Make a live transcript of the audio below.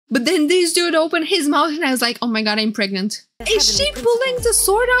But then this dude opened his mouth and I was like, oh my god, I'm pregnant. Is she pulling the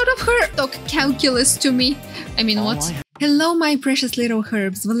sword out of her? Talk calculus to me. I mean, what? Hello, my precious little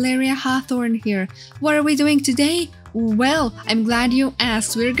herbs. Valeria Hawthorne here. What are we doing today? Well, I'm glad you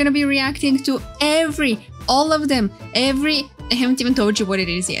asked. We're gonna be reacting to all of them. I haven't even told you what it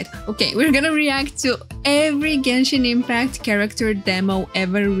is yet. Okay, we're gonna react to every Genshin Impact character demo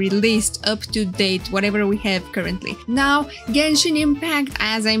ever released up to date, whatever we have currently. Now, Genshin Impact,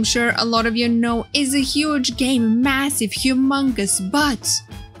 as I'm sure a lot of you know, is a huge game, massive, humongous, but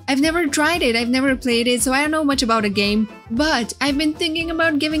I've never tried it, I've never played it, so I don't know much about the game, but I've been thinking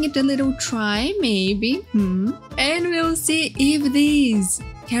about giving it a little try, maybe, and we'll see if these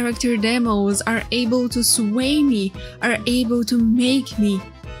character demos are able to sway me, are able to make me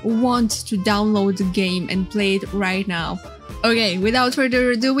want to download the game and play it right now. Okay, without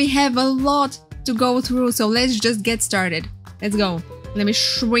further ado, we have a lot to go through, so let's just get started. Let's go. Let me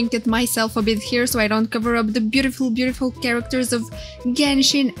shrink it myself a bit here so I don't cover up the beautiful, beautiful characters of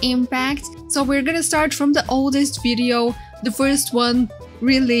Genshin Impact. So we're gonna start from the oldest video, the first one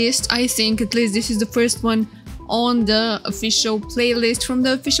released, I think, at least this is the first one on the official playlist from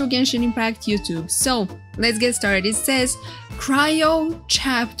the official Genshin Impact YouTube. So let's get started. It says Cryo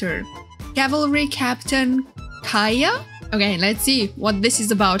Chapter, Cavalry Captain Kaeya. Okay, let's see what this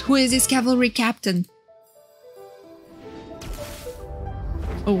is about. Who is this cavalry captain?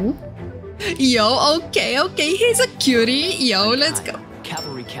 Oh, yo, okay, he's a cutie. Yo, let's go.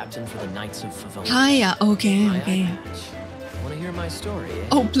 Cavalry captain for the Knights of Favela. Kaeya, okay. Want to hear my story? Eh?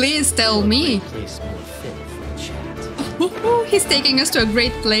 Oh, please tell me. Oh, he's taking us to a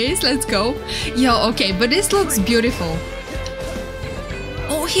great place. Let's go. Yo, okay, but this looks beautiful.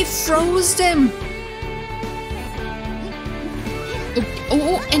 Oh, he froze them.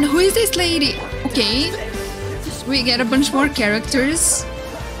 Oh, and who is this lady? Okay, we get a bunch more characters.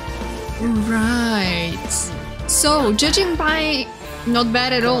 Right. So, judging by... Not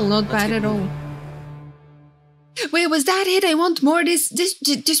bad at all, not bad at all. Wait, was that it? I want more.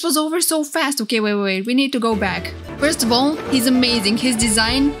 This was over so fast. Okay, wait. We need to go back. First of all, he's amazing. His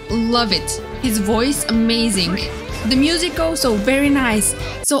design, love it. His voice, amazing. The music also, very nice.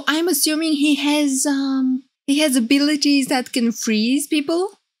 So I'm assuming he has abilities that can freeze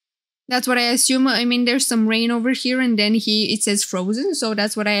people. That's what I assume. I mean, there's some rain over here and then it says frozen, so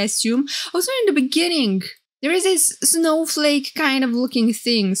that's what I assume. Also in the beginning, there is this snowflake kind of looking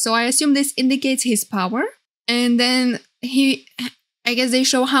thing, so I assume this indicates his power. And then I guess they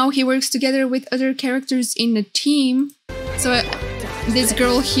show how he works together with other characters in the team. So this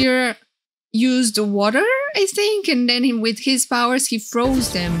girl here used water, I think, and then with his powers he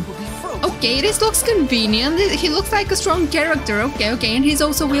froze them. Okay, this looks convenient. He looks like a strong character. Okay, and he's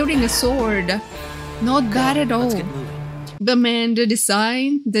also wielding a sword. Not bad at all. But man, the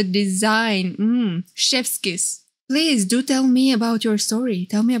design, chef's kiss. Please do tell me about your story.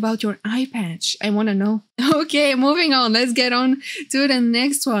 Tell me about your eye patch. I want to know. Okay, moving on. Let's get on to the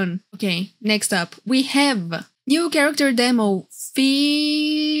next one. Okay, next up, we have new character demo,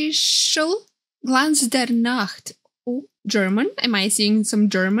 Fischl, Glanz der Nacht. Oh, German? Am I seeing some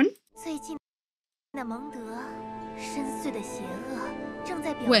German?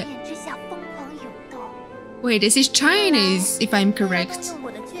 Wait, this is Chinese, if I'm correct.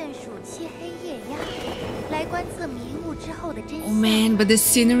 Oh man, but the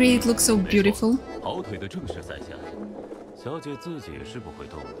scenery, it looks so beautiful.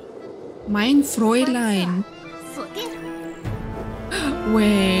 Mein Fräulein.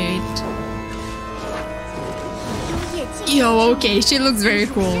 Wait. Yo, okay, she looks very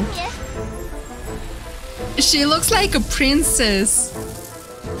cool. She looks like a princess.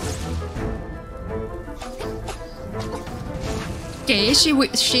 Okay,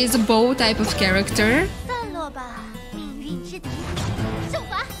 she's a bow type of character.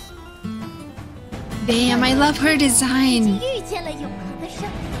 Damn, I love her design.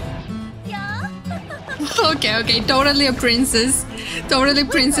 Okay, totally a princess. Totally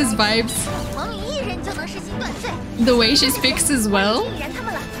princess vibes. The way she speaks as well.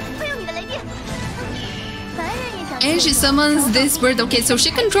 And she summons this bird. Okay, so she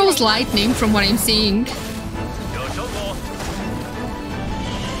controls lightning from what I'm seeing.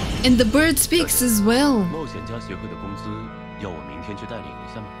 And the bird speaks as well.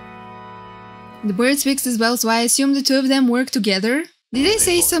 The bird speaks as well, so I assume the two of them work together. Did they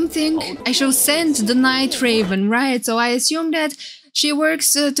say something? I shall send the Night Raven, right? So I assume that she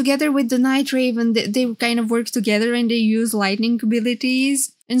works together with the Night Raven. They kind of work together and they use lightning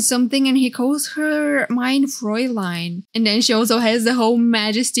abilities and something, and he calls her Mein Fräulein. And then she also has the whole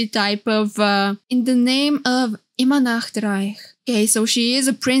majesty type of in the name of Imanachtreich. Okay, so she is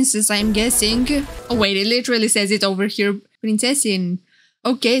a princess, I'm guessing. Oh wait, it literally says it over here. Prinzessin.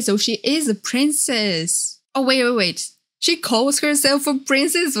 Okay, so she is a princess. Oh wait. She calls herself a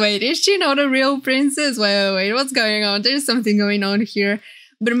princess? Wait, is she not a real princess? Wait, what's going on? There's something going on here.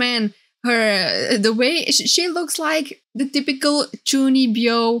 But man, the way she looks like the typical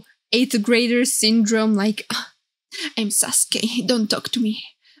Chunibyo 8th grader syndrome, like, I'm Sasuke, don't talk to me.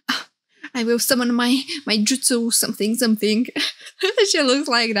 I will summon my jutsu something. She looks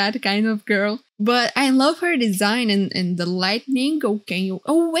like that kind of girl. But I love her design and the lightning. Okay.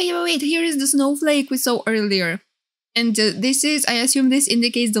 Oh, wait. Here is the snowflake we saw earlier. And this is, I assume this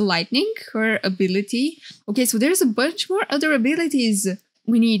indicates the lightning, her ability. Okay, so there's a bunch more other abilities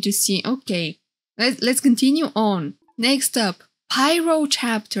we need to see. Okay, let's continue on. Next up, Pyro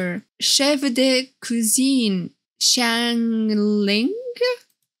chapter. Chef de cuisine. Xiangling?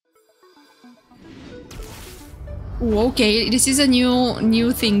 Okay, this is a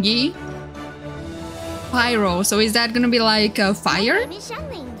new thingy. Pyro, so is that gonna be like a fire? My name is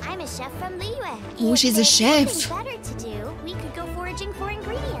Xiangling. I'm a chef from Liyue. Oh, she's a chef. Better to do. We could go foraging for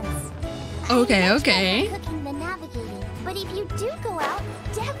ingredients. Okay. Cooking than navigating. But if you do go out,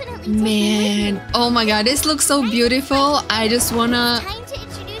 definitely Man, oh my god, this looks so beautiful. I just wanna... Time to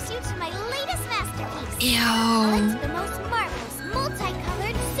introduce you to my latest masterpiece. Ew. The most marvelous,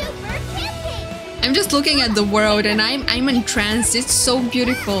 multicolored super camping. I'm just looking at the world and I'm entranced. It's so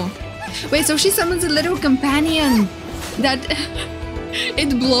beautiful. Wait, so she summons a little companion that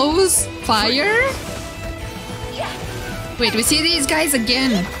it blows fire? Wait, we see these guys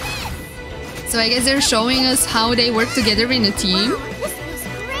again. So I guess they're showing us how they work together in a team. Wow, this is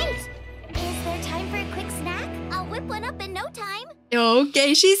great. Is there time for a quick snack? I'll whip one up in no time.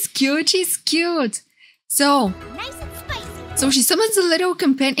 Okay, she's cute. So, Nice and spicy. so she summons a little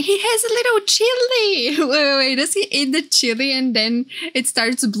companion. He has a little chili. Wait, does he eat the chili and then it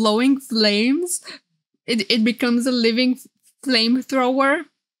starts blowing flames? It becomes a living flamethrower.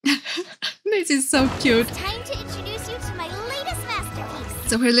 This is so cute. Time to introduce you to my latest masterpiece.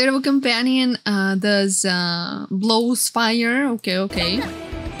 So her little companion does blows fire. Okay.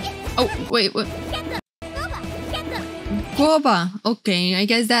 Oh wait. Get them. Boba, get them. Guoba. Okay, I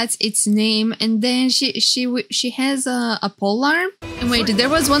guess that's its name. And then she has a polearm. And wait, there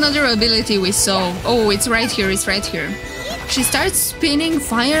was one other ability we saw. Oh, it's right here. She starts spinning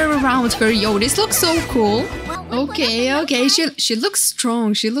fire around her. Yo, this looks so cool. Okay. She looks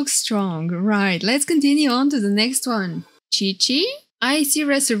strong. Right, let's continue on to the next one. Qiqi? Icy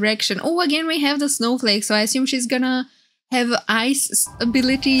Resurrection. Oh, again we have the snowflake, so I assume she's gonna have ice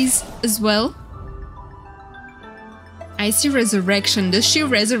abilities as well. Icy Resurrection. Does she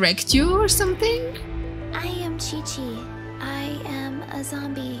resurrect you or something? I am Qiqi. I am a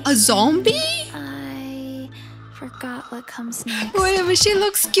zombie. A zombie? I forgot what comes next. Wait, but she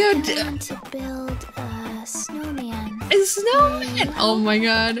looks cute. I want to build a snowman. A snowman! Oh my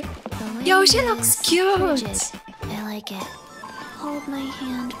god. Yo, she looks cute. Rigid. I like it. Hold my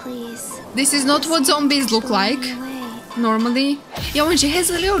hand, please. This is not what zombies look like normally. Yo, and she has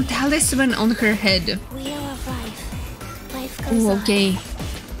a little talisman on her head. Wheel of life. Life goes Oh, on. okay.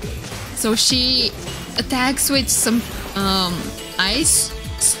 So she attacks with some ice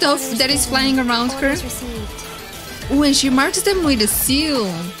stuff that is flying around her. Orders received. Oh, and she marks them with a seal.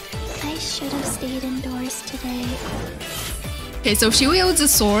 I should have stayed indoors today. Okay, so she wields a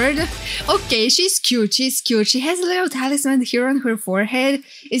sword. Okay, she's cute. She has a little talisman here on her forehead.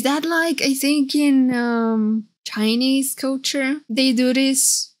 Is that like, I think in Chinese culture they do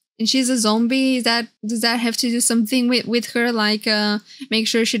this? And she's a zombie. Does that have to do something with her? Like make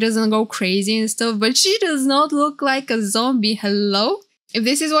sure she doesn't go crazy and stuff? But she does not look like a zombie. Hello? If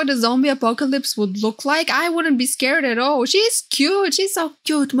this is what a zombie apocalypse would look like, I wouldn't be scared at all. She's cute. She's so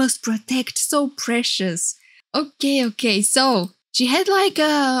cute. Must protect. So precious. Okay. So she had like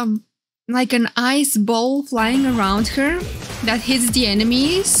an ice ball flying around her that hits the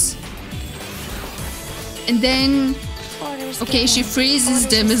enemies. And then, okay, she freezes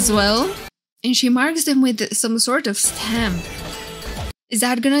them as well. And she marks them with some sort of stamp. Is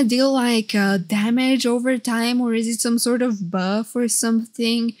that gonna deal like damage over time, or is it some sort of buff or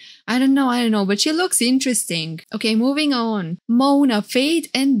something? I don't know, but she looks interesting. Okay, moving on. Mona, Fate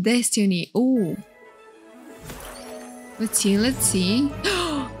and Destiny. Ooh. Let's see.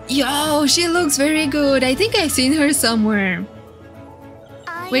 Yo, she looks very good. I think I've seen her somewhere.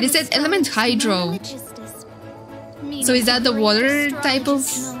 Wait, it says Element Hydro. So is that the water type of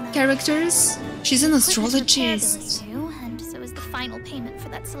characters? She's an astrologist. And so is the final payment for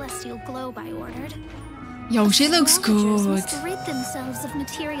that celestial globe I ordered. Yo, she looks good. Must rid themselves of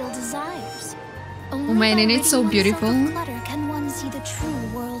material desires. Oh man, and it's so beautiful. Clutter can one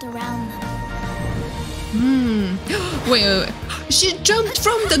Wait. She jumped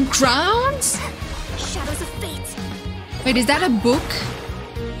from the ground? Shadows of fate. Wait, is that a book?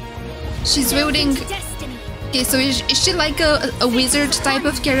 She's wielding... Destiny. Okay, so is she like a wizard type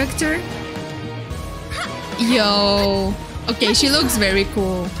of character? Yo. Okay, she looks very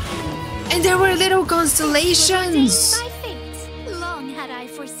cool. And there were little constellations. My fate. Long had I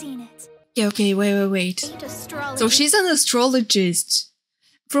foreseen it. Okay, wait. So she's an astrologist.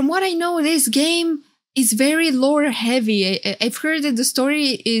 From what I know, this game is very lore heavy. I've heard that the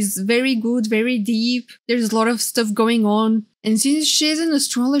story is very good, very deep. There's a lot of stuff going on. And since she's an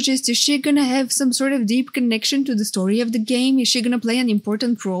astrologist, is she gonna have some sort of deep connection to the story of the game? Is she gonna play an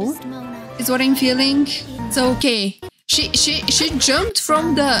important role? Is what I'm feeling. So okay, she jumped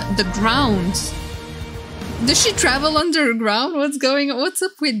from the ground. Does she travel underground? What's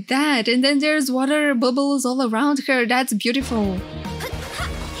up with that? And then there's water bubbles all around her. That's beautiful.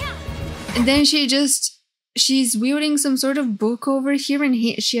 And then she's wielding some sort of book over here, and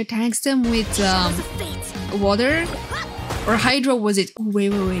she attacks them with water or hydro. Was it? Oh,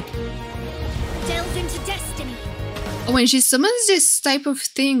 wait. Delve into destiny. Oh, and she summons this type of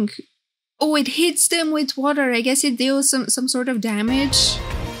thing. Oh, it hits them with water. I guess it deals some sort of damage.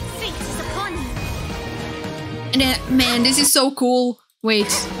 Fate is upon you. And then, man, this is so cool. Wait,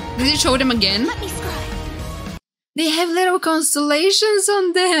 did it show them again? Let me scry. They have little constellations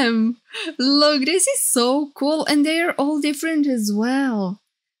on them. Look, this is so cool. And they're all different as well.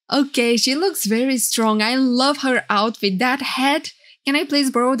 Okay, she looks very strong. I love her outfit. That hat. Can I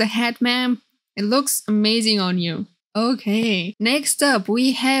please borrow the hat, ma'am? It looks amazing on you. Okay, next up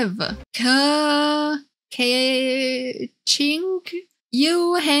we have Keqing.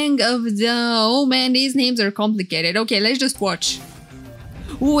 You hang of the... Oh man, these names are complicated. Okay, let's just watch.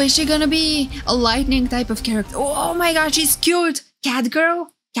 Oh, is she gonna be a lightning type of character? Oh my god, she's cute! Cat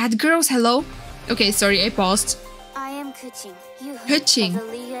girl? Cat girls, hello? Okay, sorry, I paused. I am Keqing. Keqing.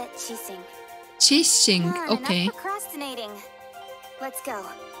 Qiqi, okay. Enough procrastinating. Let's go.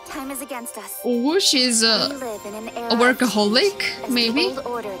 Time is against us. Oh, she's a workaholic, maybe? The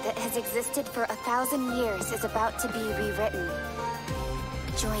old order that has existed for 1,000 years is about to be rewritten.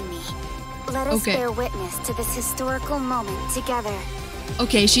 Join me. Let us bear witness to this historical moment together.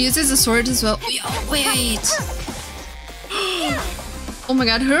 Okay, she uses a sword as well. Wait! Oh my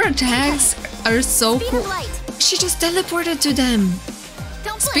god, her attacks are so cool. She just teleported to them.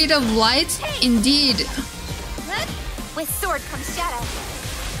 Speed of light? Indeed. With sword comes shadow.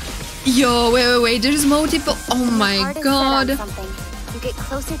 Yo, wait, there's multiple. Oh my god. You get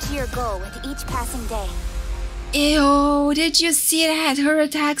closer to your goal with each passing day. Ew, did you see that? Her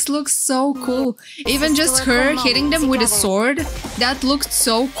attacks look so cool. Even just her hitting them with a sword, that looked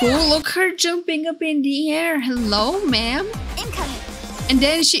so cool. Look, her jumping up in the air. Hello, ma'am. Incoming. And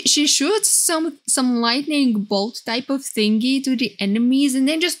then she shoots some lightning bolt type of thingy to the enemies and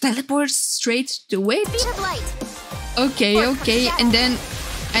then just teleports straight to it. Speed of light. Okay. And then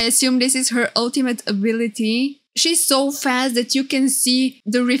I assume this is her ultimate ability. She's so fast that you can see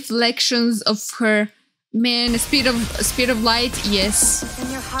the reflections of her. Man, speed of light, yes.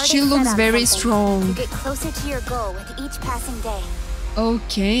 She looks very strong. You get closer to your goal with each passing day.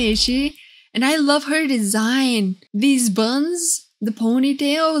 Okay, and I love her design. These buns, the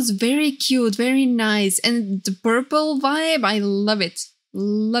ponytails, very cute, very nice. And the purple vibe, I love it.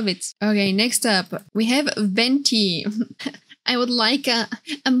 Love it. Okay, next up, we have Venti. I would like a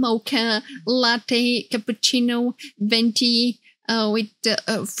mocha latte cappuccino Venti. With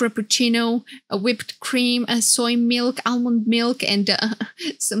frappuccino, whipped cream, soy milk, almond milk, and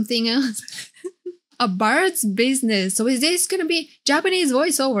something else. A bard's business. So is this gonna be Japanese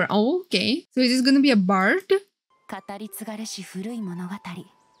voiceover? Oh, okay. So is this gonna be a bard?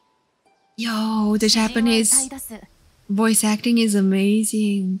 Yo, the Japanese voice acting is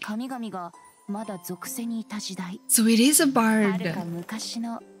amazing. So it is a bard.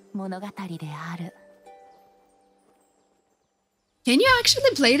 Can you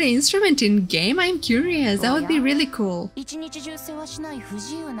actually play the instrument in game? I'm curious. That would be really cool.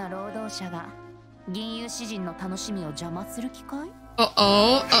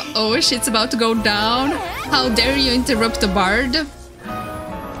 Uh-oh, shit's about to go down. How dare you interrupt the bard?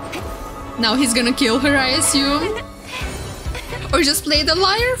 Now he's gonna kill her, I assume. Or just play the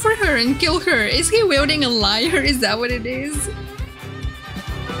lyre for her and kill her. Is he wielding a lyre? Is that what it is?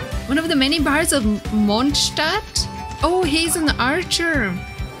 One of the many bards of Mondstadt? Oh, he's an archer.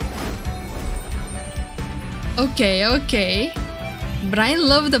 Okay. But I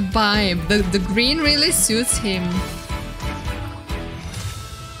love the vibe. The green really suits him.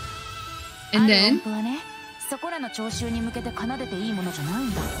 And then...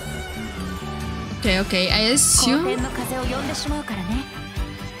 Okay, I assume...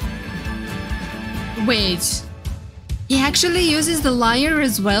 Wait. He actually uses the lyre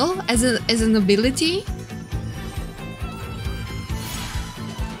as well as an ability?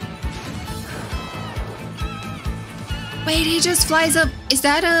 Wait, he just flies up. Is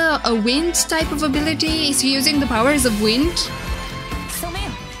that a wind type of ability? Is he using the powers of wind?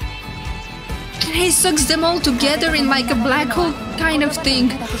 And he sucks them all together in like a black hole kind of thing.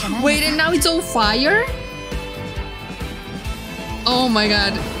 Wait, and now it's all fire? Oh my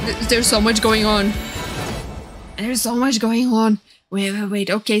god, there's so much going on. There's so much going on. Wait.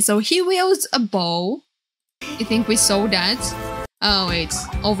 Okay, so he wields a bow. I think we saw that. Oh wait,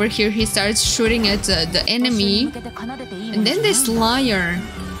 over here he starts shooting at the enemy. And then this lyre.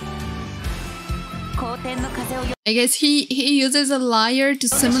 I guess he uses a lyre to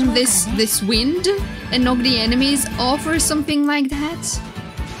summon this wind and knock the enemies off or something like that.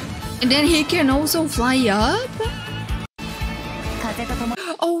 And then he can also fly up.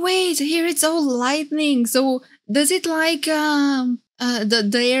 Oh wait, here it's all lightning. So does it like the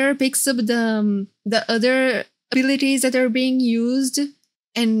air picks up the other abilities that are being used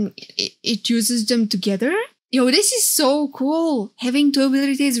and it uses them together? Yo, this is so cool. Having two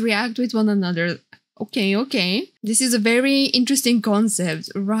abilities react with one another. Okay. This is a very interesting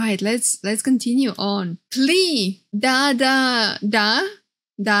concept. Right, let's continue on. Klee. Da.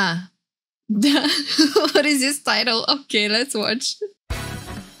 What is this title? Okay, let's watch.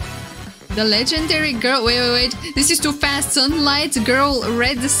 The legendary girl. Wait. This is too fast. Sunlight girl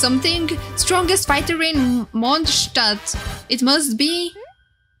read something. Strongest fighter in Mondstadt. It must be.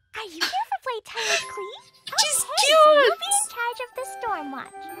 Are you here for playtime with Klee? She's Okay, cute. so you'll be in charge of the storm watch,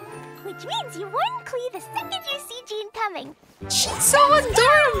 which means you warn Klee the second you see Jean coming. She's so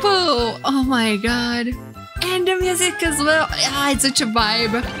adorable. Oh my god. And the music as well. Ah, it's such a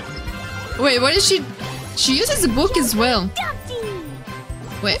vibe. Wait, what is she? She uses a book as well.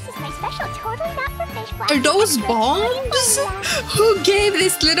 Wait. This is my special totally not for fish flask. Are those bombs? Who gave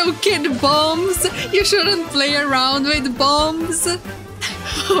this little kid bombs? You shouldn't play around with bombs.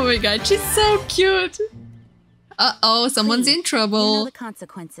 Oh my god, she's so cute. Uh-oh, someone's in trouble. You know the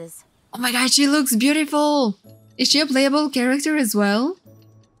consequences. Oh my god, she looks beautiful. Is she a playable character as well?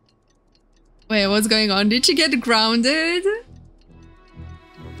 Wait, what's going on? Did she get grounded?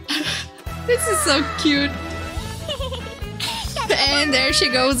 This is so cute. And there she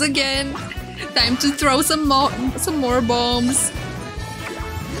goes again. Time to throw some more bombs.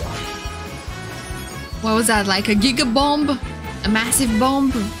 What was that? Like a giga bomb? A massive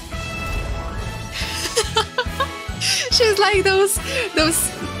bomb? She's like those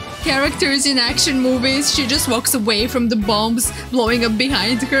characters in action movies. She just walks away from the bombs blowing up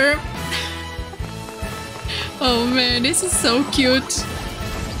behind her. Oh man, this is so cute.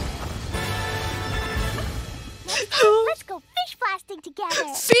 Let's go fish blasting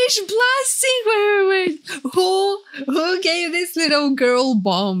together. Fish blasting? Wait. Who gave this little girl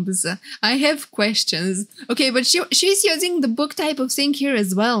bombs? I have questions. Okay, but she's using the book type of thing here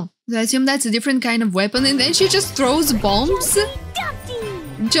as well. So I assume that's a different kind of weapon, and then she just throws bombs?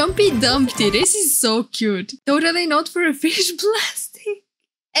 Jumpy Dumpty, this is so cute. Totally not for a fish blasting.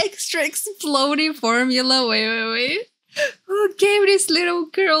 Extra exploding formula, wait. Who gave this little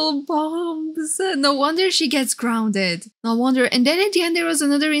girl bombs? No wonder she gets grounded. No wonder. And then at the end there was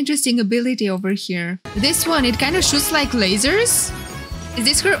another interesting ability over here. This one, it kind of shoots like lasers. Is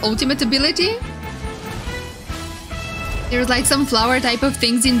this her ultimate ability? There's like some flower type of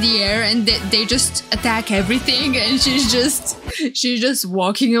things in the air and they just attack everything, and she's just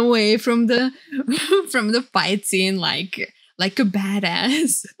walking away from the fight scene like a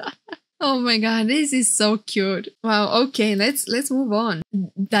badass. Oh my god, this is so cute. Wow, okay, let's move on.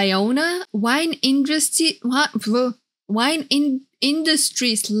 Diona, wine industry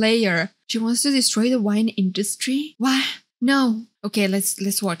slayer. She wants to destroy the wine industry? What? No. Okay,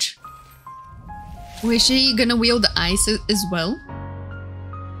 let's watch. Was she gonna wield the ice as well?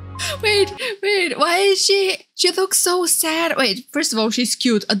 Wait, why is she looks so sad. Wait, first of all, she's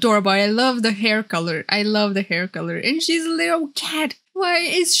cute, adorable. I love the hair color. And she's a little cat. Why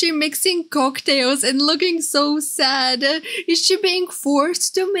is she mixing cocktails and looking so sad? Is she being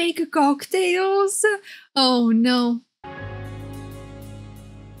forced to make cocktails? Oh no.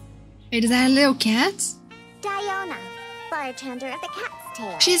 Wait, is that a little cat? Diona, bartender of the Cat's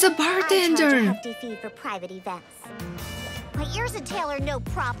Tail. She's a bartender. I charge a hefty fee for private events. My ears and tail are no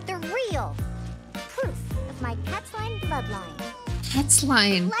prop, they're real. Proof of my cat's line bloodline. Cat's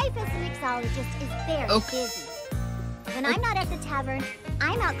line. Life as a mixologist is very busy. When I'm not at the tavern,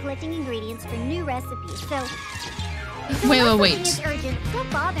 I'm out collecting ingredients for new recipes, so... Wait. If something is urgent, don't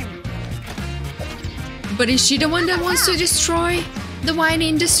bother me. But is she the one that wants to destroy the wine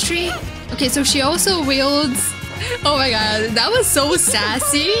industry? Okay, so she also wields... Oh my god, that was so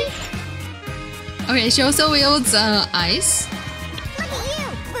sassy. Okay, she also wields ice.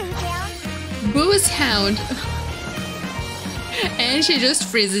 Booze Hound. And she just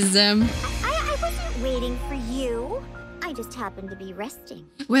freezes them. I wasn't waiting for you. I just happened to be resting.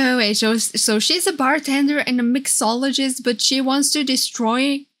 Wait. So she's a bartender and a mixologist, but she wants to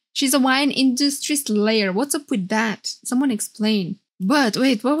destroy... She's a wine industry slayer. What's up with that? Someone explain. But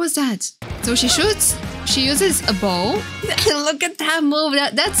wait, what was that? So she shoots. She uses a bow. Look at that move.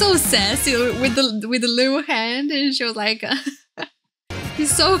 That's so sassy with the little hand, and she was like,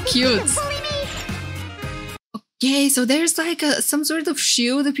 he's so cute. Okay, so there's like some sort of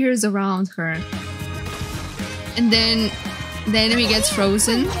shield appears around her, and then the enemy gets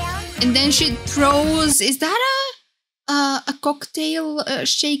frozen, and then she throws. Is that a cocktail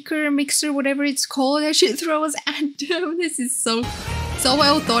shaker mixer, whatever it's called, that she throws at them? This is so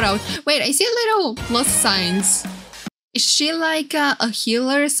well thought out. Wait, I see little plus signs. Is she like a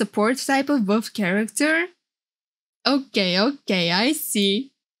healer support type of buff character? Okay, I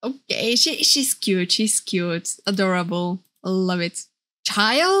see. Okay, she's cute, adorable, love it.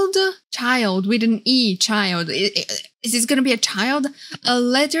 Child with an E, child. Is this gonna be a child? A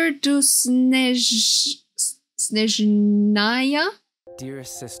letter to Snezhnaya?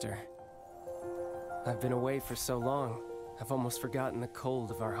 Dearest sister, I've been away for so long, I've almost forgotten the cold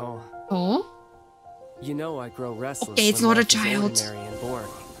of our home. Oh? You know I grow restless. Okay, it's not a child. And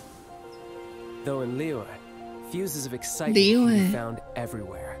boring. Though in Liyue, fuses of excitement can be found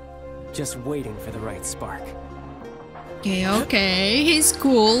everywhere, just waiting for the right spark. Okay, he's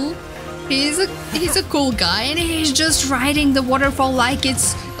cool. He's a cool guy, and he's just riding the waterfall like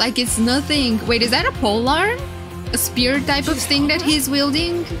it's nothing. Wait, is that a polearm? A spear type of thing that he's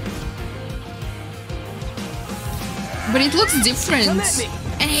wielding? But it looks different.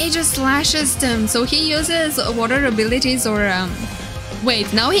 And he just slashes them. So he uses water abilities or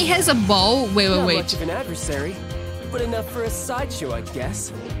wait, now he has a bow. Wait. Not much of an adversary, but enough for a sideshow, I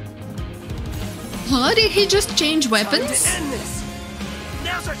guess. Huh? Did he just change weapons? Time to end this.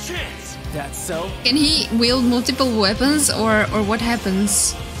 Now's our chance. That's so? Can he wield multiple weapons or what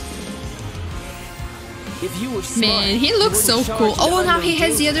happens? If you were smart, man, he looks so cool. Oh, now he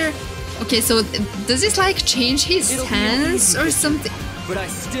has the other... Okay, so does this like change his stance or something? But I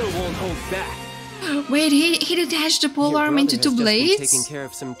still won't hold back. Wait, he detached the polearm into two blades? Taking care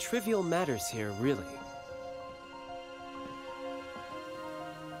of some trivial matters here, really.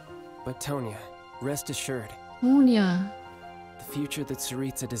 But Tonya, rest assured. Tonya. The future that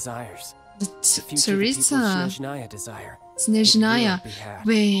Tsaritsa desires. Tsaritsa? Snezhnaya desire. Snezhnaya.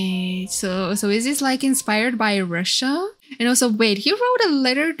 Wait, so is this like inspired by Russia? And also, wait, he wrote a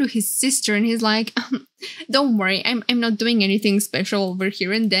letter to his sister and he's like, don't worry, I'm not doing anything special over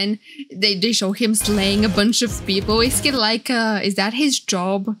here. And then they show him slaying a bunch of people. Is he like, is that his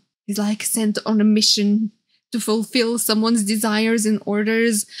job? He's like sent on a mission to fulfill someone's desires and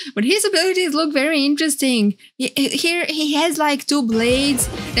orders. But his abilities look very interesting. Here he has like two blades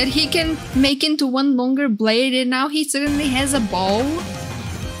that he can make into one longer blade, and now he suddenly has a bow.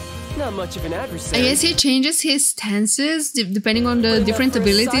 Not much of an adversary. I guess he changes his stances depending on the different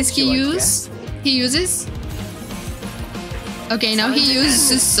abilities he uses. Okay, now he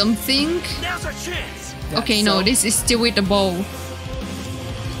uses something. Now's our chance. Okay, no, this is still with the bow.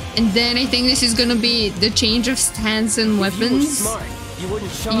 And then I think this is gonna be the change of stance and weapons. Smart, you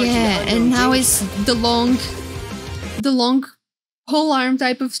wouldn't charge and now it's the long polearm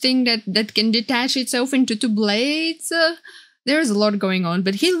type of thing that can detach itself into two blades. There's a lot going on,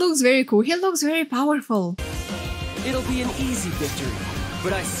 but he looks very cool. He looks very powerful. It'll be an easy victory,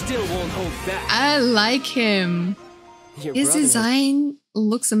 but I still won't hold back. I like him. His design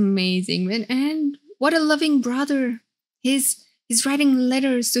looks amazing, man. And what a loving brother. He's writing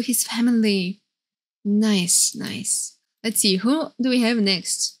letters to his family. Nice. Let's see, who do we have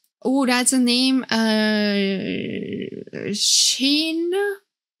next? Oh, that's a name.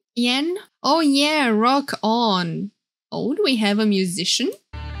 Xinyan? Oh yeah, rock on. Oh, do we have a musician?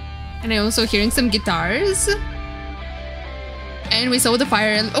 And I'm also hearing some guitars. And we saw the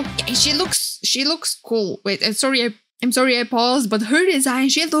fire. Okay, she looks cool. Wait, I'm sorry I paused, but her design,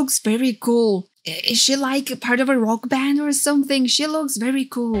 she looks very cool. Is she like part of a rock band or something? She looks very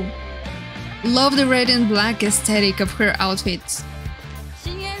cool. Love the red and black aesthetic of her outfit.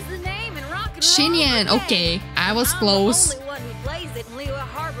 Xinyan's the name in rock and roll. Xinyan, okay, I was close. I'm the only one who plays it in Liyue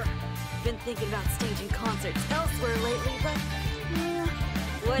Harbor. Been thinking about staging concerts elsewhere lately, but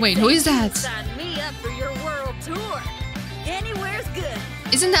wait, who is that? Sign me up for your world tour. Anywhere's good.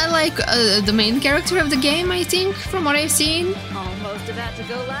 Isn't that like the main character of the game, I think, from what I've seen? Almost about to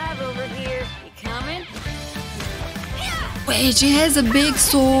go live over here. You coming? Wait, she has a big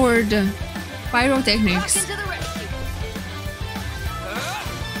sword. Pyrotechnics.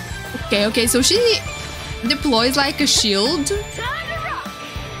 Okay, so she deploys like a shield.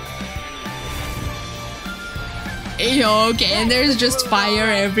 Okay, and there's just fire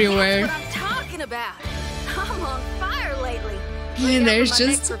everywhere. That's what I'm talking about. I'm on fire lately. And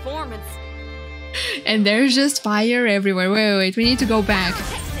there's just fire everywhere. Wait, we need to go back.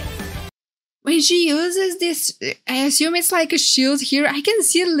 When she uses this, I assume it's like a shield here. I can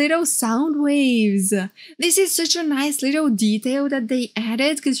see little sound waves. This is such a nice little detail that they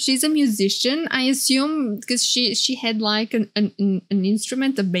added because she's a musician. I assume because she had like an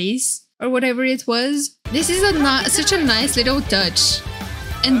instrument, a bass or whatever it was. This is such a nice little touch.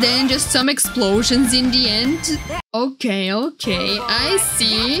 And then just some explosions in the end. Okay, I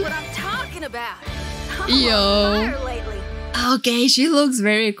see. That's what I'm talking about. Yo. Okay, she looks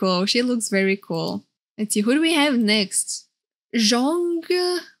very cool. Let's see, who do we have next?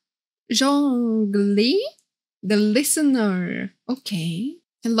 Zhongli? The listener. Okay.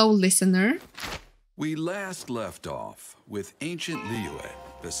 Hello, listener. We last left off with ancient Liyue,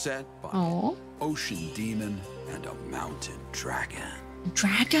 beset by ocean demon and a mountain dragon.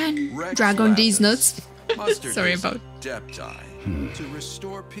 Dragon these nuts. Sorry about Deptai to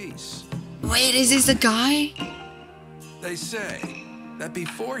restore peace. Wait, is this the guy? They say that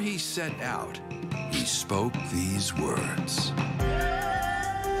before he set out, he spoke these words.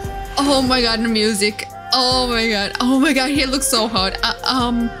 Oh my god, the music. Oh my god, he looks so hot.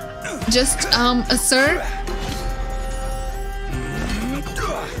 Sir?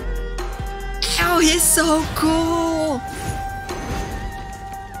 Oh, he's so cool.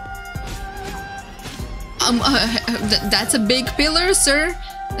 That's a big pillar, sir.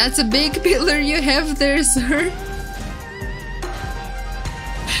 That's a big pillar you have there, sir.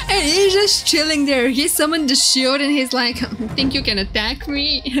 And he's just chilling there. He summoned the shield and he's like, think you can attack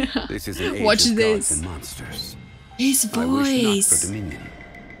me? This is an age Watch of this. gods and monsters. His voice. I wish not for dominion.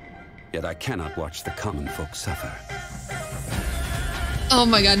 Yet I cannot watch the common folk suffer. Oh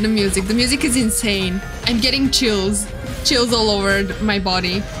my god, the music. The music is insane. I'm getting chills. Chills all over my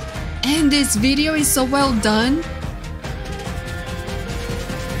body. And this video is so well done.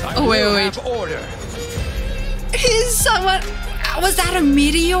 Oh, wait. Order. He's someone... Was that a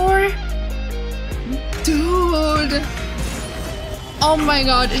meteor? Dude. Oh my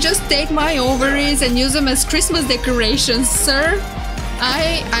god, just take my ovaries and use them as Christmas decorations, sir.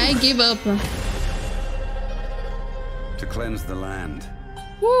 I give up. To cleanse the land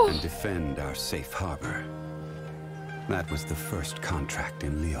and defend our safe harbor. That was the first contract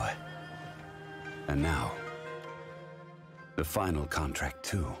in Liyue. And now, the final contract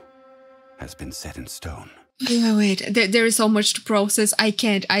too has been set in stone. Wait. There is so much to process. I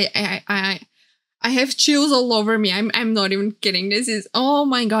can't. I have chills all over me. I'm not even kidding. This is, oh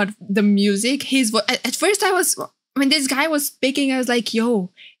my god, the music. His voice. At first, when this guy was speaking, I was like, yo,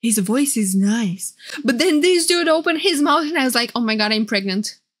 his voice is nice. But then this dude opened his mouth, and I was like, oh my god, I'm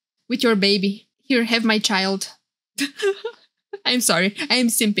pregnant with your baby. Here, have my child. I'm sorry. I'm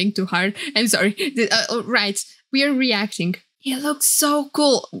simping too hard. I'm sorry. Right. We are reacting. He looks so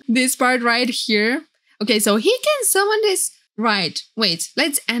cool. This part right here. Okay, so he can summon this. Right. Wait,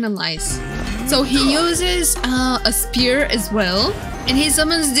 let's analyze. So he uses a spear as well. And he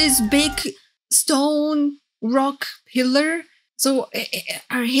summons this big stone rock pillar. So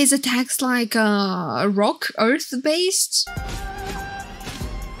are his attacks like rock, earth-based?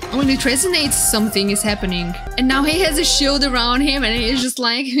 When it resonates, something is happening. And now he has a shield around him and he's just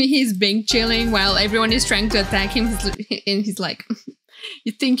like, he's being chilling while everyone is trying to attack him. And he's like,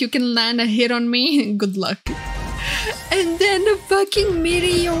 you think you can land a hit on me? Good luck. And then the fucking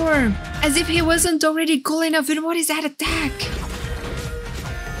meteor. As if he wasn't already cool enough. And what is that attack?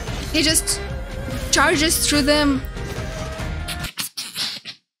 He just charges through them.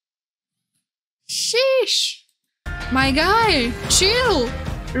 Sheesh. My guy, chill.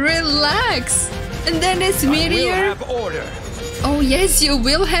 Relax. And then this meteor. I will have order. Oh yes, you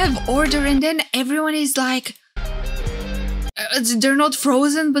will have order. And then everyone is like, they're not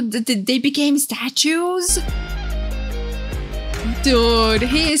frozen, but they became statues. Dude,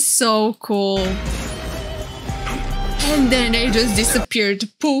 he is so cool. And then they just disappeared.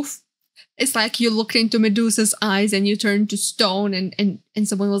 Poof. It's like you looked into Medusa's eyes and you turned to stone, and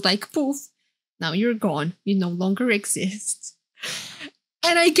someone was like, poof. Now you're gone. You no longer exist.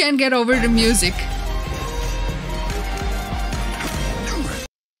 And I can't get over the music.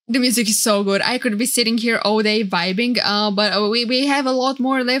 The music is so good. I could be sitting here all day vibing, but we have a lot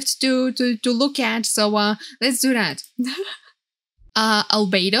more left to look at, so let's do that.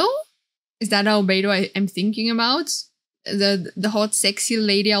 Albedo? Is that Albedo I'm thinking about? The hot, sexy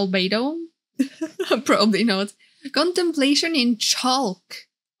lady Albedo? Probably not. Contemplation in chalk.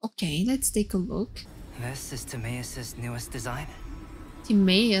 Okay, let's take a look. This is Timaeus' newest design.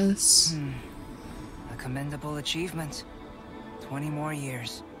 Timaeus. A commendable achievement. 20 more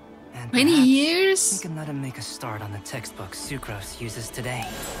years. And 20 years? We can let him make a start on the textbook Sucrose uses today.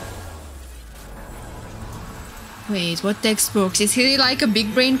 Wait, what textbooks? Is he like a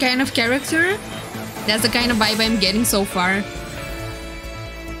big brain kind of character? That's the kind of vibe I'm getting so far.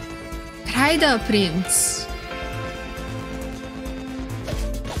 Raida Prince.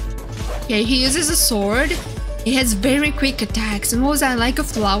 Okay, he uses a sword. He has very quick attacks. And what was that? Like a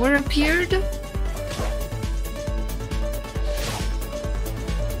flower appeared?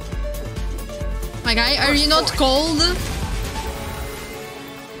 My guy, are you not cold?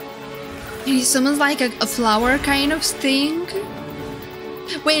 He summons like a flower kind of thing.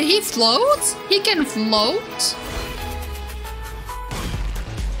 Wait, he floats? He can float?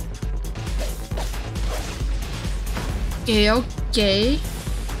 Okay, okay.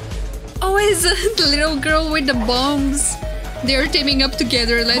 Oh, it's the little girl with the bombs. They're teaming up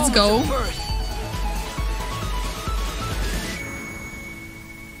together. Let's go.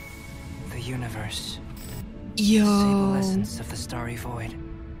 The universe. Yo. Sable essence of the starry void.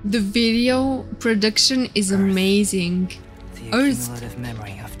 The video production is amazing. The accumulative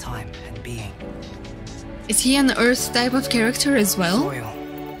memory of time and being. Is he an Earth type of character as well? Soil.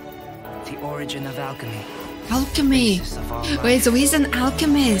 The origin of alchemy. Alchemy. Wait, so he's an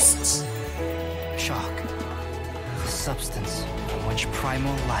alchemist. Shock. The substance from which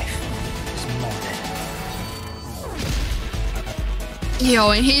primal life is molded.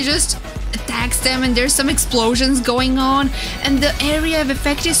 Yo, and he just attacks them and there's some explosions going on and the area of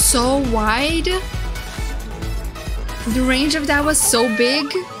effect is so wide. The range of that was so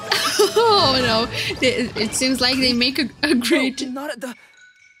big. Oh no, it seems like they make a great... No, not at the...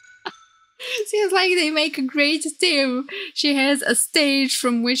 Seems like they make a great team. She has a stage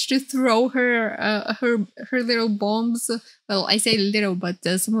from which to throw her little bombs. Well, I say little, but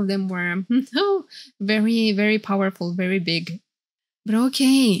some of them were very, very powerful, very big. But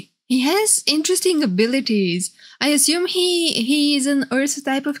okay, he has interesting abilities. I assume he is an Earth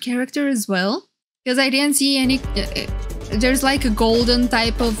type of character as well, because I didn't see any. There's like a golden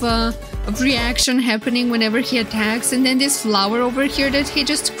type of reaction happening whenever he attacks, and then this flower over here that he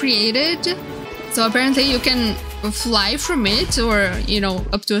just created. So apparently you can fly from it, or you know,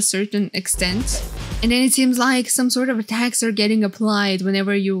 up to a certain extent. And then it seems like some sort of attacks are getting applied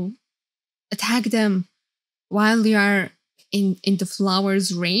whenever you attack them while you are in the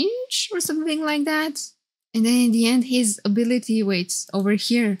flower's range or something like that. And then in the end, his ability waits over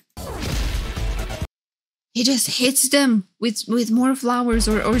here. He just hits them with more flowers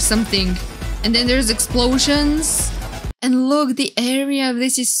or something. And then there's explosions. And look, the area of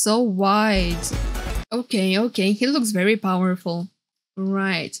this is so wide. Okay, okay, he looks very powerful.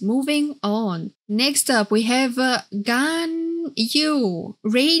 Right, moving on. Next up, we have Ganyu,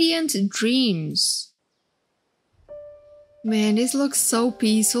 Radiant Dreams. Man, this looks so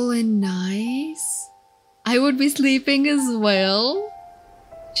peaceful and nice. I would be sleeping as well.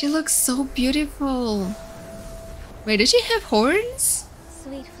 She looks so beautiful. Wait, does she have horns?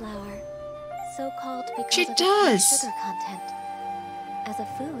 Sweet flower, so called because she of does. its sugar content. As a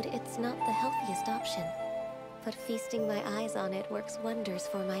food, it's not the healthiest option, but feasting my eyes on it works wonders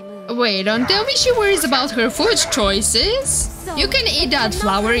for my mood. Wait, don't tell me she worries about her food choices. So, you can eat that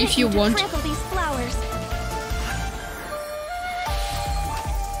flower if you want. These flowers.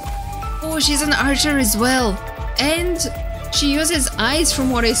 Oh, she's an archer as well. And she uses eyes from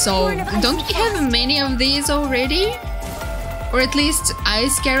what I saw. Don't we have many of these already? Or at least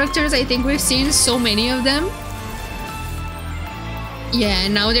ice characters, I think we've seen so many of them. Yeah,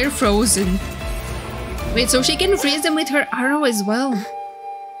 now they're frozen. Wait, so she can freeze them with her arrow as well.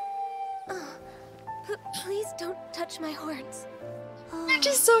 Please don't touch my horns. They're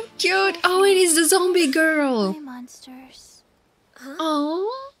just so cute. Oh, it is the zombie girl. My monsters. Huh?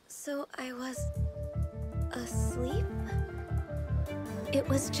 Oh. So I was asleep? It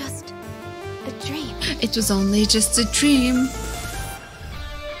was just a dream. It was only just a dream.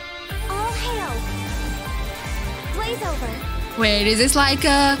 All hail! Blaze over! Wait, is this like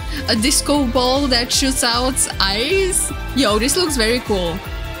a disco ball that shoots out eyes? Yo, this looks very cool.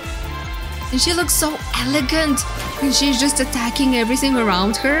 And she looks so elegant when she's just attacking everything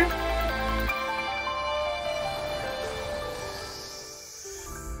around her.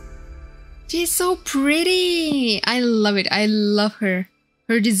 She's so pretty. I love it. I love her.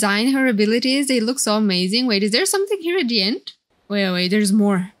 Her design, her abilities, they look so amazing. Wait, is there something here at the end? Wait, there's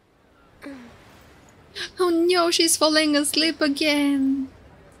more. Oh no, she's falling asleep again.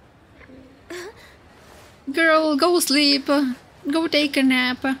 Girl, go sleep. Go take a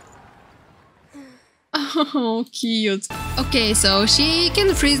nap. Oh, cute. Okay, so she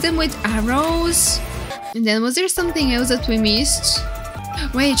can freeze them with arrows. And then was there something else that we missed?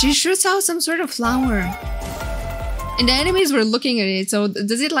 Wait, she shoots out some sort of flower. And the enemies were looking at it, so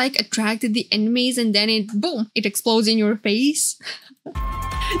does it like attract the enemies and then it, boom, it explodes in your face?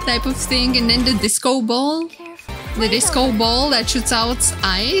 Type of thing. And then the disco ball. The disco ball that shoots out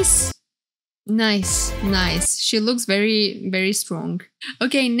ice. Nice, nice. She looks very, very strong.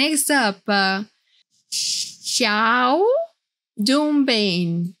 Okay, next up, Xiao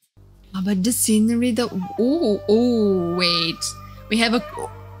Doombane. Oh, but the scenery though. Oh, wait. We have a.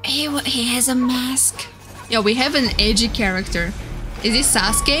 He has a mask. Yeah, we have an edgy character. Is this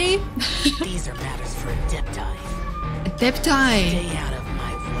Sasuke? These are matters for a Deptai. A Deptai. Stay out of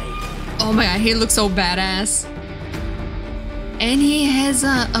my way. Oh my god, he looks so badass. And he has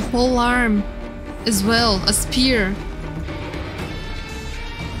a pole arm as well, a spear.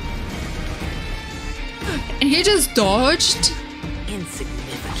 And he just dodged.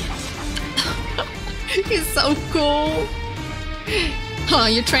 Insignificant. He's so cool. Huh,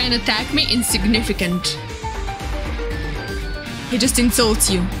 you're trying to attack me? Insignificant. He just insults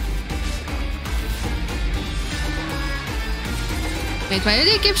you. Wait, why do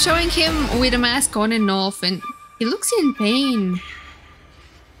they keep showing him with a mask on and off? And he looks in pain.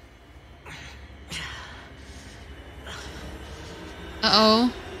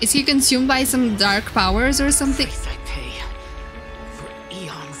 Uh-oh. Is he consumed by some dark powers or something? I pay for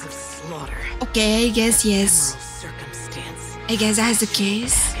eons of slaughter. Okay, I guess yes. I guess that's the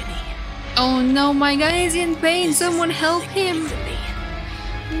case. Oh no, my guy is in pain. Someone help him.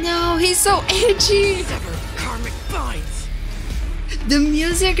 No, he's so edgy. The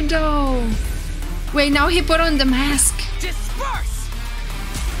music though. Wait, now he put on the mask.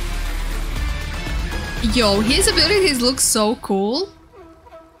 Yo, his abilities look so cool.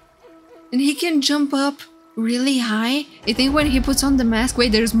 And he can jump up really high. I think when he puts on the mask...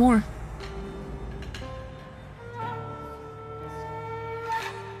 Wait, there's more.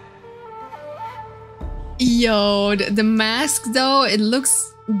 Yo, the mask though, it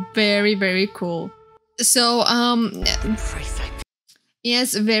looks very, very cool. So,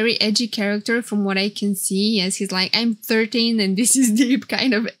 yes, very edgy character from what I can see. Yes, he's like, I'm 13 and this is deep,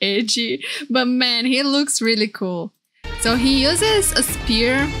 kind of edgy. But man, he looks really cool. So he uses a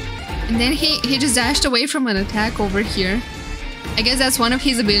spear and then he just dashed away from an attack over here. I guess that's one of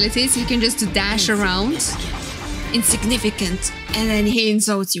his abilities. He can just dash around. Insignificant. And then he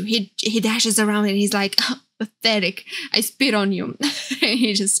insults you. He dashes around and he's like, oh, pathetic. I spit on you.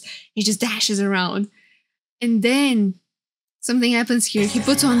 he just dashes around. And then something happens here. He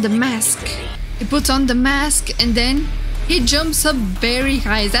puts on the mask. He puts on the mask and then he jumps up very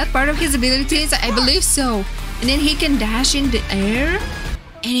high. Is that part of his abilities? I believe so. And then he can dash in the air.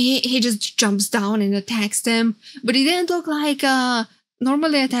 And he just jumps down and attacks them. But it didn't look like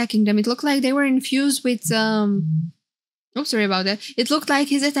normally attacking them. It looked like they were infused with oh, sorry about that. It looked like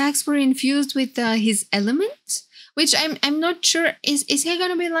his attacks were infused with his element, which I'm not sure. Is he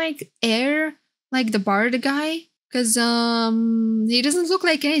gonna be like air, like the bard guy? Because he doesn't look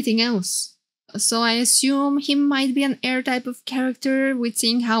like anything else. So I assume he might be an air type of character. With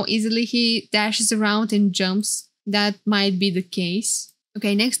seeing how easily he dashes around and jumps, that might be the case.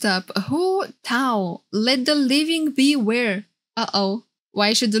 Okay, next up, Hu Tao, let the living beware. Uh-oh.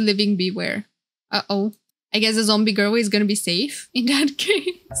 Why should the living beware? Uh-oh. I guess the zombie girl is gonna be safe in that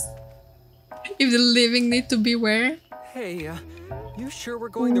case. If the living need to beware. Hey, you sure we're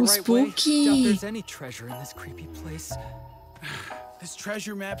going the right spooky. way? Doubt there's any treasure in this creepy place. This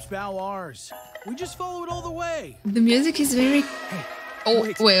treasure map's now ours. We just follow it all the way. The music is very...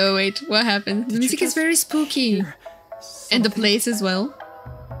 Oh, wait. What happened? The music is very spooky. And the place as well.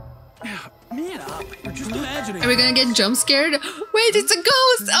 Man up. You're just imagining. Are we gonna get jump scared? Wait, it's a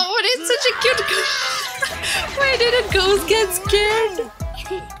ghost! Oh, it's such a cute ghost! Why did a ghost get scared?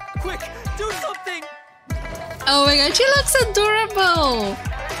 Quick, do something! Oh my god, she looks adorable!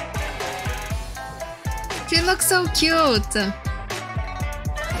 She looks so cute!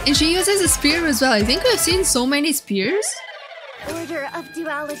 And she uses a spear as well. I think we've seen so many spears. Order of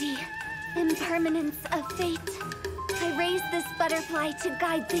duality, impermanence of fate. I raised this butterfly to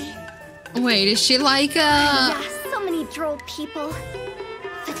guide thee. Wait, is she like Yeah, so many droll people.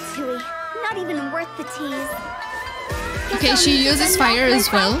 Fatui, not even worth the tease. Okay, she uses fire as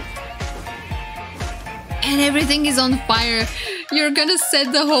well. And everything is on fire. You're gonna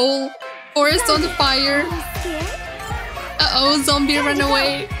set the whole forest on fire. Uh-oh, zombie run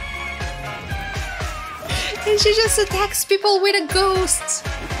away. And she just attacks people with a ghost.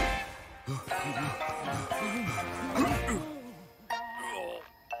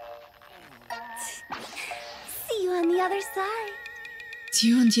 See you on the other side. See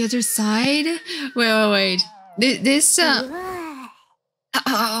you on the other side? Wait. This,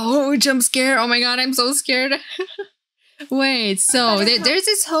 oh, jump scare. Oh my god, I'm so scared. Wait, so there's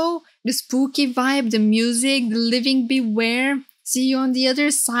this whole, the spooky vibe, the music, the living beware. See you on the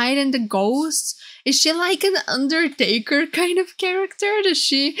other side and the ghosts. Is she like an Undertaker kind of character? Does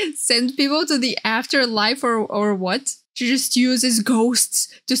she send people to the afterlife or what? She just uses ghosts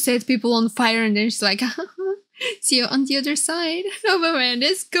to set people on fire and then she's like, see you on the other side. Oh man,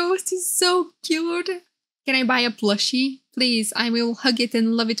 this ghost is so cute. Can I buy a plushie? Please, I will hug it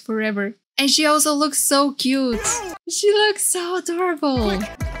and love it forever. And she also looks so cute. She looks so adorable.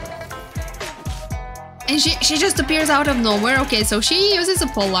 And she just appears out of nowhere. Okay, so she uses a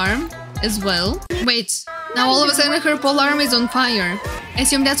polearm as well. Wait, now all of a sudden her polearm is on fire. I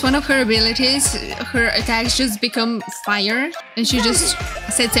assume that's one of her abilities. Her attacks just become fire. And she just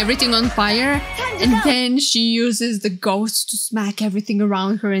sets everything on fire. And then she uses the ghost to smack everything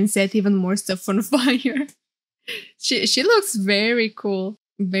around her and set even more stuff on fire. She looks very cool.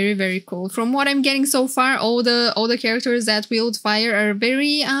 Very, very cool. From what I'm getting so far, all the characters that wield fire are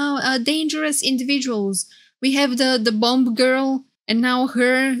very dangerous individuals. We have the bomb girl, and now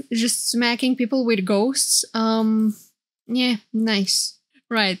her just smacking people with ghosts. Yeah, nice.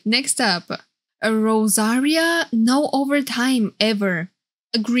 Right, next up, a Rosaria, no overtime ever.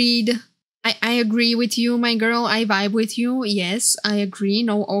 Agreed. I agree with you, my girl. I vibe with you. Yes, I agree.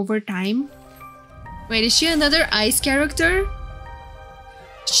 No overtime. Wait, is she another ice character?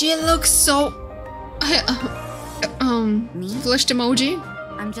 She looks so... Me? Flushed emoji?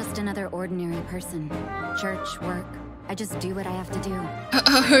 I'm just another ordinary person. Church, work, I just do what I have to do.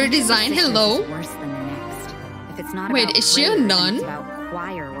 Her design, hello? Worse than the next. If it's not Wait, about is she a prayer, nun? It's about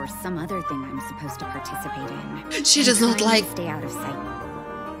choir or some other thing I'm supposed to participate in. She does not like... Stay out of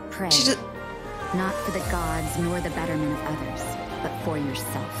sight. Pray. She does... Not for the gods nor the betterment of others, but for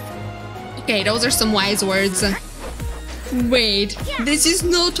yourself. Okay, those are some wise words. Wait, this is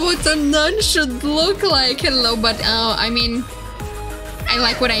not what a nun should look like. Hello, but I mean, I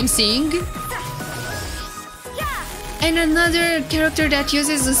like what I'm seeing. And another character that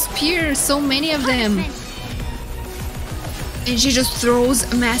uses a spear, so many of them. And she just throws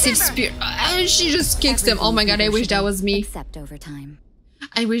a massive spear and she just kicks them. Oh my god, I wish that was me. Except over time.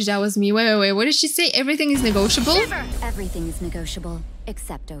 I wish that was me. Wait, what did she say? Everything is negotiable? Everything is negotiable,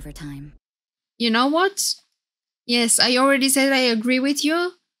 except over time. You know what? Yes, I already said I agree with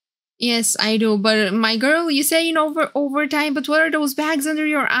you. Yes, I do. But my girl, you saying overtime, but what are those bags under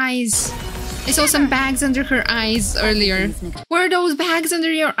your eyes? I saw some bags under her eyes earlier. What are those bags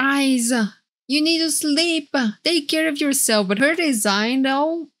under your eyes? You need to sleep. Take care of yourself. But her design,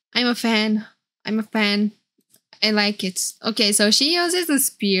 though, I'm a fan. I'm a fan. I like it. Okay, so she uses a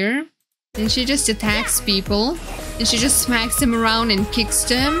spear. And she just attacks people. And she just smacks them around and kicks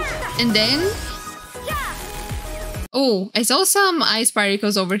them. And then... Oh, I saw some ice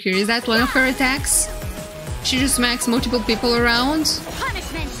particles over here. Is that one of her attacks? She just smacks multiple people around.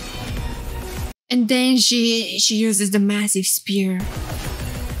 Punishment. And then she uses the massive spear.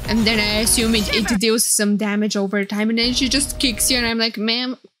 And then I assume it deals some damage over time. And then she just kicks you and I'm like,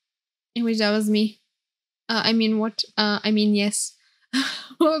 ma'am, I wish that was me. I mean, what? I mean, yes.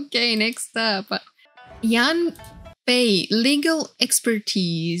 Okay, next up. Yanfei, legal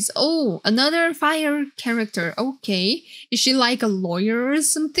expertise. Oh, another fire character. Okay. Is she like a lawyer or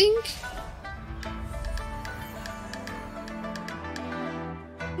something?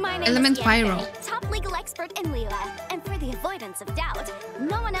 My name Element is Pyro. Yanfei, top legal expert in Liyue. And for the avoidance of doubt,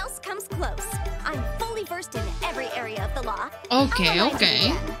 no one else comes close. I'm fully versed in every area of the law. Okay,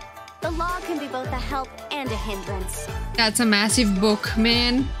 okay. The law can be both a help and a hindrance. That's a massive book,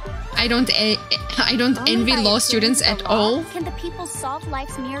 man. I don't envy law students at all. Can the people solve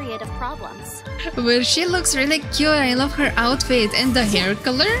life's myriad of problems? But she looks really cute. I love her outfit and the hair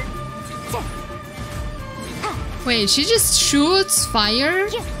color. Wait, she just shoots fire?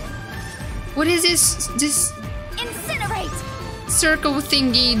 What is this? This incinerate circle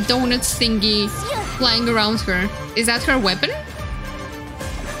thingy, donut thingy flying around her. Is that her weapon?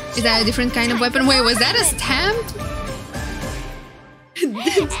 Is that a different kind of weapon? Wait, was that a stamp?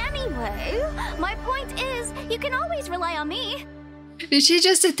 Anyway, my point is, you can always rely on me. Did she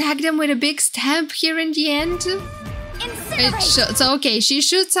just attack them with a big stamp here in the end? So okay, she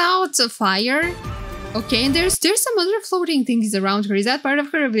shoots out a fire. Okay, and there's some other floating things around her. Is that part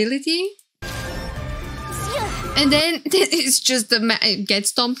of her ability? And then it's just it gets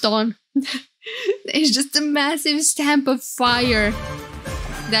stomped on. It's just a massive stamp of fire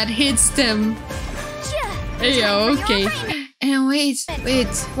that hits them. Yeah, okay. And wait,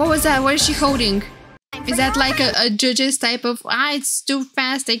 what was that? What is she holding? Is that like a judge's type of... Ah, it's too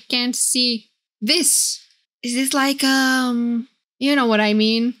fast, I can't see. This. Is this like, you know what I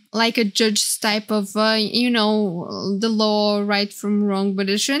mean? Like a judge's type of, you know, the law, right from wrong.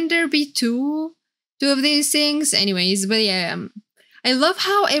 But shouldn't there be two of these things? Anyways, but yeah. I love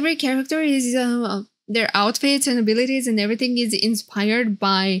how every character is... their outfits and abilities and everything is inspired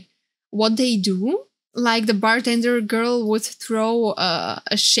by what they do. Like the bartender girl would throw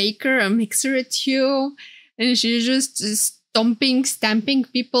a shaker, a mixer at you, and she's just stamping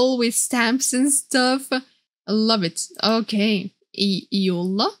people with stamps and stuff. I love it. Okay.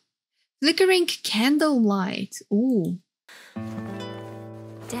 Eula? Flickering candlelight. Ooh.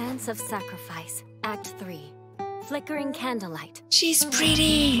 Dance of Sacrifice, Act 3. Flickering candlelight. She's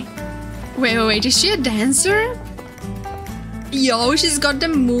pretty. Wait, is she a dancer? Yo, she's got the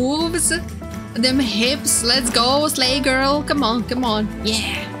moves. Them hips, let's go, slay girl, come on,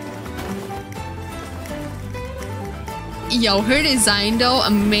 yeah. Yo, her design though,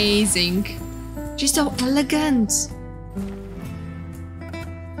 amazing. She's so elegant.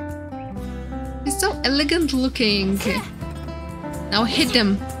 She's so elegant looking. Now hit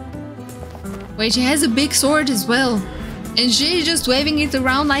them. Wait, she has a big sword as well. And she's just waving it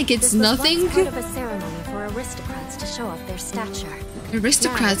around like it's nothing. This was once part of a ceremony for aristocrats to show off their stature.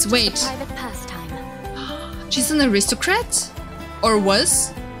 Aristocrats, wait. She's an aristocrat? Or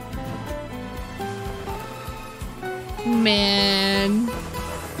was? Man.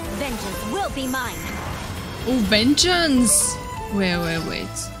 Vengeance will be mine. Oh, vengeance! Wait.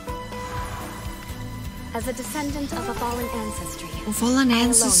 As a descendant of a fallen ancestry. Fallen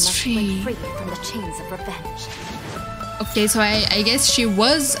ancestry. I alone must break free from the chains of revenge. Okay, so I guess she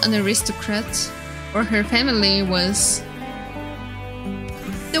was an aristocrat. Or her family was.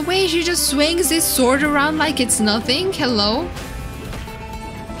 The way she just swings this sword around like it's nothing. Hello?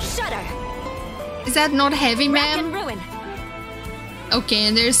 Shudder. Is that not heavy, ma'am? Okay,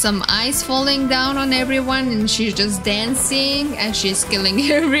 and there's some ice falling down on everyone and she's just dancing and she's killing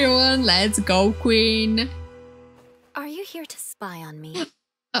everyone. Let's go, queen. Are you here to spy on me?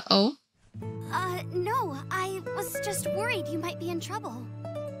 Uh-oh. No. I was just worried you might be in trouble.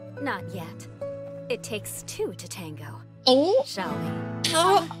 Not yet. It takes two to tango. Oh. Shall we?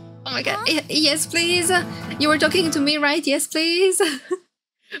 Oh my god. Yes, please. You were talking to me, right? Yes, please.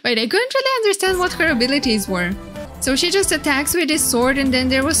 Wait, I couldn't really understand what her abilities were. So she just attacks with this sword and then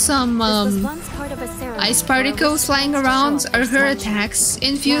there was some ice particles flying around. Are her attacks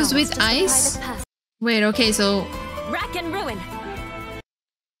infused with ice? Wait, okay, so... Rack and ruin.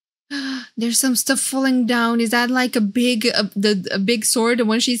 There's some stuff falling down. Is that like a big sword, the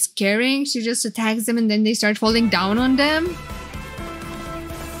one she's carrying? She just attacks them and then they start falling down on them?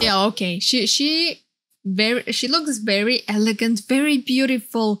 Yeah, okay. She looks very elegant, very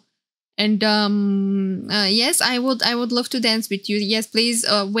beautiful. And yes, I would love to dance with you. Yes, please,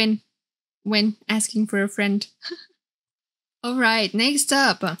 when asking for a friend. All right, next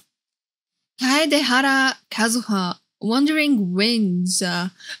up. Kaedehara Kazuha, Wandering Winds.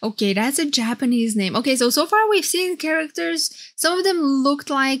 Okay, that's a Japanese name. Okay, so far we've seen characters. Some of them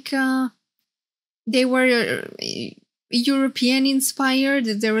looked like they were European inspired.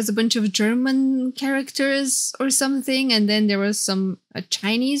 There was a bunch of German characters or something, and then there was some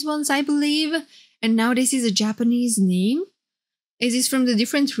Chinese ones, I believe. And now this is a Japanese name. Is this from the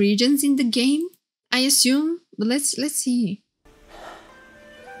different regions in the game? I assume, but let's see.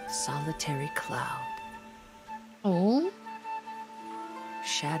 Solitary cloud. Oh.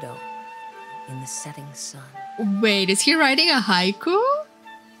 Shadow in the setting sun. Wait, is he writing a haiku?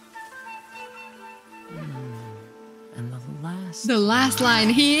 And the last line.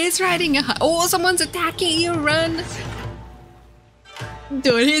 He is writing a haiku. Oh, someone's attacking you, run!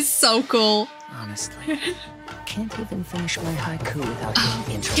 Dude, he's so cool. Honestly, can't even finish my haiku without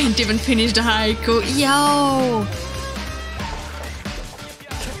being interrupted. Can't even finish the haiku. Yo!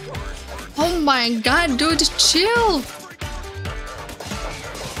 Oh my god, dude, chill!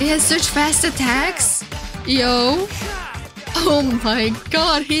 He has such fast attacks. Yo! Oh my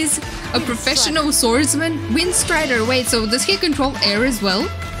god, he's a professional swordsman. Windstrider. Wait, so does he control air as well?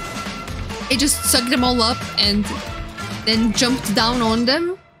 He just sucked them all up and then jumped down on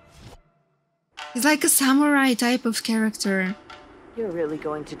them? He's like a samurai type of character. You're really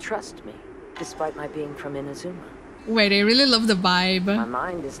going to trust me, despite my being from Inazuma. Wait, I really love the vibe. My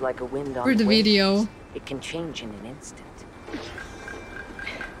mind is like a wind on for the video. It can change in an instant.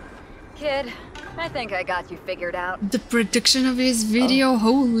 Kid, I think I got you figured out. The production of his video,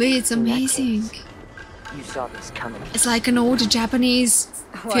 holy, it's amazing. You saw this coming. It's like an old Japanese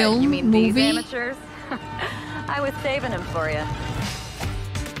film, you mean movie. These amateurs? I was saving him for you.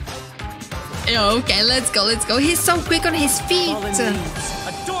 Okay, let's go, let's go. He's so quick on his feet.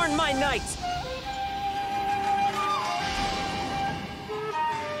 Adorn my night.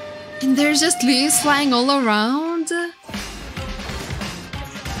 And there's just leaves flying all around.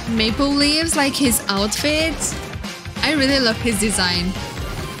 Maple leaves, like his outfit. I really love his design.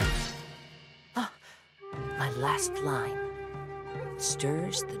 My last line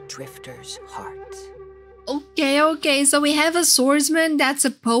stirs the drifter's heart. Okay, so we have a swordsman that's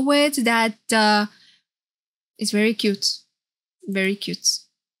a poet that is very cute. Very cute.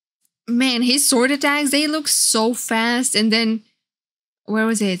 Man, his sword attacks, they look so fast. And then, where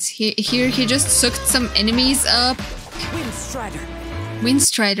was it? Here he just sucked some enemies up.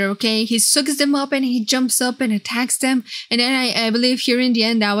 Windstrider, okay. He sucks them up and he jumps up and attacks them. And then I believe here in the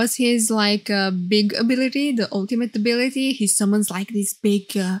end, that was his like big ability, the ultimate ability. He summons like this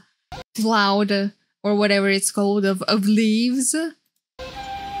big cloud or whatever it's called of leaves.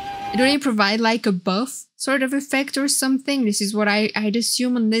 Don't they provide like a buff sort of effect or something? This is what I'd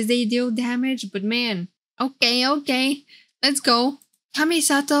assume unless they deal damage. But man, okay. Let's go.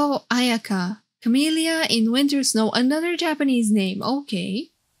 Kamisato Ayaka. Camellia in Winter Snow, another Japanese name.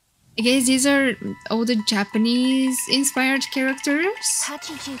 Okay. I guess these are all the Japanese inspired characters.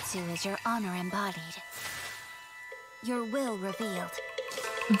 Tachijutsu is your honor embodied. Your will revealed.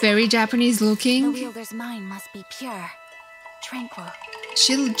 Very Japanese looking. The wielder's mind must be pure, tranquil.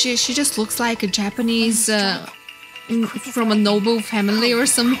 She just looks like a Japanese from a noble family or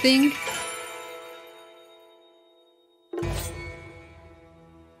something.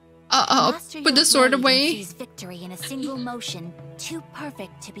 Put the sword away. Victory in a single motion, too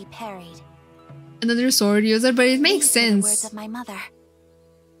perfect to be parried. Another sword user, but it makes sense. Words of my mother.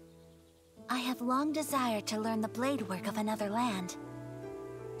 I have long desired to learn the blade work of another land.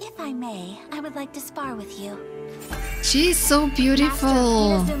 If I may, I would like to spar with you. She's so beautiful.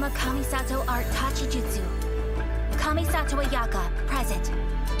 Master Inazuma Kamisato Art Tachijutsu. Kamisato Ayaka, present.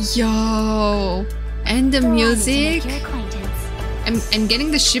 Yo, and the music. I'm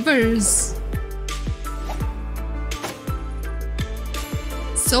getting the shivers.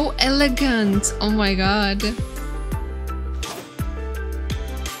 So elegant. Oh my god.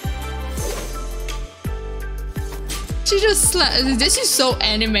 She just slashed. This is so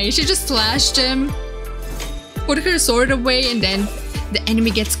anime. She just slashed him, put her sword away, and then the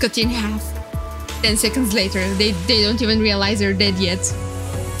enemy gets cut in half. 10 seconds later, they don't even realize they're dead yet.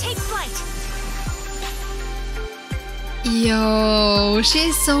 Take flight. Yo,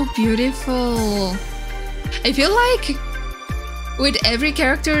 she's so beautiful. I feel like with every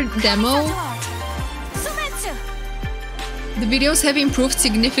character demo, the videos have improved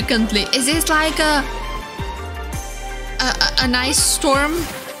significantly. Is this like an ice storm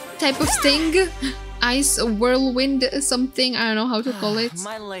type of thing? Ice whirlwind something? I don't know how to call it.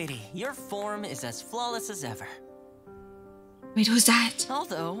 My lady, your form is as flawless as ever. Wait, who's that?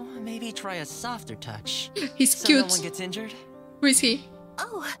 Although, maybe try a softer touch. He's so cute. No one gets injured. Who is he?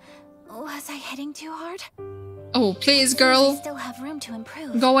 Oh, was I hitting too hard? Oh, please, girl. I still have room to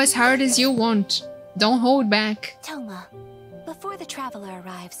improve. Go as hard as you want. Don't hold back. Toma, before the traveler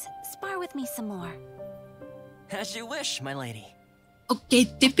arrives, spar with me some more. As you wish, my lady. Okay,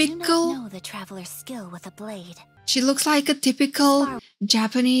 typical. I do not know the traveler's skill with a blade. She looks like a typical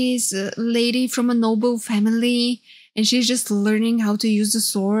Japanese lady from a noble family, and she's just learning how to use the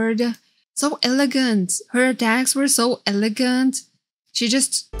sword. So elegant. Her attacks were so elegant. She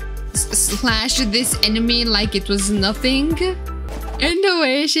just slashed this enemy like it was nothing. And the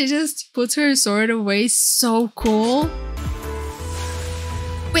way she just puts her sword away, so cool.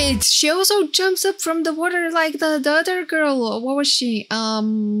 Wait, she also jumps up from the water like the other girl. What was she?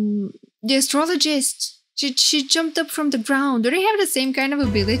 The astrologist. She jumped up from the ground. Do they have the same kind of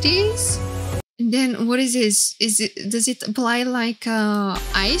abilities? And then what is this? Does it apply like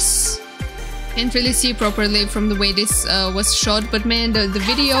ice? Can't really see properly from the way this was shot, but man, the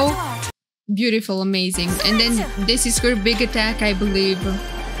video, beautiful, amazing. And then this is her big attack, I believe.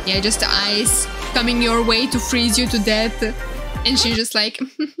 Yeah, just ice coming your way to freeze you to death. And she's just like,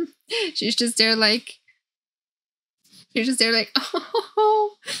 she's just there like,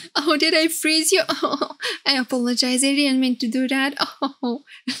 oh, did I freeze you? Oh, I apologize, I didn't mean to do that. Oh,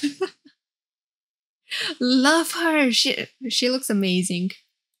 love her. She looks amazing.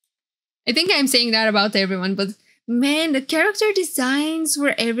 I think I'm saying that about everyone, but man, the character designs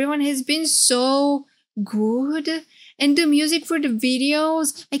where everyone has been so good. And the music for the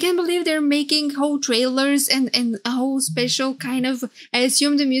videos, I can't believe they're making whole trailers and a whole special kind of, I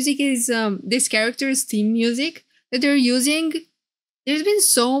assume the music is this character's theme music that they're using. There's been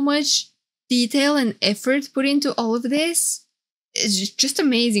so much detail and effort put into all of this. It's just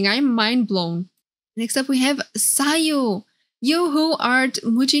amazing. I'm mind blown. Next up we have Sayu. You who art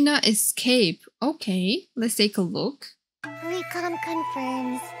Mujina Escape. Okay, let's take a look. Recon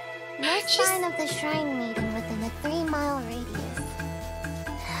confirms. No sign of the Shrine Maiden within a 3-mile radius.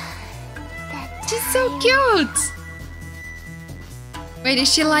 She's so cute! Wait,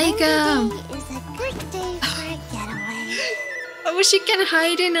 is she like Today is a good day for a getaway. Oh, she can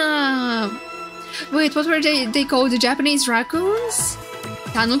hide in a... Wait, what were they called? The Japanese raccoons?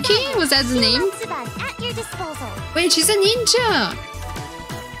 Tanuki? Was that the name? At your disposal. Wait, she's a ninja!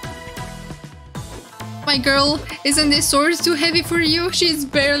 My girl, isn't this sword too heavy for you? She's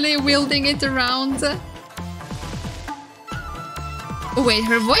barely wielding it around. Oh wait,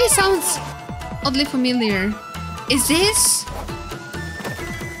 her voice sounds oddly familiar. Is this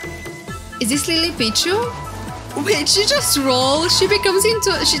Lily Pichu? Wait, she just rolls. She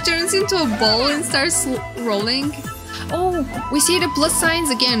turns into a ball and starts rolling. Oh, we see the plus signs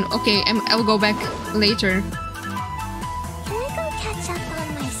again. Okay, I'll go back later.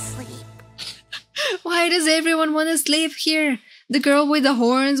 Why does everyone want to sleep here? The girl with the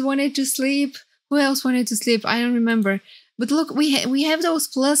horns wanted to sleep. Who else wanted to sleep? I don't remember. But look, we have those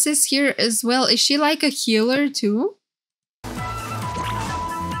pluses here as well. Is she like a healer too?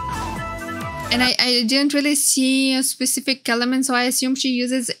 And I didn't really see a specific element, so I assume she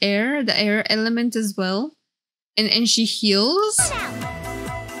uses air, the air element as well. And she heals?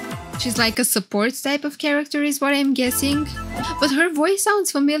 She's like a support type of character is what I'm guessing. But her voice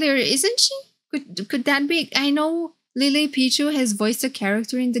sounds familiar, isn't she? Could that be? I know Lily Pichu has voiced a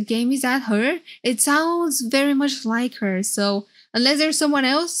character in the game. Is that her? It sounds very much like her. So unless there's someone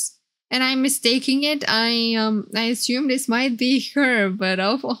else and I'm mistaking it, I assume this might be her. But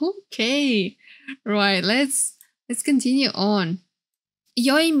oh, okay, right. Let's continue on.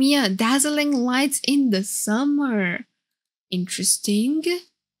 Yoimiya, dazzling lights in the summer. Interesting. Hey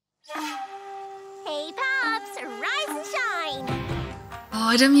Pops, rise and shine.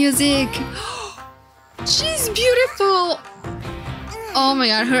 Oh, the music. She's beautiful! Oh my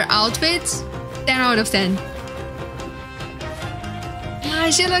god, her outfit? 10 out of 10. Ah,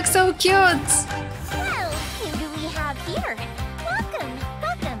 she looks so cute! Well, who do we have here? Welcome.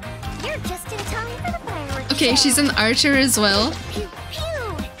 You're just in time for the fireworks. Okay, she's an archer as well. Pew,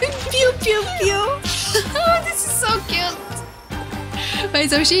 pew. Pew, pew, pew. Oh, this is so cute! Wait,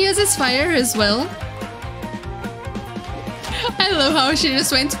 so she uses fire as well? I love how she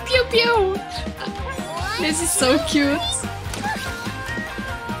just went pew, pew! This is so cute.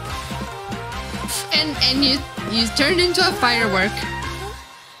 And you turned into a firework.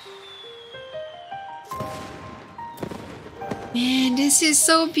 Man, this is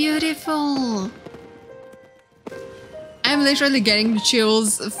so beautiful. I'm literally getting the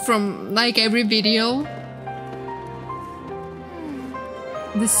chills from like every video.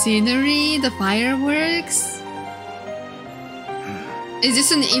 The scenery, the fireworks. Is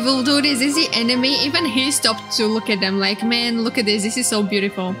this an evil dude? Is this the enemy? Even he stopped to look at them like, man, look at this. This is so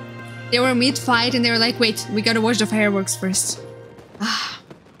beautiful. They were mid-fight and they were like, wait, we gotta watch the fireworks first. Ah,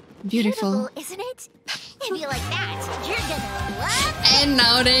 beautiful. Isn't it? If you like that, you're gonna love and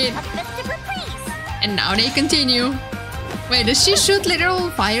now they... a festive reprise. And now they continue. Wait, does she shoot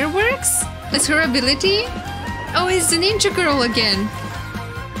literal fireworks? That's her ability? Oh, it's the ninja girl again.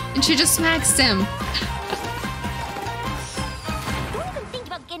 And she just smacks them.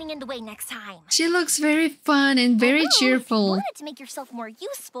 In the way next time. She looks very fun and very cheerful. If you wanted to make yourself more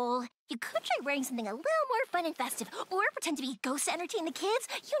useful, you could try wearing something a little more fun and festive, or pretend to be a ghost to entertain the kids.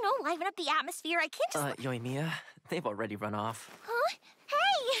 You know, liven up the atmosphere. I can't just... Yoimiya, they've already run off. Huh?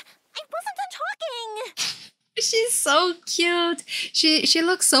 Hey! I wasn't done talking! She's so cute. She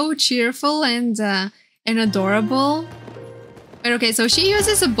looks so cheerful and adorable. But okay, so she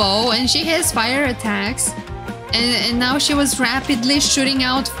uses a bow and she has fire attacks. And now she was rapidly shooting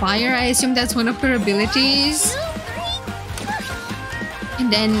out fire. I assume that's one of her abilities.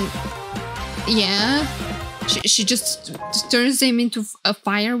 And then, yeah, she just turns him into a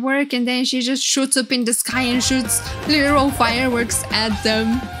firework. And then she just shoots up in the sky and shoots literal fireworks at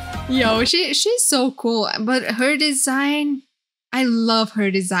them. Yo, she's so cool. But her design, I love her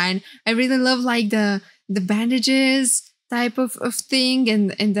design. I really love like the bandages type of thing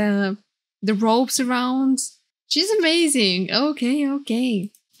and the ropes around. She's amazing.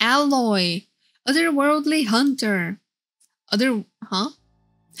 Okay. Alloy. Otherworldly hunter.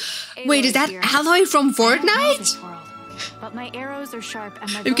 Wait, is that Aloy from Fortnite? But my arrows are sharp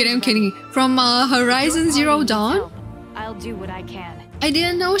and my I'm kidding. From Horizon Zero Dawn? I'll do what I can. I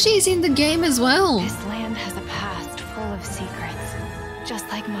didn't know she's in the game as well. This land has a past full of secrets, just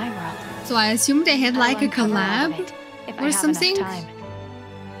like my world. So I assume they had like a collab or something.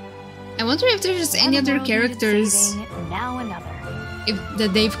 I wonder if there's any other characters now another.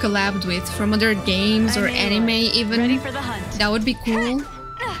 That they've collabed with from other games or anime even. Ready for the hunt. That would be cool.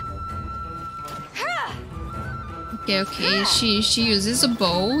 Okay, she uses a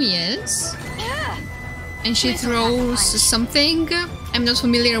bow, yes. And she throws something. I'm not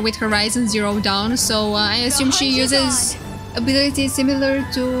familiar with Horizon Zero Dawn, so I assume she uses abilities similar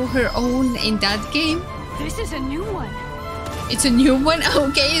to her own in that game. This is a new one. It's a new one?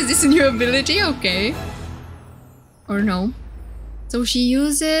 Okay, is this a new ability? Okay. Or no? So she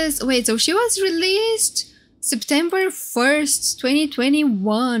uses... Wait, so she was released September 1st,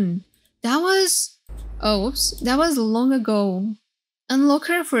 2021. That was... Oh, whoops. That was long ago. Unlock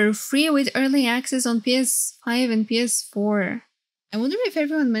her for free with early access on PS5 and PS4. I wonder if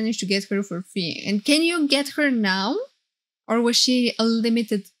everyone managed to get her for free. And can you get her now? Or was she a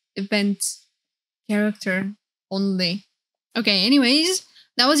limited event character only? Okay, anyways,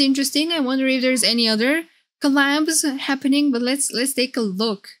 that was interesting. I wonder if there's any other collabs happening, but let's take a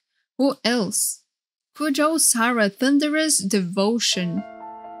look. Who else? Kujou Sara, Thunderous Devotion.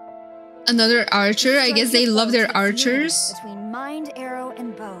 Another archer. I guess they love their archers. Between mind, arrow,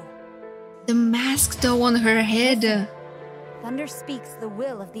 and bow. The mask though on her head. Thunder speaks the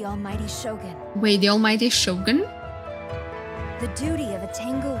will of the Almighty Shogun. Wait, the Almighty Shogun? The duty of a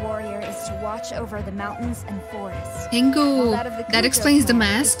Tengu warrior is to watch over the mountains and forests. Tengu. That explains the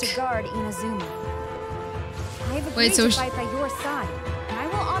mask. To guard Inazuma. I have agreed to fight by your side, and I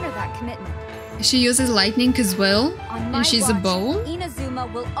will honor that commitment. She uses lightning as well, and she's a bow. Inazuma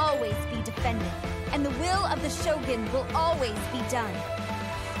will always be defended, and the will of the Shogun will always be done.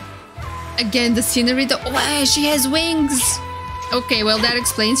 Again, the scenery. Oh, she has wings. Okay, well that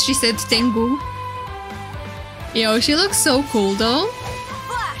explains. She said Tengu. Yo, she looks so cool though.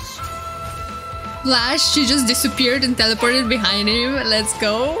 Flash, she just disappeared and teleported behind him. Let's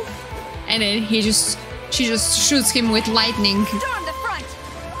go. And then she just shoots him with lightning.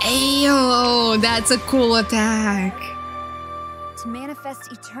 Ayo, that's a cool attack. To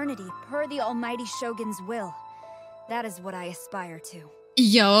manifest eternity per the Almighty Shogun's will. That is what I aspire to.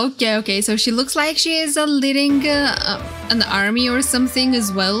 Yo, okay. So she looks like she is leading an army or something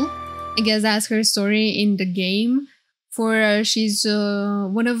as well. I guess that's her story in the game. For she's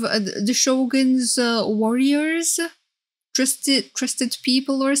one of the Shogun's warriors, trusted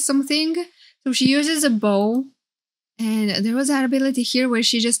people or something. So she uses a bow, and there was that ability here where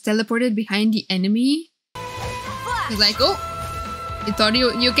she just teleported behind the enemy. She's like, oh, you thought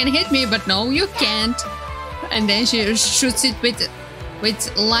you can hit me, but no, you can't. And then she shoots it with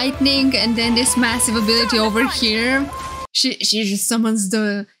lightning, and then this massive ability over here. She just summons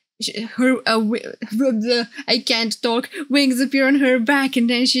I can't talk. Wings appear on her back, and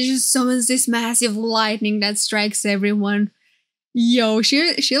then she just summons this massive lightning that strikes everyone. Yo,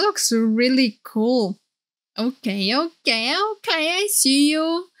 she looks really cool. Okay. I see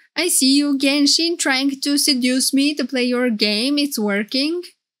you, Genshin, trying to seduce me to play your game. It's working.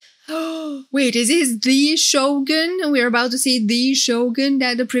 Wait, is this the Shogun? We're about to see the Shogun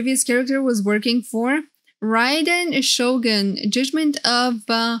that the previous character was working for. Raiden Shogun, Judgment of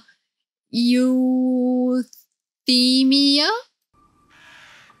Euthymia?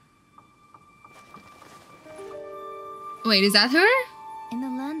 Wait, is that her? In the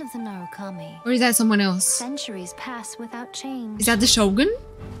land of the Narukami, or is that someone else? Centuries pass without change. Is that the Shogun?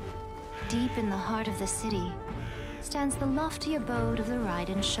 Deep in the heart of the city stands the lofty abode of the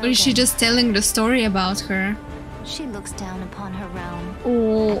Raiden Shogun. Or is she just telling the story about her? She looks down upon her realm.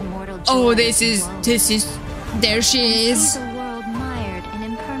 Oh, this is. There she is. The world mired in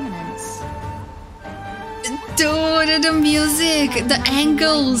impermanence. Dude, the music, the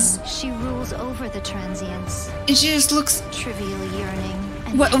angles. She rules over the transients. And she just looks trivially yearning.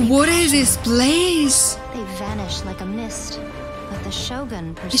 What is this place? They vanish like a mist, but the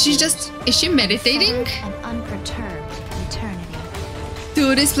Shogun pursues. Is she meditating? An unperturbed eternity.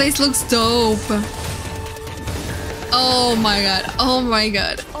 Dude, this place looks dope. Oh my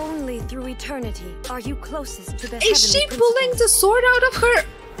god. Only through eternity are you closest to the heavenly Is she pulling the sword out of her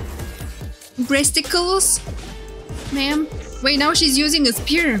breasticles? Ma'am? Wait, now she's using a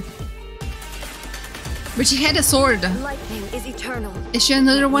spear. But she had a sword. Lightning is eternal. Is she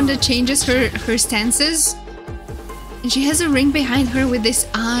another one that changes her stances? And she has a ring behind her with this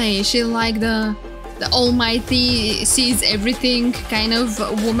eye. Is she like the the almighty sees everything kind of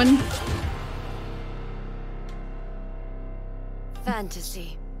woman.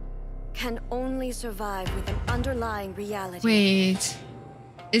 Fantasy can only survive with an underlying reality. Wait,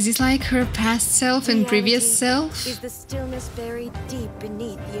 is this like her past self and previous self? Is the stillness buried deep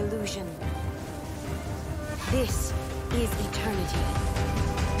beneath the illusion. This is eternity.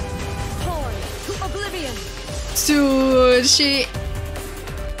 Torn to oblivion. Dude, she...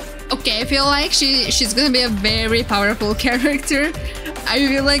 Okay, I feel like she's gonna be a very powerful character. I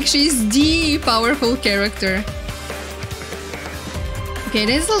feel like she's the powerful character. Okay,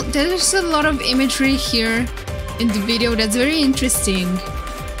 there's a lot of imagery here in the video that's very interesting.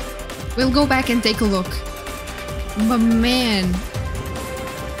 We'll go back and take a look. But man...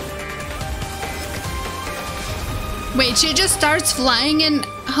 Wait, she just starts flying and...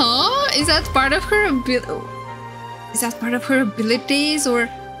 Huh? Is that part of her abilities or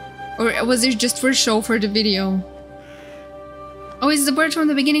was it just for show for the video? Oh, it's the bird from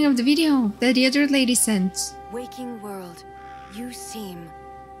the beginning of the video that the other lady sent. Waking world, you seem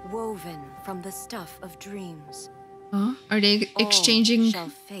woven from the stuff of dreams. Huh? Are they exchanging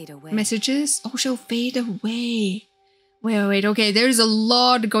messages? Oh, she'll fade away. Wait, okay, there's a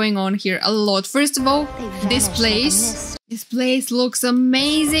lot going on here, a lot. First of all, this place looks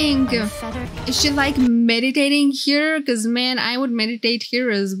amazing. Is she like meditating here? Because man, I would meditate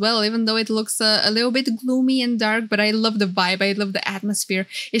here as well, even though it looks a little bit gloomy and dark, but I love the vibe, I love the atmosphere.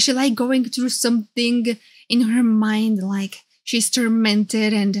 Is she like going through something in her mind, like she's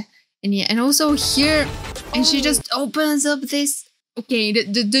tormented and also here, and she just opens up this... Okay,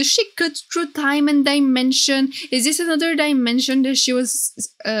 does she cut through time and dimension? Is this another dimension that she was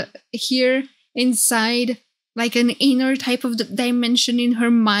here inside? Like an inner type of dimension in her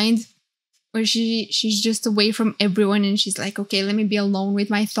mind? Where she's just away from everyone and she's like, okay, let me be alone with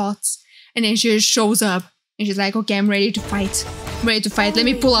my thoughts. And then she just shows up and she's like, okay, I'm ready to fight. I'm ready to fight. Let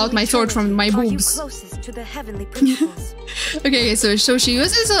me pull out my sword from my boobs. Okay, so she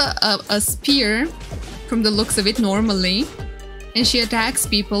uses a spear from the looks of it normally. And she attacks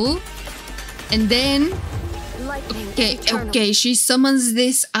people. And then... Okay, she summons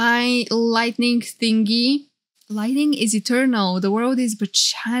this eye lightning thingy. Lightning is eternal. The world is but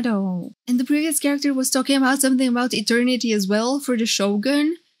shadow. And the previous character was talking about something about eternity as well for the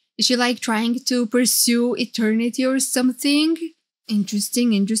Shogun. Is she like trying to pursue eternity or something?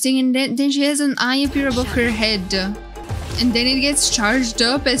 Interesting. And then she has an eye appear above her head. And then it gets charged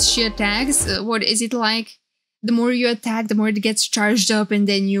up as she attacks. What is it like? The more you attack, the more it gets charged up, and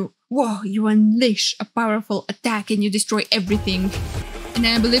then you unleash a powerful attack and you destroy everything. And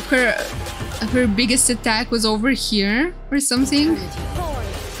I believe her biggest attack was over here or something,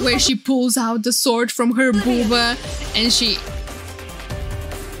 where she pulls out the sword from her booba and she...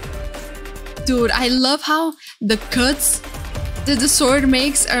 Dude, I love how the cuts that the sword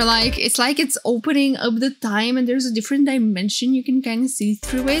makes are like, it's like it's opening up the time and there's a different dimension you can kind of see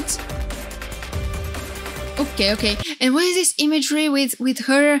through it. Okay. And what is this imagery with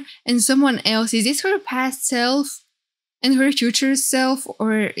her and someone else? Is this her past self and her future self?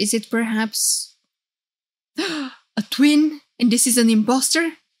 Or is it perhaps a twin and this is an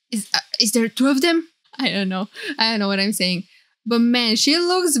imposter? Is there two of them? I don't know what I'm saying. But man, she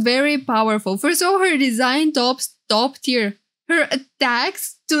looks very powerful. First of all, her design top tier. Her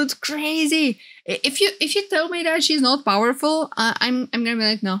attacks, dude, crazy. If you tell me that she's not powerful, I'm gonna be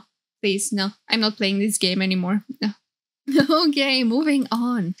like, no. Please, no. I'm not playing this game anymore. No. Okay, moving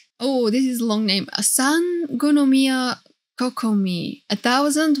on. Oh, this is a long name. Sangonomiya Kokomi.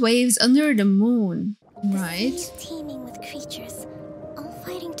 1,000 waves under the moon. Right. The sea is teeming with creatures, all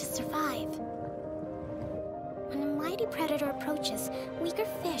fighting to survive. When a mighty predator approaches, weaker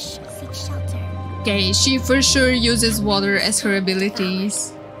fish seek shelter. Okay, she for sure uses water as her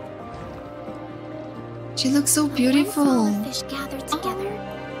abilities. She looks so beautiful. When smaller fish gather together,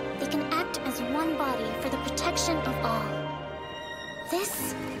 they can act as one body for the protection of all.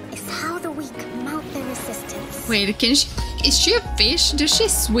 This is how the weak mount their resistance. Wait, is she a fish? Does she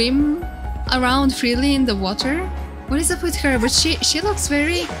swim around freely in the water? What is up with her? But she looks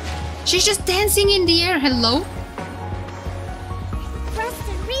very... She's just dancing in the air. Hello? Rest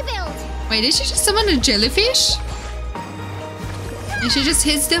and rebuild. Wait, did she just summon a jellyfish? And she just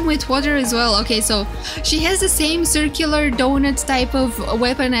hits them with water as well. Okay, so she has the same circular donut type of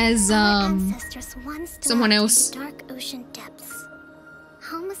weapon as someone else. Dark ocean depths.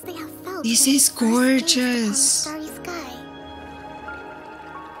 How must they have felt? This is gorgeous.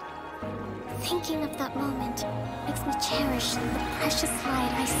 Thinking of that moment makes me cherish the precious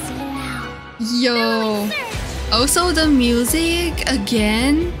light I see now. Yo. Also the music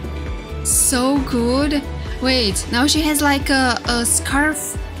again. So good. Wait, now she has like a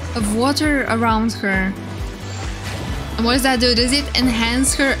scarf of water around her. And what does that do? Does it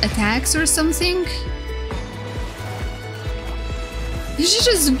enhance her attacks or something? She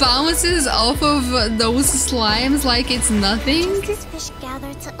just bounces off of those slimes like it's nothing. Just as fish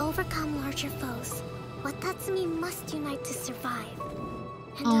gather to overcome larger foes, Watatsumi must unite to survive.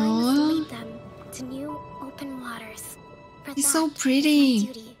 And I must lead them to new open waters. It's so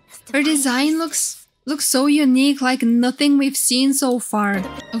pretty. Her design looks so unique, like nothing we've seen so far.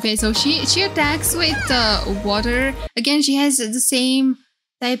 Okay, so she attacks with water. Again, she has the same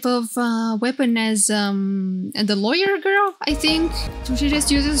type of weapon as the lawyer girl, I think. So she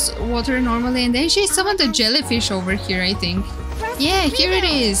just uses water normally, and then she summoned a jellyfish over here, I think. Yeah, here it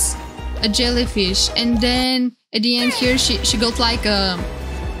is, a jellyfish. And then at the end here, she got like a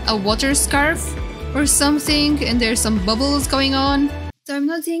water scarf or something, and there's some bubbles going on. So I'm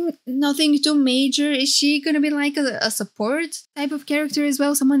nothing too major. Is she gonna be like a support type of character as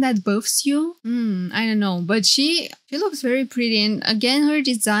well? Someone that buffs you? I don't know. But she looks very pretty. And again, her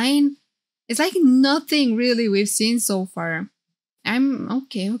design is like nothing really we've seen so far. I'm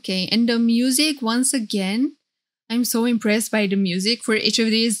okay. And the music, once again, I'm so impressed by the music for each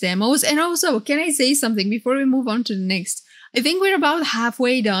of these demos. And also, can I say something before we move on to the next? I think we're about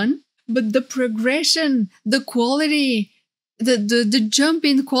halfway done. But the progression, the quality, the jump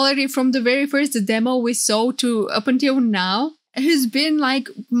in quality from the very first demo we saw to up until now has been like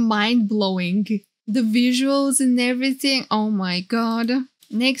mind-blowing. The visuals and everything, oh my god.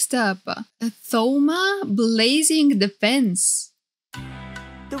 Next up, Thoma Blazing Defense.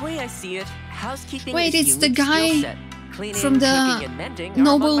 The way I see it, housekeeping Wait, is it's the guy from the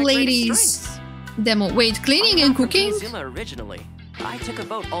Noble Ladies demo. Wait, cleaning and cooking? Originally. I took a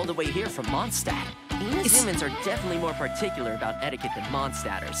boat all the way here from Mondstadt. Humans are definitely more particular about etiquette than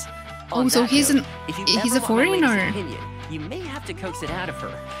Mondstadters. Oh, so he's a foreigner. Opinion, you may have to coax it out of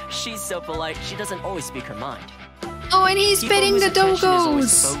her. She's so polite, she doesn't always speak her mind. Oh, and he's petting the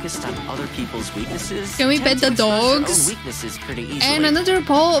doggos. Focused on other people's weaknesses. Can we pet the dogs? And another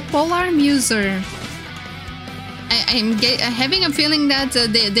polearm user. I'm having a feeling that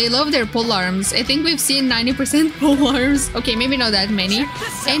they love their polearms. I think we've seen 90% polearms. Okay, maybe not that many.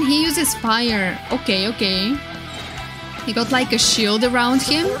 And he uses fire. Okay. He got like a shield around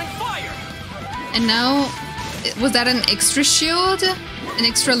him. And now, was that an extra shield? An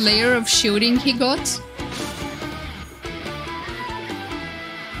extra layer of shielding he got?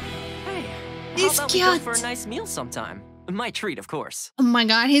 He's cute. Go for a nice meal sometime. My treat, of course. Oh my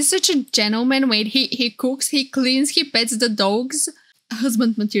god, he's such a gentleman. Wait, he cooks, he cleans, he pets the dogs.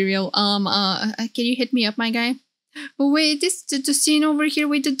 Husband material. Can you hit me up, my guy? Oh, wait, the scene over here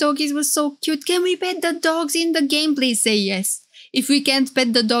with the doggies was so cute. Can we pet the dogs in the game? Please say yes. If we can't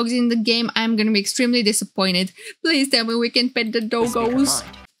pet the dogs in the game, I'm gonna be extremely disappointed. Please tell me we can pet the doggos.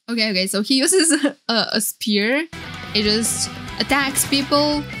 Okay, so he uses a spear. It just attacks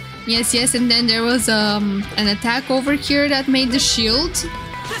people. Yes, and then there was an attack over here that made the shield.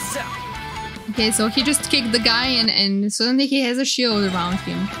 Okay, so he just kicked the guy and suddenly he has a shield around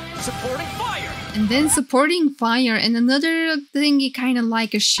him. Supporting fire! And then supporting fire, and another thingy kind of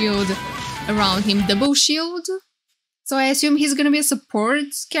like a shield around him. Double shield? So I assume he's gonna be a support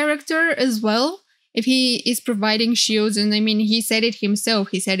character as well, if he is providing shields. And I mean, he said it himself.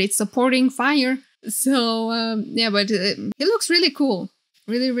 He said it's supporting fire. So, yeah, but he looks really cool.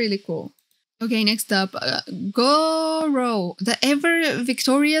 Really cool. Okay, next up, Goro, the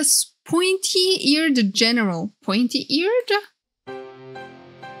ever-victorious pointy-eared general. Pointy-eared?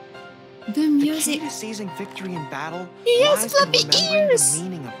 The music. The key to seizing victory in battle he has fluffy ears. The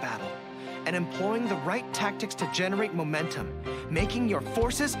meaning of battle and employing the right tactics to generate momentum, making your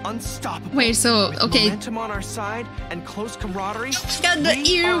forces unstoppable. Wait, so okay. Momentum on our side and close camaraderie. Got the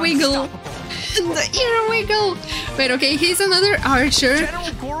ear wiggle. The ear wiggle. Wait, okay, he's another archer.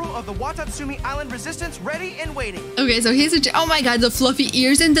 General Goro of the Watatsumi Island Resistance, ready and waiting. Okay, so he's oh my god, the fluffy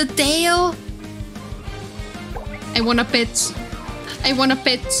ears and the tail. I wanna pet.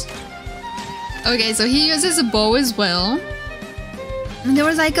 Okay, so he uses a bow as well. And there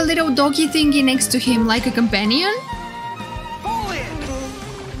was like a little doggy thingy next to him, like a companion.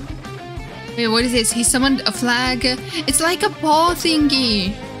 Wait, what is this? He summoned a flag. It's like a paw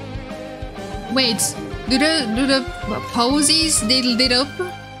thingy. Wait, do the posies they lit up?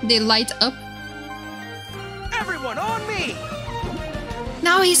 They light up? Everyone on me!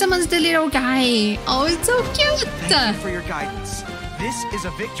 Now he summons the little guy. Oh, it's so cute. Thank you for your guidance. This is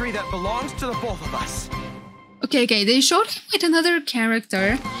a victory that belongs to the both of us. Okay, they showed him with another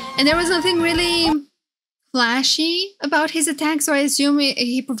character, and there was nothing really flashy about his attack, so I assume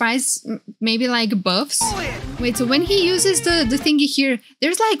he provides maybe like buffs. Wait, so when he uses the thingy here,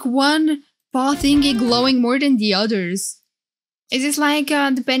 there's like one paw thingy glowing more than the others. Is this like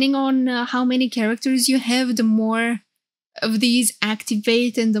depending on how many characters you have, the more of these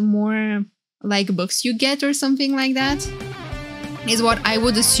activate and the more like buffs you get or something like that? Is what I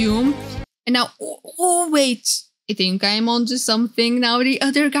would assume. And now, oh wait, I think I'm onto something now. The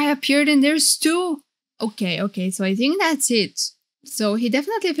other guy appeared and there's two. Okay, so I think that's it. So he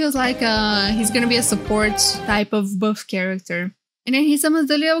definitely feels like he's gonna be a support type of buff character. And then he summons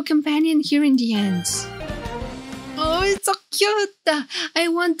the little companion here in the end. Oh, it's so cute! I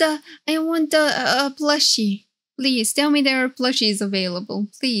want the plushie. Please tell me there are plushies available,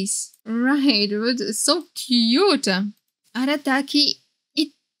 please. Right, it's so cute. Arataki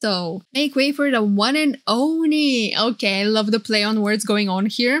Itto. Make way for the one and Oni. Okay, I love the play on words going on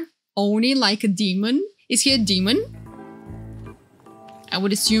here. Oni like a demon. Is he a demon? I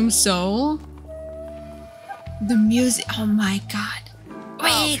would assume so. The music. Oh my god.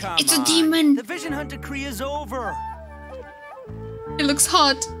 Wait, it's a demon. The Vision Hunt decree is over. It looks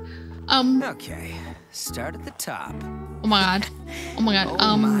hot. Okay, start at the top. Oh my god. Oh my god.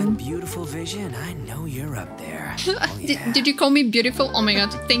 Oh my beautiful Vision. I know you're up there. Oh, yeah. Did you call me beautiful? Oh my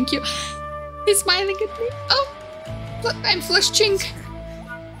god, thank you. He's smiling at me. Oh, I'm flushing.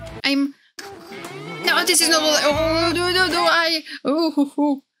 No, this is not. Oh, no.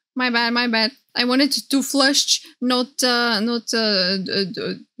 Oh, my bad. I wanted to flush, not do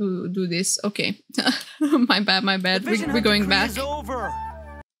this. Okay, my bad. We're going back.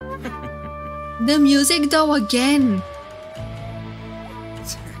 The music though again.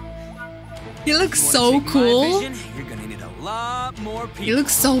 He looks so cool. You're gonna need a lot more people. He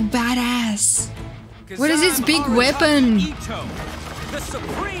looks so badass. What is this big weapon? The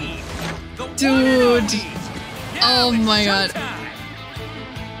Supreme. Dude. Oh my god.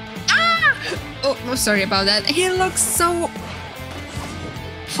 Ah! Oh, sorry about that. He looks so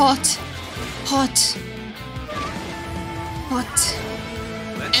hot.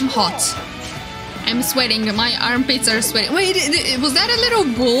 I'm hot. I'm sweating. My armpits are sweating. Wait, was that a little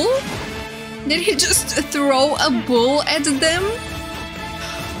bull? Did he just throw a bull at them?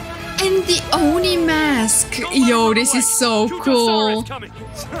 And the Oni mask. Yo, this is so cool.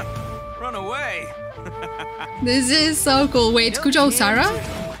 Run away. This is so cool. Wait, Kujou Sara?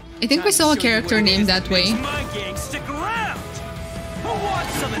 I think we saw a character named that way.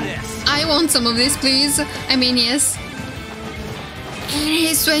 I want some of this, please. I mean, yes. And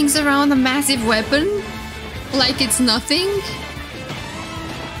he swings around a massive weapon like it's nothing.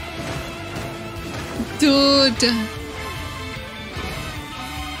 Dude.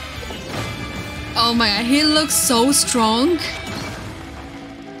 Oh my god, he looks so strong.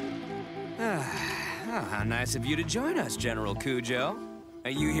 How nice of you to join us, General Kujou.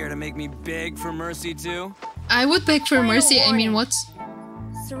 Are you here to make me beg for mercy too? I would beg for mercy. I mean, what?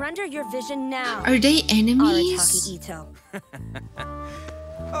 Surrender your vision now. Are they enemies? Arataki Itto.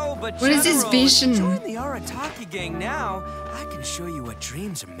 Oh, but what is this vision? Join the Arataki gang now. I can show you what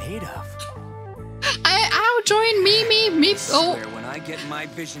dreams are made of. I'll join me. Oh. When I get my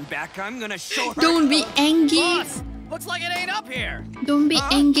vision back, I'm gonna show her. Don't be angry. Boss, looks like it ain't up here. Don't be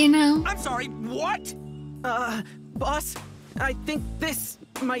angry now. I'm sorry. What? Boss, I think this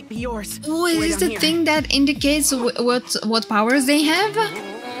might be yours. Oh, is this the thing that indicates what powers they have?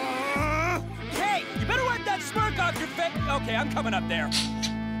 Hey, you better wipe that smirk off your face. Okay, I'm coming up there.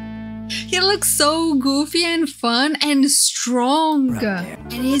 He looks so goofy and fun and strong.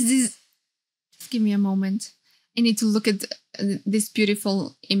 And he's this. Just give me a moment. I need to look at this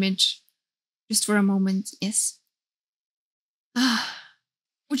beautiful image. Just for a moment. Yes.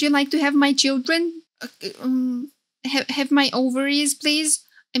 Would you like to have my children? Have my ovaries, please?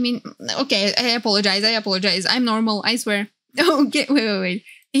 I mean, okay, I apologize. I'm normal, I swear. Okay, wait.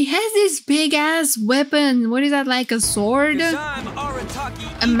 He has this big ass weapon. What is that, like a sword?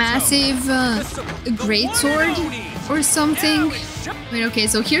 A massive great sword or something? Wait, okay,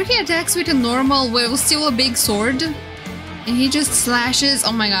 so here he attacks with a normal, well, still a big sword. And he just slashes.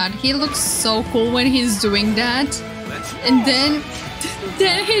 Oh my god, he looks so cool when he's doing that. And then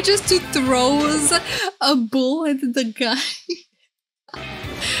he just throws a bull at the guy.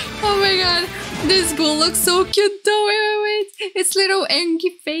 Oh my god, this bull looks so cute though. Wait. Its little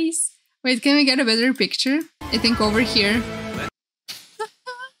angry face. Wait, can we get a better picture? I think over here.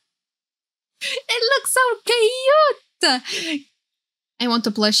 It looks so cute. I want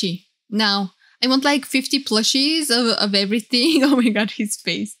a plushie. Now. I want like 50 plushies of everything. Oh my god, his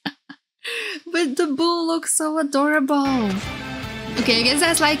face. But the bull looks so adorable. Okay, I guess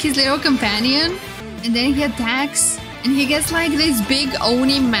that's like his little companion. And then he attacks, and he gets like this big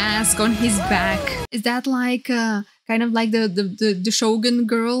Oni mask on his back. Is that like kind of like the Shogun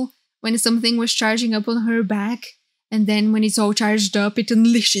girl when something was charging up on her back? And then when it's all charged up, it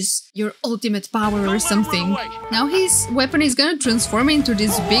unleashes your ultimate power or something. Now his weapon is gonna transform into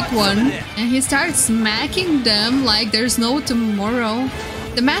this big one, and he starts smacking them like there's no tomorrow.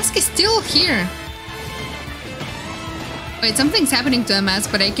 The mask is still here. Wait, something's happening to the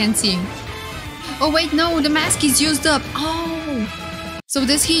mask, but I can't see. Oh wait, no, the mask is used up. Oh! So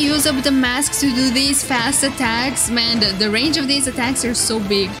does he use up the mask to do these fast attacks? Man, the range of these attacks are so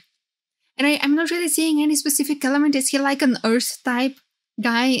big. And I'm not really seeing any specific element. Is he like an Earth type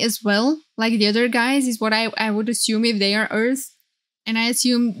guy as well? Like the other guys is what I would assume if they are Earth. And I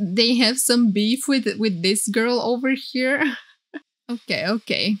assume they have some beef with this girl over here.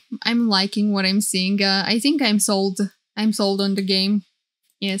 Okay. I'm liking what I'm seeing. I think I'm sold. I'm sold on the game.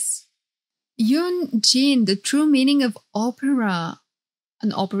 Yes. Yun Jin, the true meaning of opera.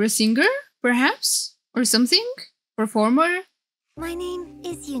 An opera singer, perhaps? Or something? Performer? My name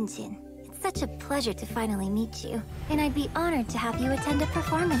is Yun Jin. Such a pleasure to finally meet you, and I'd be honored to have you attend a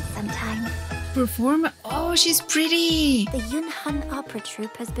performance sometime. Perform? Oh, she's pretty! The Yunhan Opera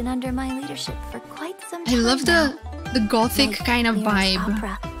Troupe has been under my leadership for quite some time. I love the gothic kind of vibe.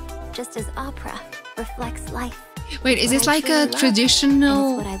 Opera, just as opera reflects life. Wait, is this like a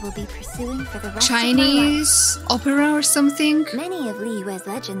traditional what I will be pursuing for the rest Chinese of my life. opera or something? Many of Liyue's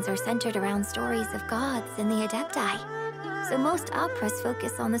legends are centered around stories of gods and the Adepti. So most operas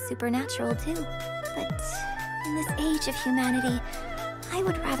focus on the supernatural too. But in this age of humanity, I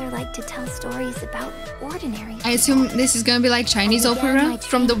would rather like to tell stories about ordinary people. I assume this is gonna be like Chinese opera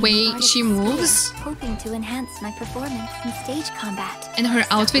from the way she moves. Hoping to enhance my performance in stage combat. And her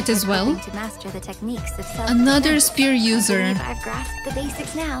outfit as well. To master the techniques of Another spear user. I believe I've grasped the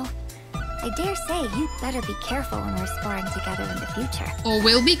basics now. I dare say you'd better be careful when we're sparring together in the future. Oh,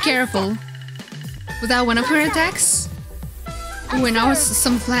 we'll be careful. Was that one of her attacks? Oh, and now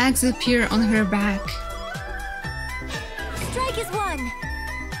some flags appear on her back. Strike is one.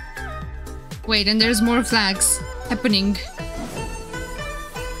 Wait, and there's more flags happening.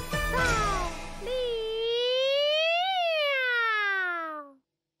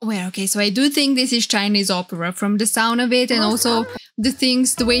 Wait, okay, so I do think this is Chinese opera from the sound of it, and also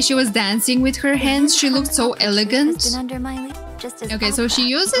the way she was dancing with her hands, she looked so elegant. Okay, so she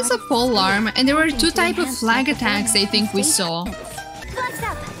uses a pole arm, and there were two types of flag attacks I think we saw.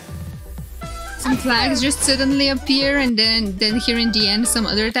 Some flags just suddenly appear, and then here in the end some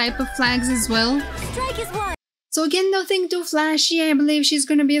other type of flags as well. So again, nothing too flashy. I believe she's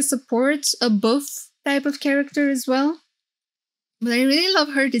gonna be a support, a buff type of character as well. But I really love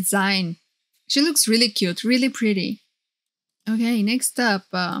her design. She looks really cute, really pretty. Okay, next up,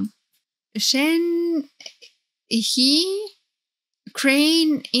 Shen He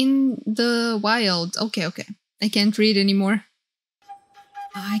Crane in the Wild. Okay. I can't read anymore.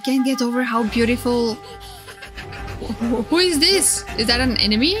 I can't get over how beautiful. Who is this? Is that an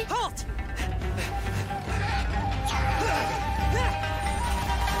enemy? Halt!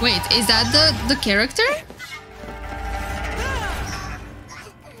 Wait, is that the character?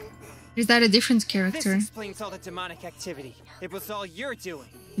 Is that a different character? This explains all the demonic activity. It was all you're doing.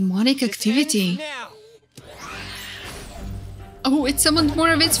 Demonic activity? Oh, it summoned more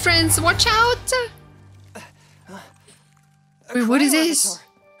of its friends. Watch out! Wait, what is this?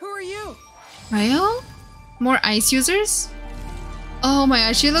 Who are you? Ryo? More ice users? Oh my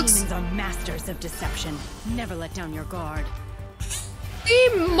gosh, she looks... Humans are masters of deception. Never let down your guard. Hey,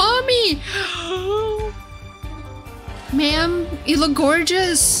 mommy! Ma'am, you look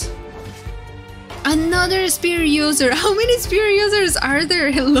gorgeous. Another spear user. How many spear users are there?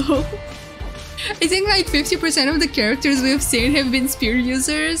 Hello? I think like 50% of the characters we've seen have been spear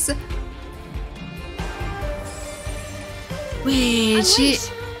users. Wait, she...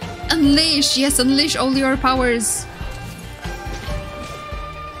 Unleash! Yes, unleash all your powers.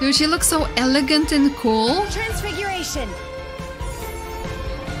 Dude, she looks so elegant and cool. Transfiguration!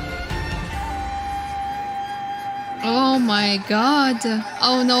 Oh my god.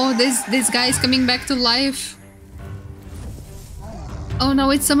 Oh no, this guy is coming back to life. Oh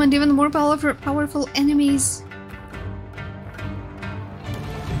no, it summoned even more powerful enemies.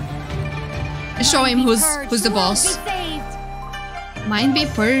 Show him who's the boss. Mind be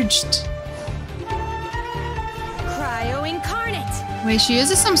purged. Cryo incarnate. Wait, she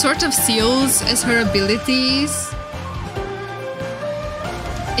uses some sort of seals as her abilities.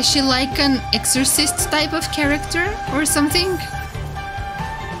 Is she like an exorcist type of character or something?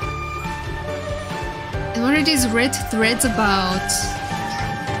 And what are these red threads about?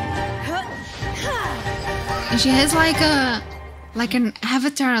 And she has like an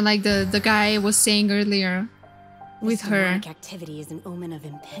avatar, like the guy was saying earlier, with her. This activity is an omen of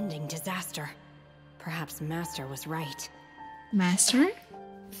impending disaster. Perhaps Master was right. Master?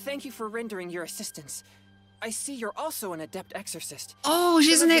 Thank you for rendering your assistance. I see you're also an adept exorcist. Oh,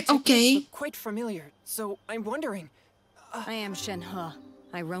 she's an okay. Quite familiar, so I'm wondering. I am Shen-He.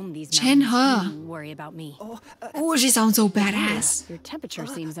 I roam these Shen-He. mountains. Don't worry about me. Oh, she sounds so badass. Your temperature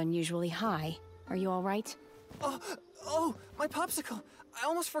seems unusually high. Are you all right? Oh, my popsicle. I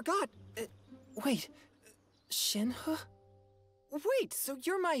almost forgot. Wait, Shen-He? Wait, so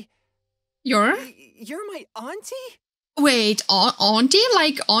you're my auntie? Wait, auntie?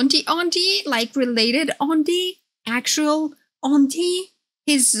 Like auntie? Like related auntie? Actual auntie?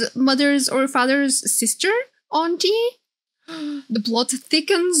 His mother's or father's sister? Auntie? The plot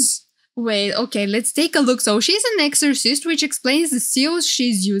thickens. Wait, okay, let's take a look. So she's an exorcist, which explains the seals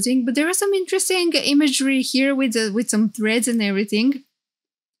she's using, but there is some interesting imagery here with some threads and everything.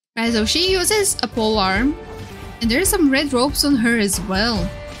 Right, so she uses a pole arm, and there's some red ropes on her as well.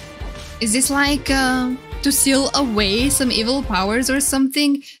 Is this like to seal away some evil powers or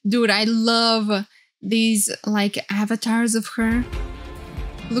something? Dude, I love these like avatars of her.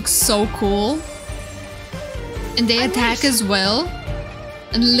 Looks so cool. And they attack as well.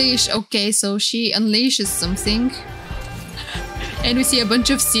 Unleash. Okay, so she unleashes something. And we see a bunch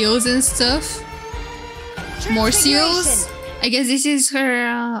of seals and stuff. More seals. I guess this is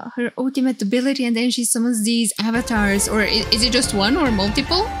her her ultimate ability, and then she summons these avatars. Or is it just one or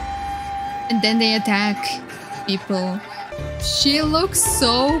multiple? And then they attack people. She looks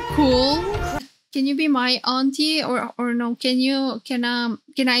so cool. Can you be my auntie or no? Can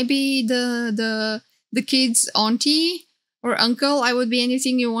I be the kid's auntie or uncle? I would be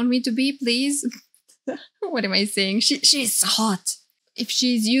anything you want me to be, please. What am I saying? She's hot. If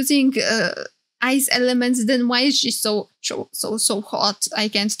she's using ice elements, then why is she so hot? I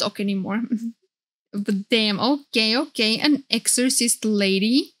can't talk anymore. But damn, okay, an exorcist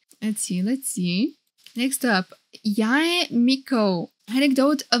lady. Let's see. Next up, Yae Miko.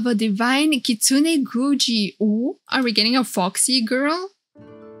 Anecdote of a divine Kitsune Guji. Ooh, are we getting a foxy girl?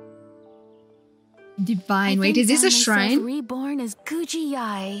 Divine. Wait, is this a shrine? Reborn as Guji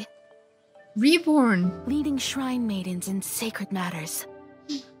Yae. Reborn. Leading shrine maidens in sacred matters.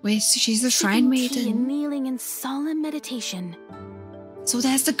 Wait, so she's a shrine maiden. And kneeling in solemn meditation. So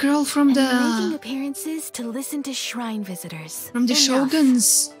that's the girl from making appearances to listen to shrine visitors. From the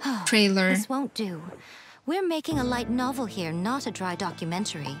Shogun's trailer. This won't do. We're making a light novel here, not a dry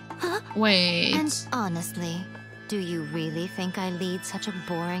documentary. Huh? Wait. And honestly, do you really think I lead such a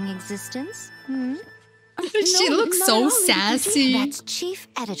boring existence? Hmm? She looks so sassy. That's chief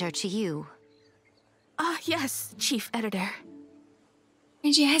editor to you. Yes, chief editor.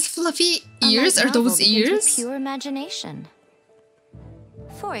 And she has fluffy ears. Are those ears? Pure imagination.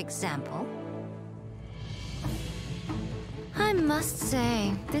 For example, I must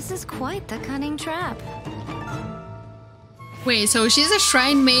say, this is quite the cunning trap. Wait, so she's a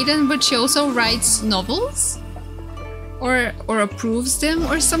shrine maiden, but she also writes novels? Or approves them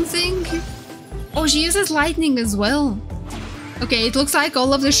or something? Oh, she uses lightning as well. Okay, it looks like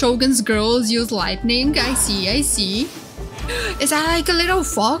all of the Shogun's girls use lightning. I see. Is that like a little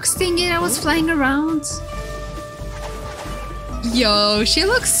fox thingy that was flying around? Yo, she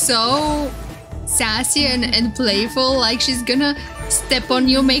looks so sassy and playful, like she's gonna step on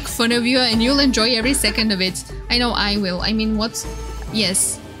you, make fun of you, and you'll enjoy every second of it. I know I will. I mean, what?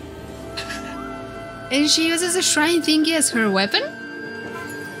 Yes. And she uses a shrine thingy as her weapon?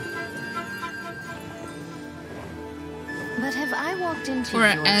 But have I walked into or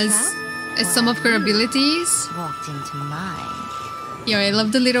your as some of her abilities? Walked into mine. Yo, I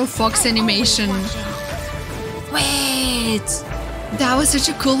love the little fox animation. Wait! That was such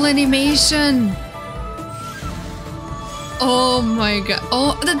a cool animation! Oh my god.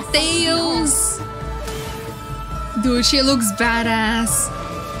 Oh, the tails! Dude, she looks badass.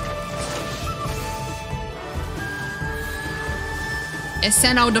 Yeah,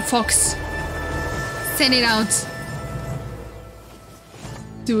 send out the fox. Send it out.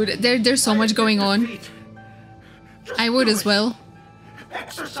 Dude, there's so much going on. I would as well.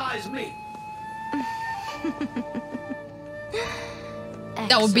 Exercise me.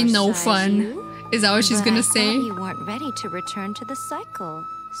 That would be no fun. Is that what she's gonna say? You weren't ready to return to the cycle.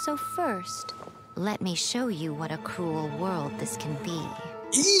 So first, let me show you what a cruel world this can be.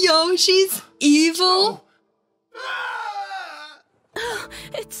 Yo, she's evil. Oh,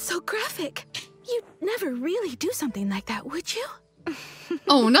 it's so graphic. You'd never really do something like that, would you?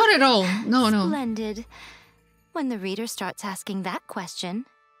 Oh, not at all. No. Splendid. When the reader starts asking that question,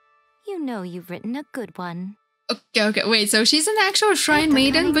 you know you've written a good one. Okay, wait, so she's an actual shrine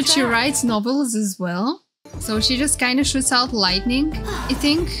maiden, but she writes novels as well. So she just kind of shoots out lightning, I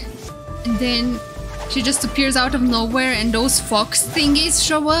think. And then she just appears out of nowhere and those fox thingies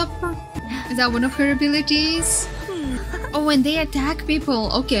show up. Is that one of her abilities? Oh, and they attack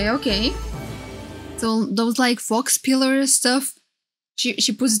people. Okay. So those like fox pillar stuff,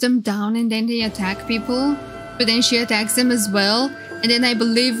 she puts them down and then they attack people. But then she attacks them as well. And then I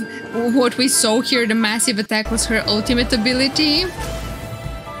believe what we saw here, the massive attack, was her ultimate ability.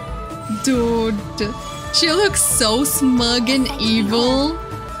 Dude, she looks so smug and evil.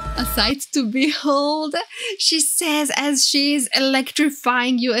 A sight to behold. She says as she's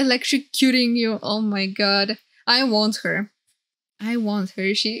electrifying you, electrocuting you. Oh my god. I want her.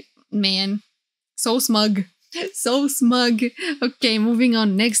 She, man, so smug. So smug. Okay, moving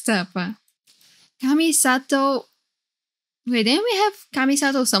on. Next up. Kamisato. Wait, didn't we have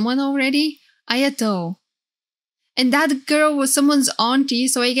Kamisato someone already? Ayato. And that girl was someone's auntie,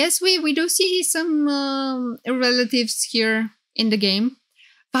 so I guess we do see some relatives here in the game.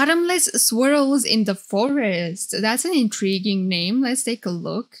 Bottomless Swirls in the Forest. That's an intriguing name. Let's take a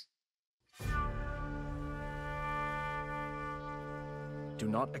look. Do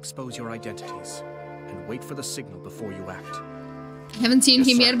not expose your identities, and wait for the signal before you act. I haven't seen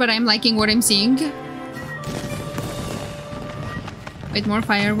him yet, but I'm liking what I'm seeing. With more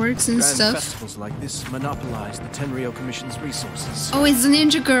fireworks and stuff. Festivals like this monopolize the Tenryou Commission's resources. Oh, it's the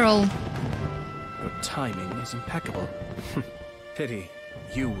ninja girl. Your timing is impeccable. Pity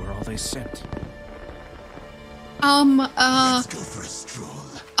you were all they sent. Let's go for a stroll.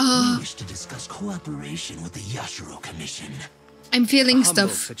 We wish to discuss cooperation with the Yashiro Commission. I'm feeling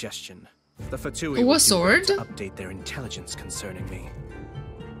stuff. Suggestion. The Fatui a sword? To update their intelligence concerning me.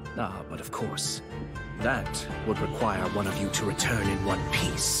 But of course, that would require one of you to return in one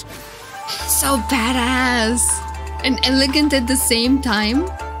piece. So badass and elegant at the same time.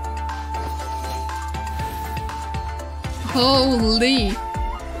 Holy.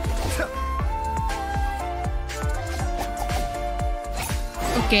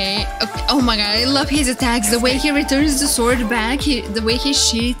 Okay. Oh my god, I love his attacks. The way he returns the sword back, the way he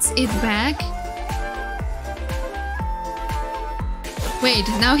shoots it back. Wait,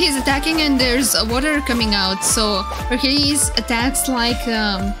 now he's attacking and there's water coming out. So are his attacks like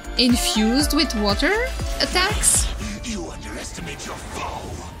infused with water attacks? You underestimate your foe.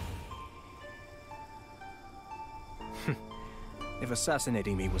 If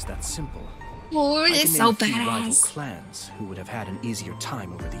assassinating me was that simple, oh, it's so badass. Rival clans who would have had an easier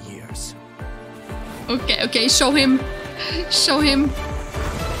time over the years. Okay, show him. Show him.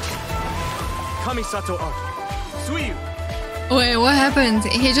 Kamisato Ayato, Sayu. Wait, what happened?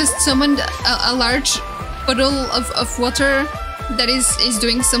 He just summoned a large puddle of water that is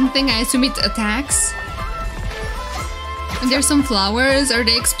doing something. I assume it attacks. And there's some flowers. Are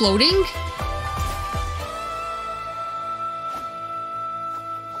they exploding?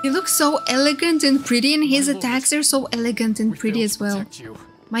 He looks so elegant and pretty, and his attacks are so elegant and pretty as well.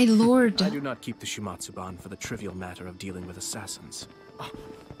 My lord. I do not keep the Shimatsuban for the trivial matter of dealing with assassins.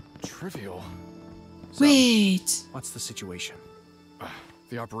 Trivial? So, wait. What's the situation?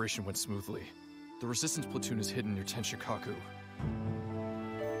 The operation went smoothly. The resistance platoon is hidden near Tenshikaku.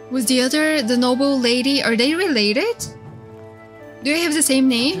 Was the noble lady, are they related? Do they have the same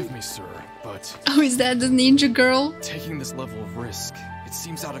name? Forgive me, sir, but... Oh, is that the ninja girl? Taking this level of risk, it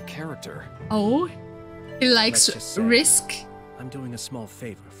seems out of character. Oh? He likes risk? I'm doing a small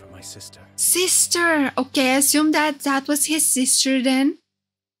favor for my sister. Sister! Okay, I assume that was his sister then.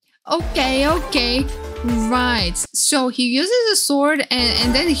 Okay. Right. So he uses a sword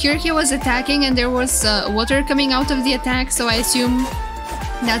and then here he was attacking and there was water coming out of the attack. So I assume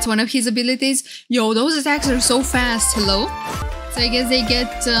that's one of his abilities. Yo, those attacks are so fast. Hello? So I guess they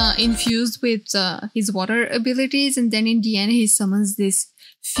get infused with his water abilities and then in the end he summons this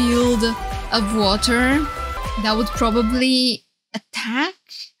field of water that would probably attack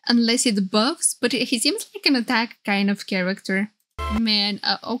unless it buffs. But he seems like an attack kind of character. Man,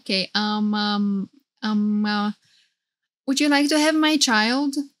 okay, would you like to have my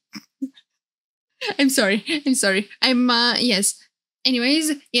child? I'm sorry, yes.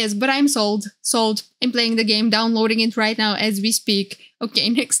 Anyways, yes, but I'm sold. I'm playing the game, downloading it right now as we speak. Okay,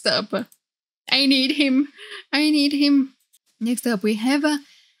 next up. I need him. Next up, we have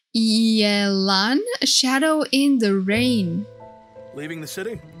Yelan, Shadow in the Rain. Leaving the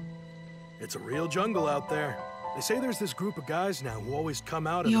city? It's a real jungle out there. They say there's this group of guys now who always come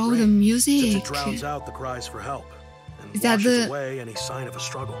out in the rain, the music. since it drowns out the cries for help and Is that washes away any sign of a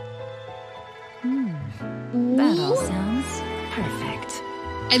struggle. That all sounds perfect.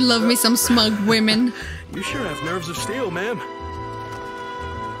 I love me some smug women. You sure have nerves of steel, ma'am.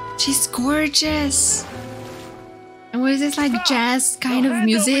 She's gorgeous. And what is this, like jazz kind of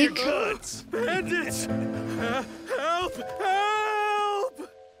music? Bandits! Help! Help!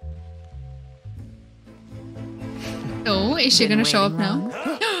 Oh, is she gonna show up now?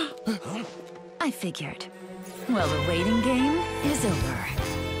 I figured. Well, the waiting game is over.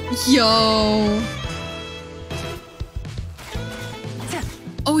 Yo!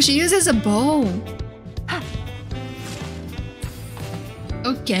 Oh, she uses a bow.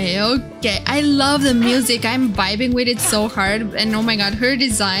 Okay, okay. I love the music. I'm vibing with it so hard. And oh my god, her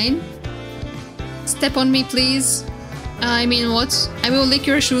design. Step on me, please. I mean, what? I will lick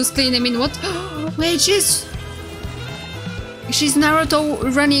your shoes clean. I mean, what? Wait, she's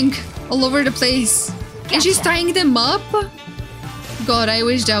Naruto running all over the place. And she's tying them up? God, I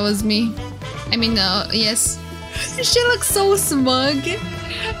wish that was me. I mean, yes. She looks so smug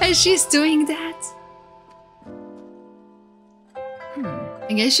as she's doing that.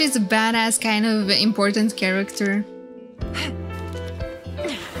 I guess she's a badass kind of important character.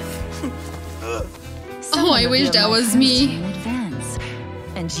 Oh, I wish that was me.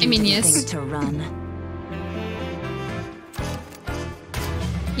 I mean, yes.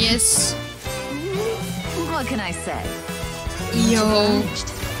 Yes. What can I say? Yo.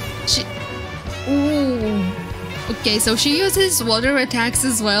 She... Ooh. Okay, so she uses water attacks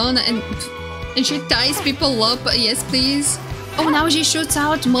as well, and she ties people up. Yes, please. Oh, now she shoots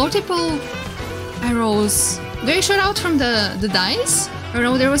out multiple arrows. Do they shoot out from the dice? Or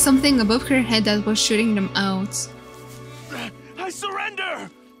no, there was something above her head that was shooting them out. I surrender!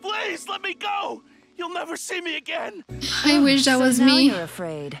 Please, let me go! You'll never see me again! I wish that was now me. You're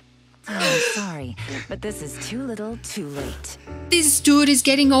afraid. Oh, I'm sorry, but this is too little, too late. This dude is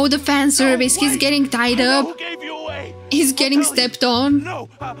getting all the fan service. He's getting tied up. Who gave you away? He's getting stepped on. No,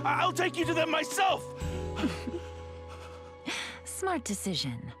 I'll take you to them myself. Smart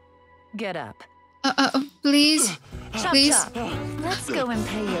decision. Get up. Please. Please. Chop, chop. Let's go and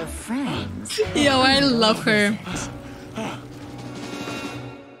pay your friends. Yo, I love her.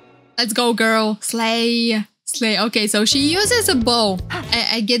 Let's go, girl. Slay. Slay. Okay, so she uses a bow.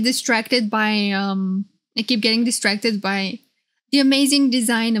 I get distracted by, I keep getting distracted by the amazing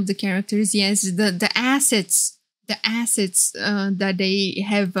design of the characters. Yes, the assets. The assets that they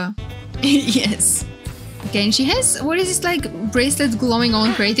have. Yes. Okay, and she has, what is this, like, bracelet glowing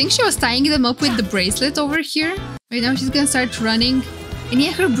on her? I think she was tying them up with the bracelet over here. Right now she's gonna start running. And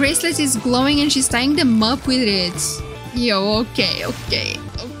yeah, her bracelet is glowing and she's tying them up with it. Yo, okay.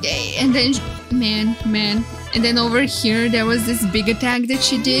 And then, man. And then over here, there was this big attack that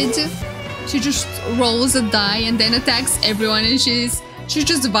she did. She just rolls a die and then attacks everyone, and she's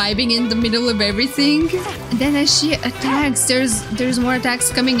just vibing in the middle of everything. And then as she attacks, there's more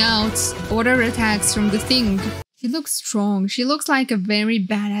attacks coming out. Water attacks from the thing. She looks strong. She looks like a very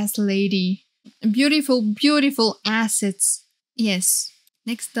badass lady. Beautiful assets. Yes.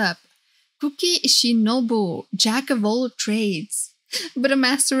 Next up, Kuki Shinobu, jack of all trades, but a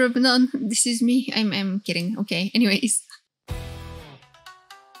master of none. This is me. I'm kidding. Okay. Anyways.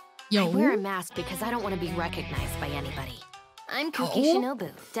 Yo. I wear a mask because I don't want to be recognized by anybody. I'm Kuki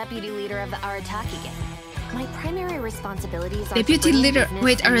Shinobu, deputy leader of the Arataki gang. My primary responsibilities are deputy leader.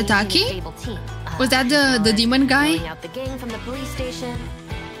 Wait, Arataki? Was that the demon guy? Out the gang from the police station.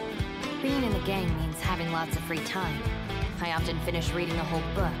 Being in the gang means having lots of free time. I often finish reading a whole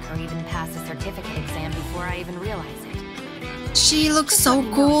book or even pass a certificate exam before I even realize it. She looks so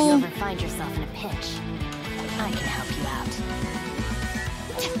cool. If you ever find yourself in a pinch, I can help you out.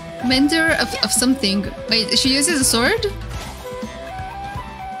 Mentor of something. Wait, she uses a sword?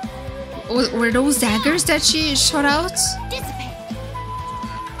 Were those daggers that she shot out?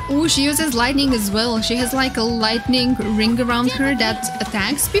 Oh, she uses lightning as well. She has like a lightning ring around her that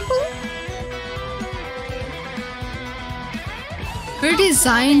attacks people? Her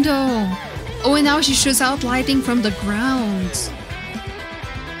design though. Oh, and now she shoots out lightning from the ground.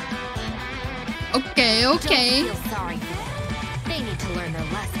 Okay. Don't feel sorry for them. They need to learn their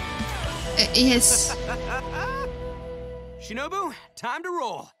lesson. Yes. Shinobu, time to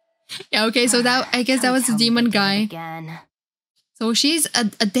roll. Yeah, okay, so that, I guess that was the demon guy. So she's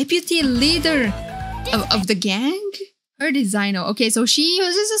a deputy leader of the gang? Her design, okay, so she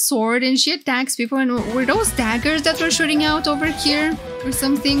uses a sword and she attacks people. And were those daggers that were shooting out over here or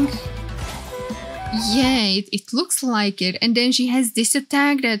something? Yeah, it looks like it. And then she has this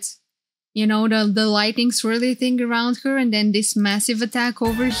attack that, you know, the lightning swirly thing around her, and then this massive attack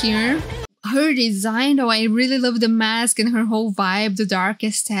over here. Her design, though, I really love the mask and her whole vibe, the dark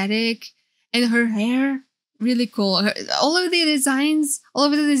aesthetic, and her hair. Really cool. All of the designs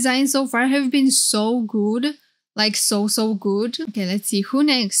so far have been so good. Like so good. Okay, let's see. Who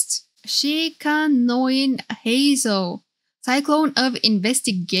next? Shikanoin Heizou. Cyclone of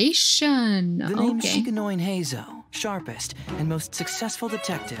Investigation. The name Shikanoin Heizou, sharpest and most successful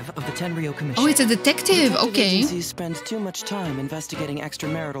detective of the Tenryou Commission. Oh, it's a detective. Okay. Agencies spend too much time investigating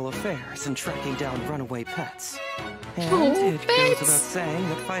extramarital affairs and tracking down runaway pets. And it goes without saying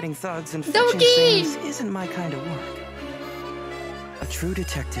that fighting thugs and fetching things isn't my kind of work. A true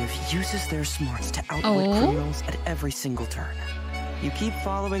detective uses their smarts to outwit criminals at every single turn. You keep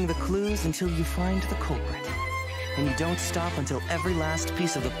following the clues until you find the culprit. And you don't stop until every last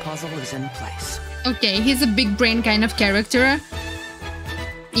piece of the puzzle is in place. Okay, he's a big brain kind of character.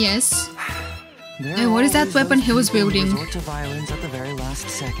 Yes. And what is that weapon he was wielding? Resort to violence at the very last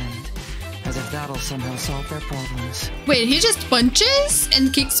second, as if that'll somehow solve their problems. Wait, he just punches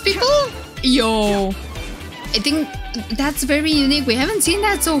and kicks people? Yo. I think that's very unique. We haven't seen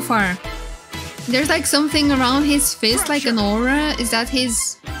that so far. There's like something around his fist, like an aura. Is that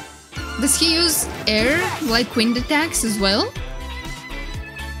his... Does he use air, like wind attacks as well?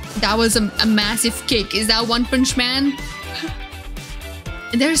 That was a massive kick. Is that One Punch Man?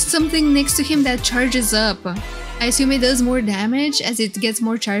 There's something next to him that charges up. I assume it does more damage as it gets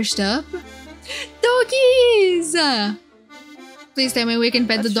more charged up. Doggies! Please tell me we can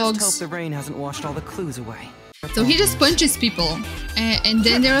pet the dogs. Let's just hope the rain hasn't washed all the clues away. So he just punches people. And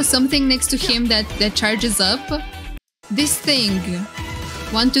then there is something next to him that charges up. This thing.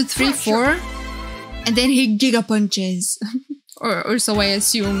 1, 2, 3, 4. And then he giga punches. or so I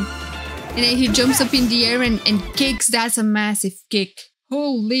assume. And then he jumps up in the air and kicks. That's a massive kick.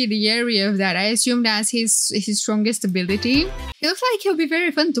 Holy, the area of that. I assume that's his strongest ability. It looks like he'll be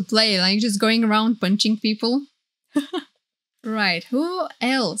very fun to play. Like just going around punching people. Right, who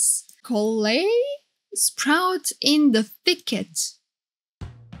else? Klee? Sprout in the thicket.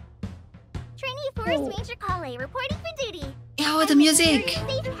 Trainee Forest Ranger Klee reporting for duty. Yo, the music. Safe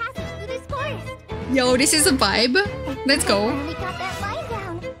passage through this forest. Yo, this is a vibe. Let's go. I got that line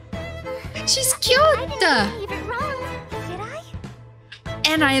down. She's cute. I didn't leave it wrong, did I?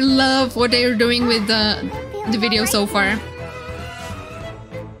 And I love what they're doing with the video so far.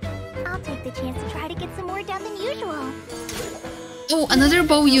 I'll take the chance to try to get some more done than usual. Oh, another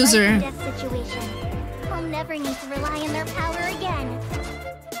bow user. Situation. I'll never need to rely on their power again.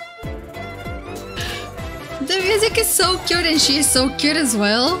 The music is so cute and she is so cute as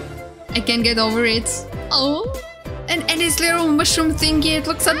well. I can't get over it. Oh. And his little mushroom thingy, it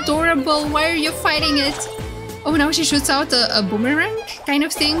looks adorable. Why are you fighting it? Oh, now she shoots out a boomerang kind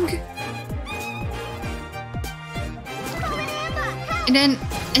of thing. And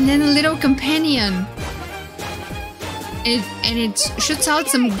then a little companion. And it shoots out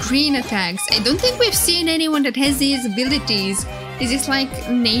some green attacks. I don't think we've seen anyone that has these abilities. Is this like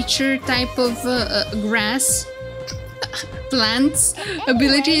nature type of grass plants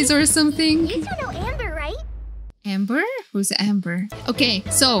abilities or something? You know Amber, right? Amber? Who's Amber? Okay,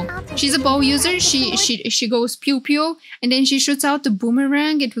 so she's a bow user. She goes pew pew, and then she shoots out the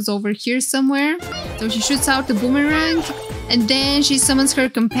boomerang. It was over here somewhere. So she shoots out the boomerang, and then she summons her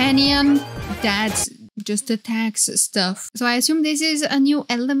companion. That just attacks stuff. So I assume this is a new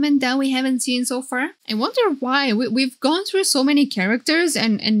element that we haven't seen so far. I wonder why. We've gone through so many characters,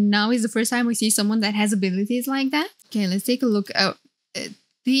 and now is the first time we see someone that has abilities like that. Okay, let's take a look at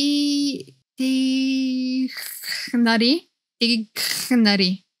the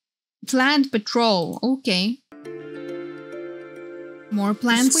Plant Patrol. Okay. More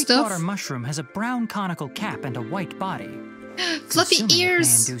plant stuff. The sweetwater mushroom has a brown conical cap and a white body. Fluffy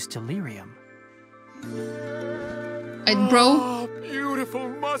ears. May induce delirium. Bro. Beautiful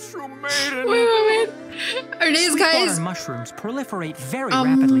mushroom maiden. Wait. Are these guys? Sweetwater mushrooms proliferate very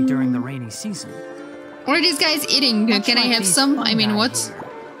rapidly during the rainy season. What are these guys eating? Can I have some? I mean, what?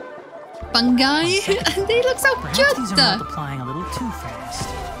 Fungi? They look so cute! These are multiplying a little too fast.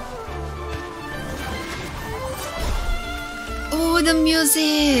 Oh, the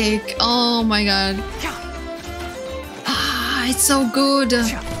music! Oh my god. Ah, it's so good.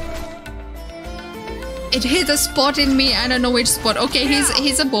 It hit a spot in me. I don't know which spot. Okay,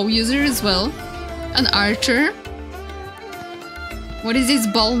 he's a bow user as well. An archer. What is this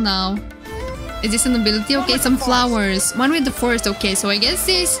ball now? Is this an ability? Okay, some flowers. One with the forest. Okay, so I guess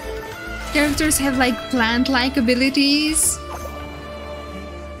these characters have like plant-like abilities.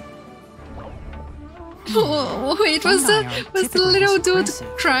 Oh, wait, was the little dude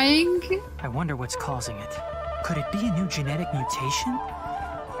crying? I wonder what's causing it. Could it be a new genetic mutation?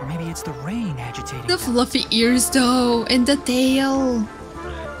 Or maybe it's the rain agitating the fluffy ears though, and the tail.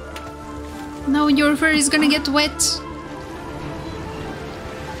 No, your fur is gonna get wet.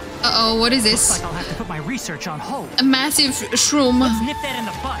 Uh-oh, what is this? Looks like I'll have to put my research on hold. A massive shroom. Let's nip that in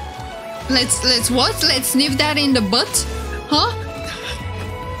the butt. Let's what? Let's sniff that in the butt? Huh?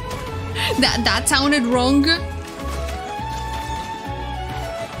 That sounded wrong.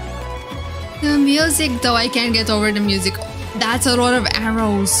 The music, though, I can't get over the music. That's a lot of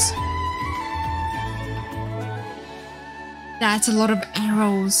arrows. That's a lot of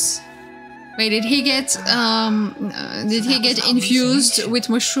arrows. Wait, did he get infused with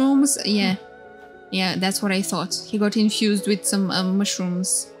mushrooms? Yeah. Yeah, that's what I thought. He got infused with some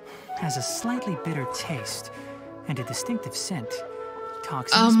mushrooms. Has a slightly bitter taste and a distinctive scent.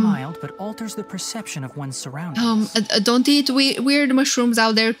 Toxin is mild, but alters the perception of one's surroundings. Don't eat weird mushrooms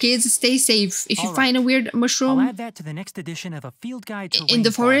out there, kids. Stay safe. If you find a weird mushroom I'll add that to the next edition of a field guide to in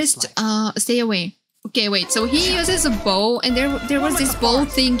the forest, stay away. Okay, wait. So he uses a bow, and there was this bow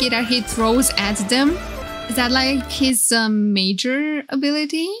thingy that he throws at them. Is that like his major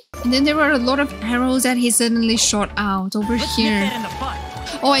ability? And then there were a lot of arrows that he suddenly shot out over here.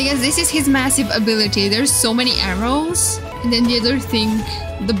 Oh, I guess this is his massive ability. There's so many arrows. And then the other thing,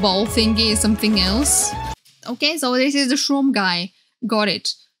 the ball thingy, is something else. Okay, so this is the shroom guy. Got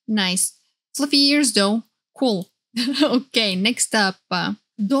it. Nice. Fluffy ears though. Cool. Okay, next up.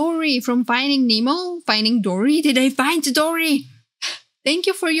 Dory from Finding Nemo. Finding Dory? Did I find Dory? Thank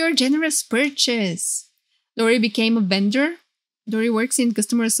you for your generous purchase. Dory became a vendor. Dory works in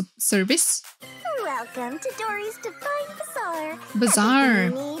customer service. Welcome to Dory's Divine Bazaar. Bazaar.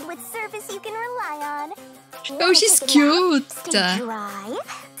 Everything you need with service you can rely on. Oh, she's cute. Stay dry.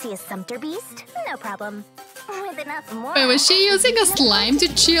 See a sumpter beast? No problem. With enough more. Wait, was she using a slime to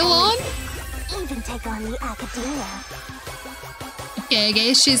chill on? Even take on the academia. Okay, I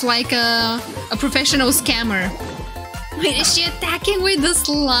guess she's like a professional scammer. Wait, is she attacking with the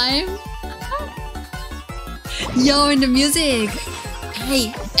slime? Yo, in the music.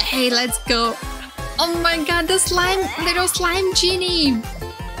 Hey, let's go. Oh my god, the slime, little slime genie.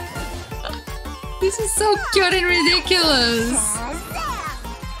 This is so cute and ridiculous.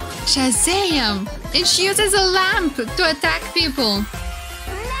 Shazam! And she uses a lamp to attack people.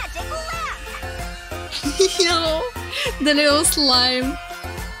 Magic lamp. Yo, the little slime.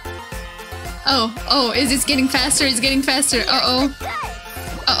 Oh, is this getting faster? It's getting faster.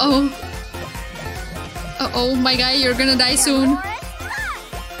 Uh-oh, my guy, you're gonna die soon.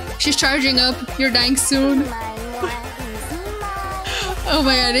 She's charging up. You're dying soon. Oh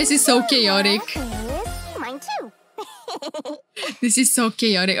my god, this is so chaotic. Mine too. This is so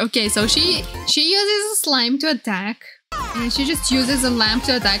chaotic. Okay, so she uses a slime to attack. And she just uses a lamp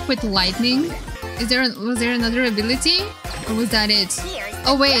to attack with lightning. Was there another ability? Or was that it?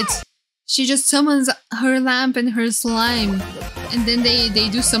 Oh wait. She just summons her lamp and her slime. And then they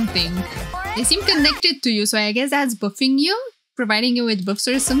do something. They seem connected to you, so I guess that's buffing you? Providing you with buffs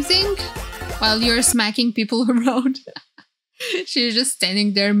or something? While you're smacking people around. She's just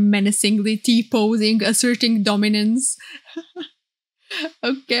standing there menacingly T-posing, asserting dominance.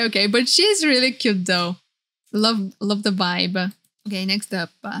 Okay, but she's really cute though. Love the vibe. Okay, next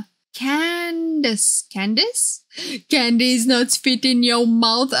up. Candice? Candy's nuts fit in your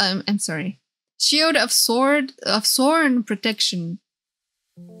mouth. I'm sorry. Shield of Thorn protection.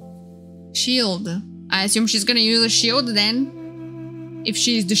 Shield. I assume she's gonna use a shield then. If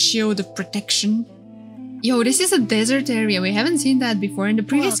she's the shield of protection. Yo, this is a desert area. We haven't seen that before. And the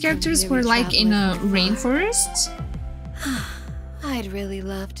previous characters were like in a rainforest. I'd really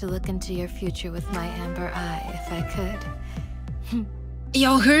love to look into your future with my amber eye if I could.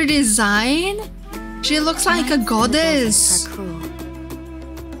 Yo, her design? She looks like a goddess.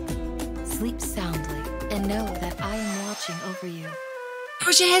 Sleep soundly and know that I am watching over you.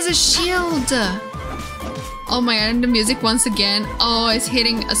 Oh, she has a shield. Oh my god, and the music once again. Oh, it's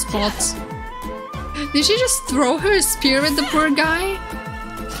hitting a spot. Did she just throw her spear at the poor guy?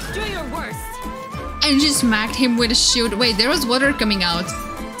 Do your worst. And she smacked him with a shield. Wait, there was water coming out.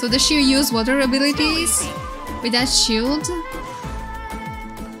 So does she use water abilities with that shield?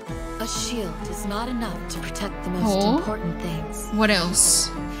 A shield is not enough to protect the most important things. What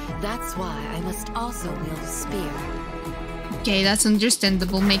else? That's why I must also wield a spear. Okay, that's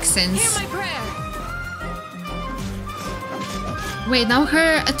understandable. Makes sense. Hear my prayer. Wait, now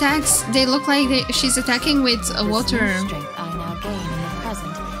her attacks, they look like she's attacking with water. The strength I now gain in the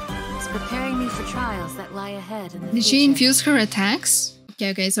present is preparing me for trials that lie ahead in the Did she infuse her attacks?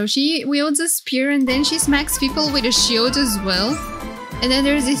 Okay, so she wields a spear and then she smacks people with a shield as well. And then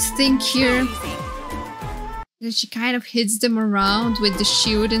there's this thing here. And she kind of hits them around with the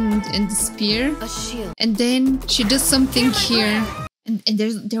shield and the spear. A shield. And then she does something here. And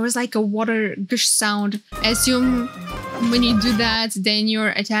there was like a water gush sound. I assume when you do that, then your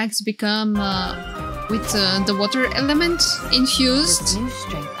attacks become with the water element infused.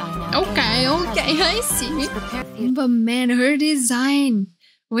 Okay, I see. But man, her design.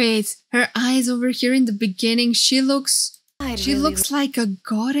 Wait, her eyes over here in the beginning. She looks like a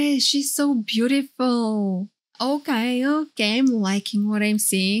goddess. She's so beautiful. Okay, I'm liking what I'm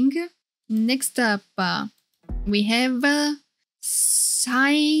seeing. Next up, we have I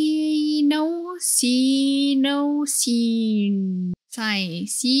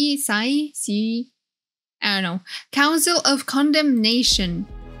don't know. Council of Condemnation.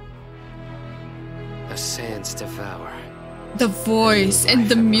 A sands devour. The voice and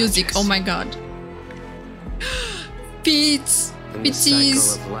the music. Oh my god. Pits. The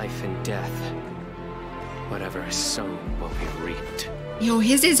cycle of life and death. Whatever is sown will be reaped. Yo,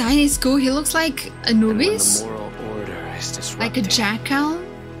 his design is cool. He looks like Anubis. And when the moral order is disrupted, like a jackal.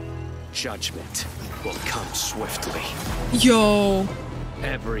 Judgment will come swiftly. Yo.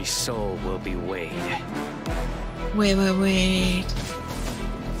 Every soul will be weighed. Wait.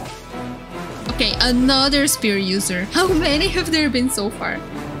 Okay, another spear user. How many have there been so far?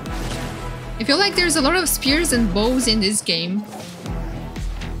 I feel like there's a lot of spears and bows in this game.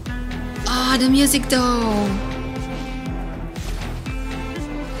 Ah, the music though.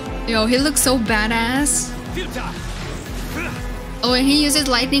 Yo, he looks so badass. Oh, and he uses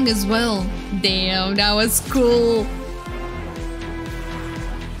lightning as well. Damn, that was cool.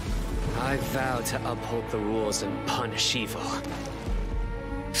 I vow to uphold the rules and punish evil.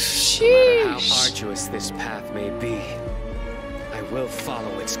 Sheesh. No matter how arduous this path may be, I will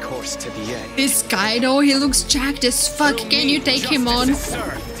follow its course to the end. This guy though, he looks jacked as fuck. Can you take him on?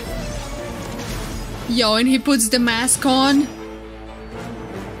 Yo, and he puts the mask on.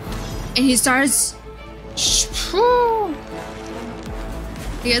 And he starts...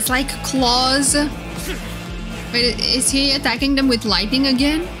 He has like claws. Wait, is he attacking them with lightning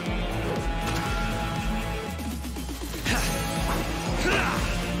again?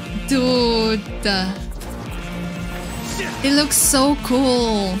 Dude. It looks so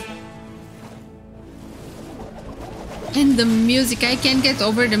cool. And the music, I can't get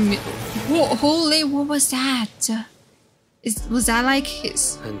over the music. Holy, what was that? Was that like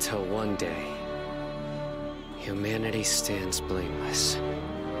his? Until one day, humanity stands blameless,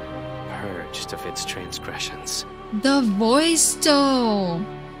 purged of its transgressions. The voice though.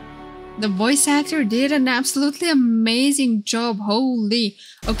 The voice actor did an absolutely amazing job. Holy.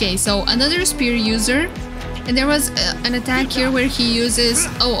 Okay, so another spear user. And there was an attack here where he uses...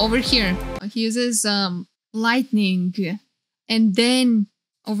 Oh, over here. He uses lightning. And then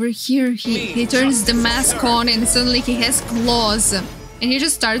over here he turns the mask on and suddenly he has claws. And he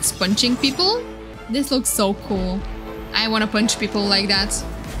just starts punching people. This looks so cool. I want to punch people like that.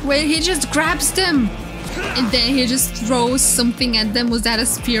 Wait, he just grabs them. And then he just throws something at them. Was that a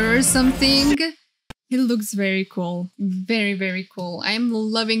spear or something? It looks very cool. Very, very cool. I'm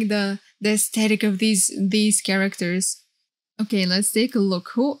loving the aesthetic of these characters. Okay, let's take a look.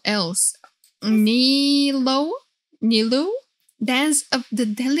 Who else? Nilu? Dance of the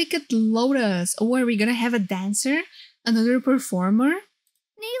Delicate Lotus. Oh, are we gonna have a dancer? Another performer?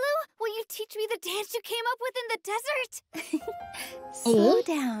 Nilu, will you teach me the dance you came up with in the desert? Oh. Slow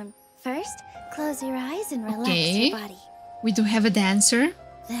down. First, close your eyes and relax your body. We do have a dancer.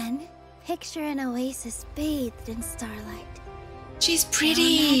 Then, picture an oasis bathed in starlight. She's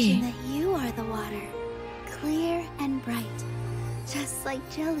pretty. Now imagine that you are the water, clear and bright, just like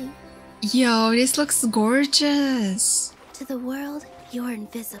jelly. Yo, this looks gorgeous. To the world, you're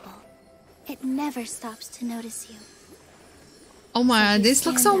invisible. It never stops to notice you. Oh my, so this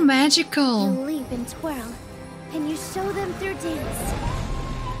looks so magical. You leap and twirl, and you show them through dance.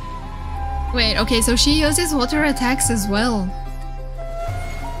 Wait, okay, so she uses water attacks as well.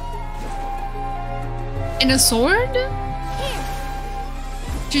 And a sword? Here.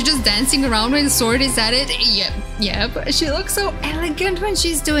 She's just dancing around with a sword, is that it? Yep. She looks so elegant when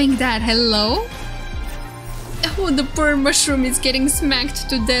she's doing that. Hello? Oh, the poor mushroom is getting smacked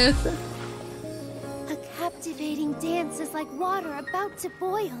to death. A captivating dance is like water about to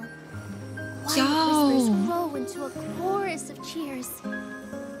boil. Yo. Whispers grow into a chorus of cheers.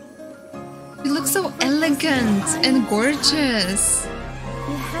 It looks so elegant and gorgeous.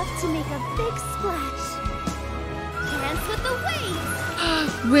 You have to make a big splash. Dance with the waves.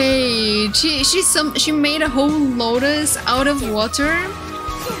 Wait, she made a whole lotus out of water.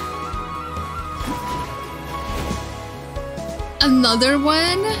 Another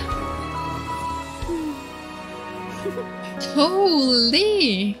one.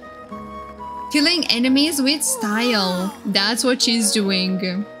 Holy. Killing enemies with style. That's what she's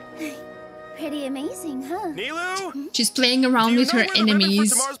doing. Pretty amazing, huh? Nilu? She's playing around with her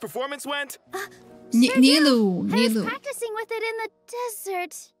enemies. Tomorrow's performance went? Nilu. I was practicing with it in the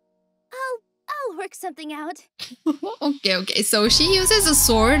desert. I'll work something out. Okay. So she uses a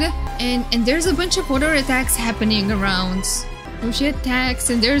sword, and there's a bunch of other attacks happening around. So she attacks,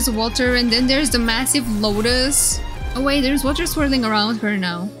 and there's water, and then there's the massive lotus. Oh wait, there's water swirling around her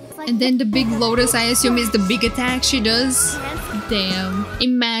now. And then the big lotus, I assume, is the big attack she does. Damn.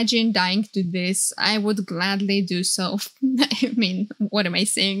 Imagine dying to this. I would gladly do so. I mean, what am I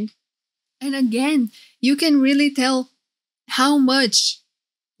saying? And again, you can really tell how much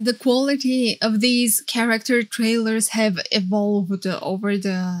the quality of these character trailers have evolved over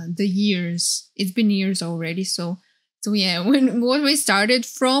the years. It's been years already, so yeah, what we started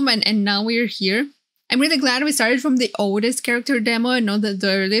from and now we're here. I'm really glad we started from the oldest character demo and not the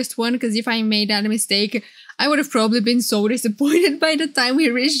earliest one, because if I made that mistake, I would have probably been so disappointed by the time we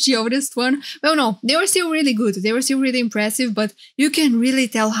reached the oldest one. Well, no, they were still really good. They were still really impressive, but you can really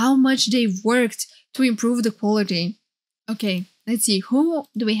tell how much they've worked to improve the quality. Okay, let's see. Who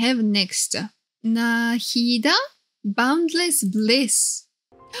do we have next? Nahida? Boundless Bliss.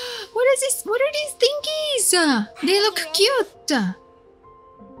 What is this? What are these thingies? They look cute. 3,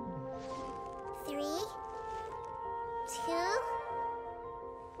 2,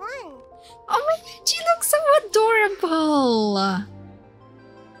 1. Oh my god, she looks so adorable!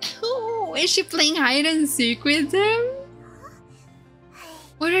 Oh, is she playing hide and seek with them?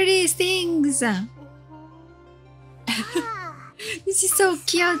 What are these things? This is so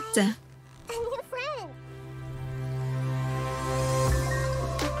cute! A new friend.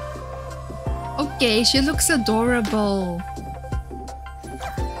 Okay, she looks adorable.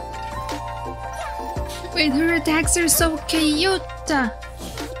 Wait, her attacks are so cute!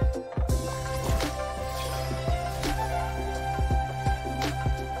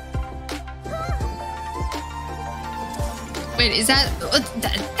 Wait, is that...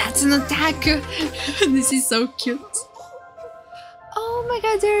 that's an attack! This is so cute. Oh my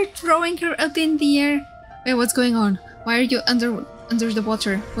god, they're throwing her up in the air. Wait, what's going on? Why are you under the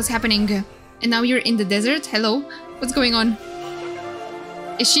water? What's happening? And now you're in the desert? Hello? What's going on?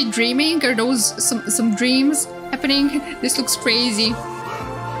 Is she dreaming? Are those some dreams happening? This looks crazy.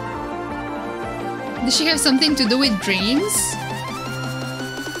 Does she have something to do with dreams?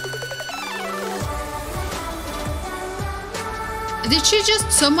 Did she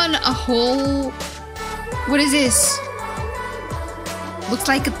just summon a whole... What is this? Looks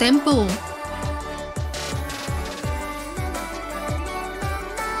like a temple.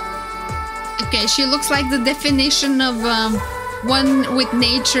 Okay, she looks like the definition of one with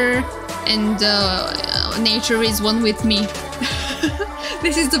nature, and nature is one with me.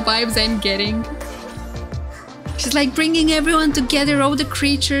 This is the vibes I'm getting. She's like bringing everyone together, all the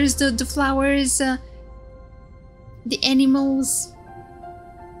creatures, the flowers, the animals.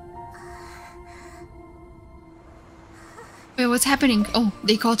 Wait, what's happening? Oh,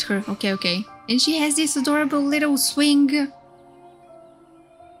 they caught her. Okay. And she has this adorable little swing.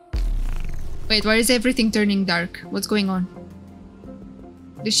 Wait, why is everything turning dark? What's going on?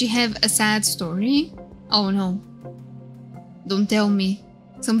 Does she have a sad story? Oh no. Don't tell me.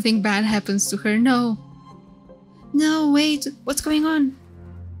 Something bad happens to her. No. No, wait. What's going on?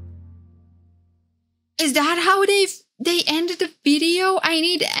 Is that how they ended the video? I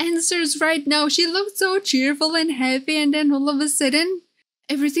need answers right now. She looked so cheerful and happy, and then all of a sudden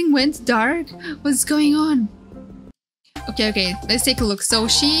everything went dark. What's going on? Okay, let's take a look. So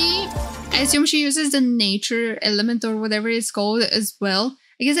I assume she uses the nature element or whatever it's called as well.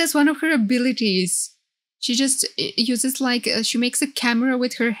 I guess that's one of her abilities. She just uses like, she makes a camera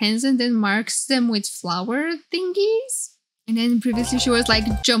with her hands and then marks them with flower thingies. And then previously she was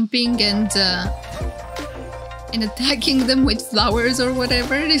like jumping and attacking them with flowers or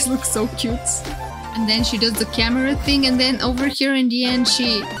whatever. This looks so cute. And then she does the camera thing, and then over here in the end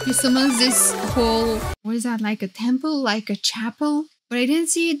she summons this whole... What is that? Like a temple? Like a chapel? But I didn't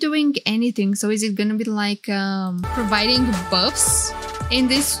see it doing anything, so is it gonna be like providing buffs in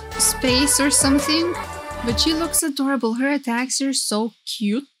this space or something? But she looks adorable. Her attacks are so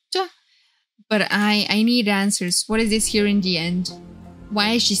cute. But I need answers. What is this here in the end?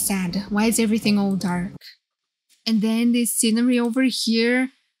 Why is she sad? Why is everything all dark? And then this scenery over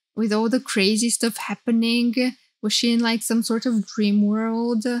here with all the crazy stuff happening. Was she in like some sort of dream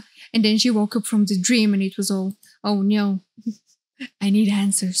world? And then she woke up from the dream and it was all, oh no. I need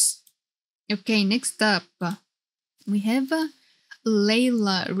answers. Okay, next up, we have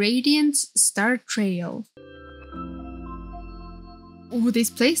Layla, Radiant Star Trail. Oh, this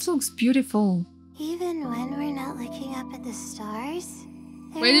place looks beautiful. Even when we're not looking up at the stars.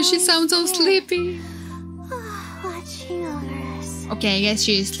 Why does she sound so sleepy? Watching over us. Okay, I guess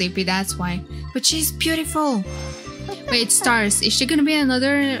she is sleepy, that's why. But she's beautiful. Wait, stars. Is she gonna be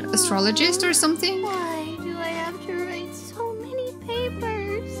another astrologist or something? Why do I have to write so many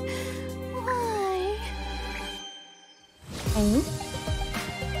papers? Why? Oh.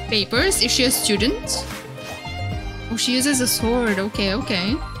 Papers? Is she a student? Oh, she uses a sword. Okay,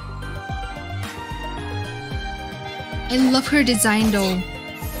 okay. I love her design though.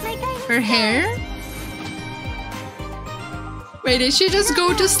 Her hair? Wait, did she just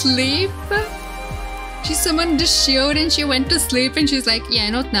go to sleep? She summoned the shield and she went to sleep and she's like, yeah,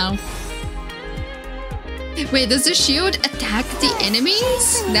 not now. Wait, does the shield attack the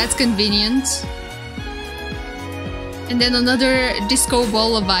enemies? That's convenient. And then another disco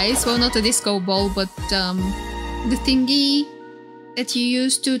ball of ice. Well, not a disco ball, but the thingy that you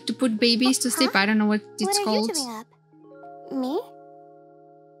use to put babies to sleep. I don't know what it's called. What are you doing up? Me?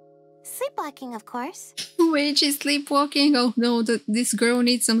 Sleepwalking, of course. Wait, she's sleepwalking? Oh no, this girl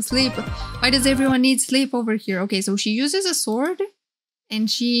needs some sleep. Why does everyone need sleep over here? Okay, so she uses a sword.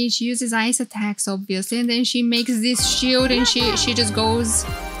 And she uses ice attacks, obviously. And then she makes this shield and she just goes...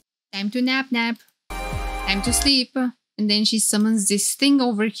 Time to nap. Time to sleep. And then she summons this thing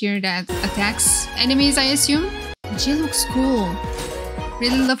over here that attacks enemies, I assume. And she looks cool.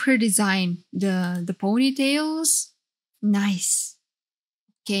 Really love her design. The ponytails. Nice.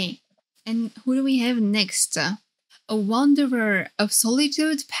 Okay. And who do we have next? A wanderer of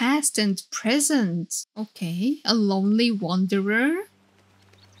solitude past and present. Okay. A lonely wanderer.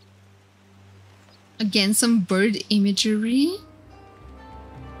 Again, some bird imagery.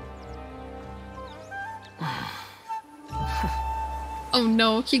 Oh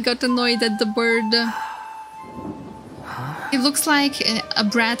no, he got annoyed at the bird. He looks like a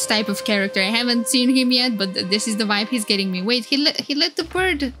brat type of character. I haven't seen him yet, but this is the vibe he's getting me. Wait, he let the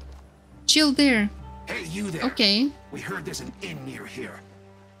bird chill there. Hey, you there. Okay. We heard there's an inn near here.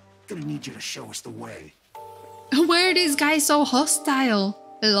 Gonna need you to show us the way. Why are these guys so hostile?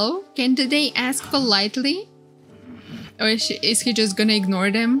 Hello? Can't they ask politely? Or is he just gonna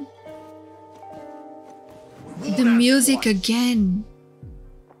ignore them? The music again.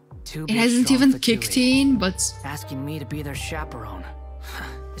 It hasn't even kicked in, but... Asking me to be their chaperone.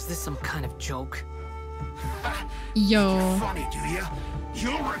 Is this some kind of joke? Yo. Funny, do you?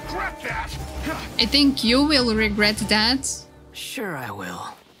 You'll regret that. I think you will regret that. Sure I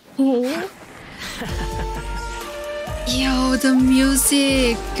will. Oh. Yo, the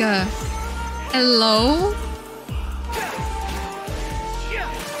music. Hello?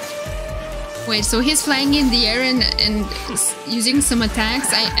 Wait, so he's flying in the air and using some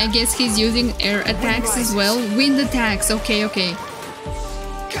attacks. I guess he's using air attacks as well. Wind attacks. Okay, okay.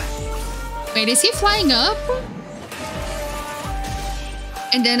 Wait, is he flying up?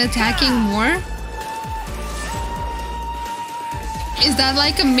 And then attacking more? Is that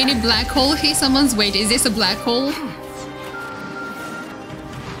like a mini black hole he summons? Wait, is this a black hole?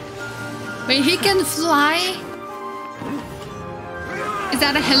 Wait, he can fly? Is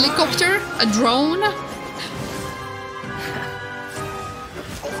that a helicopter? A drone?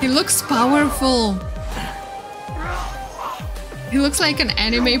 He looks powerful. He looks like an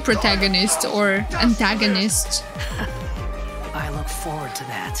anime protagonist or antagonist. I look forward to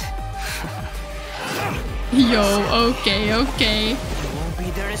that. Yo, okay, okay. You won't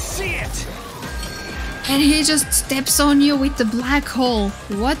be there to see it. And he just steps on you with the black hole.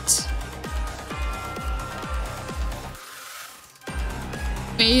 What?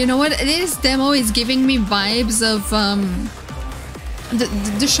 Wait, you know what? This demo is giving me vibes of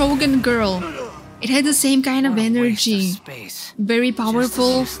the Shogun girl. It had the same kind of energy. Very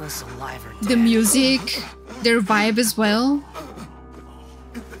powerful. The music, their vibe as well.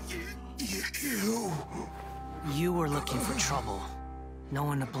 You were looking for trouble. No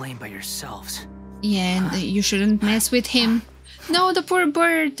one to blame but yourselves. Yeah, and you shouldn't mess with him. No, the poor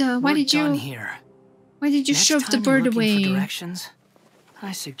bird. Why did you shove the bird away? For directions,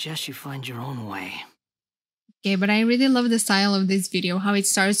 I suggest you find your own way. Okay, but I really love the style of this video. How it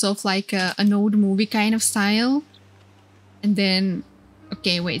starts off like an old movie kind of style. And then...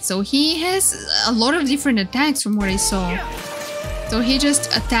 Okay, wait. So he has a lot of different attacks from what I saw. So he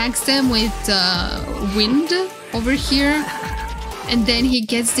just attacks them with wind over here. And then he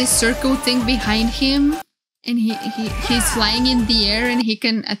gets this circle thing behind him. And he's flying in the air and he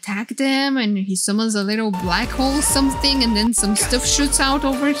can attack them. And he summons a little black hole something. And then some stuff shoots out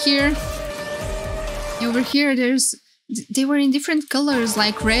over here. Over here, they were in different colors,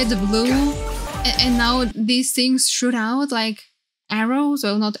 like red, blue, and now these things shoot out. Like, arrows.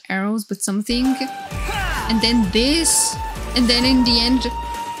 Well, not arrows, but something. And then this. And then in the end,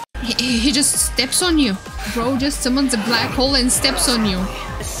 he just steps on you. Bro just summons a black hole and steps on you.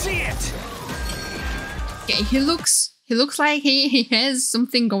 See it. Okay, he looks like he has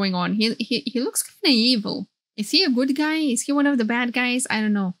something going on. He looks kind of evil. Is he a good guy? Is he one of the bad guys? I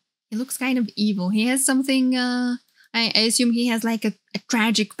don't know. He looks kind of evil. He has something, I assume he has like a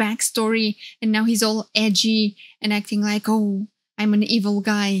tragic backstory, and now he's all edgy and acting like, oh, I'm an evil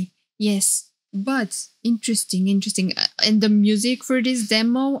guy. Yes, but interesting. And the music for this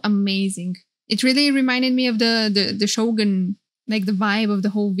demo, amazing. It really reminded me of the Shogun, like the vibe of the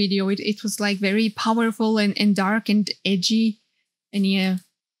whole video. It was like very powerful and dark and edgy. And yeah.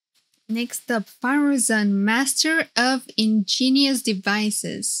 Next up, Faruzan, Master of Ingenious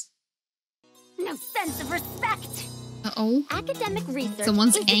Devices. No sense of respect. Uh-oh. Academic research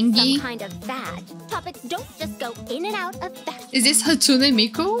Someone's isn't angry. some kind of fad. Topics don't just go in and out of fashion. Is this Hatsune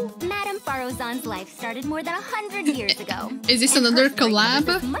Miku? Madame Faruzan's life started more than 100 years ago. Is this another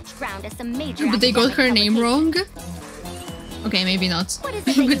collab? Much ground as some major But they got her name wrong? Okay, maybe not. What is it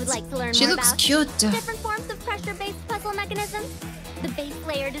that you would like to learn She more looks about? cute. Different forms of pressure-based puzzle mechanisms? The base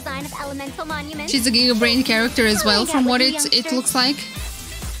layer design of elemental monuments? She's a Giga Brain character as well, from what it looks like.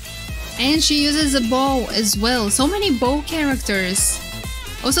 And she uses a bow as well. So many bow characters.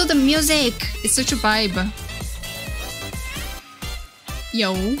 Also the music is such a vibe.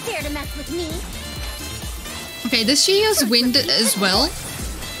 Yo. Dare to mess with me? Okay, does she use wind as well?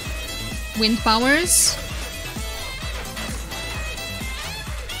 Wind powers?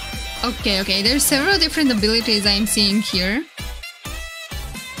 Okay, there's several different abilities I'm seeing here.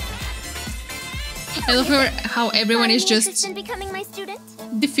 I love how everyone is just in becoming my student?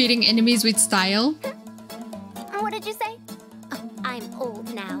 defeating enemies with style. What did you say? Oh, I'm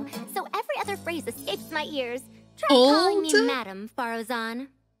old now, so every other phrase escapes my ears. Try calling me Madam Faruzan, and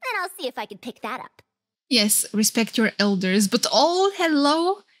I'll see if I can pick that up. Yes, respect your elders, but old?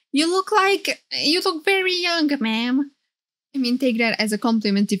 Hello? You look very young, ma'am. I mean, take that as a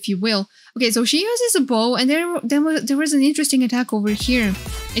compliment, if you will. Okay, so she uses a bow, and there was an interesting attack over here.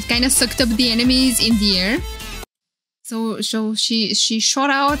 It kind of sucked up the enemies in the air. So she shot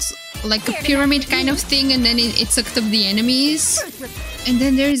out like a pyramid kind of thing, and then it sucked up the enemies. And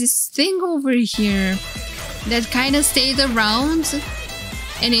then there's this thing over here that kind of stayed around.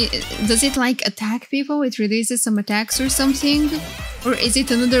 And does it like attack people? It releases some attacks or something? Or is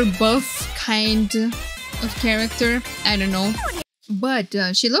it another buff kind of character? I don't know. But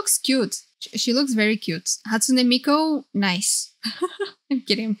she looks cute. She looks very cute. Hatsune Miku, nice. I'm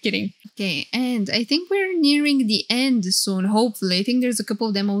kidding. Okay, and I think we're nearing the end soon, hopefully. I think there's a couple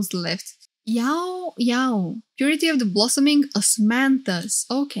of demos left. Yao. Purity of the Blossoming Osmanthus.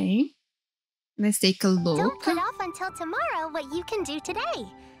 Okay. Let's take a look. Don't put off until tomorrow what you can do today.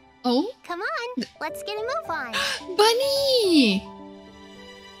 Oh? Come on, let's get a move on. Bunny!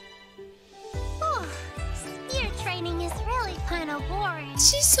 Spear training is really kind of boring.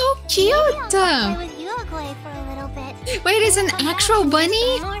 She's so cute! Maybe I'll play with Uruguay for a little bit. Wait, is an actual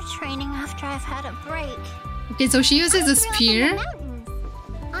bunny? More training after I've had a break. Okay, so she uses a spear.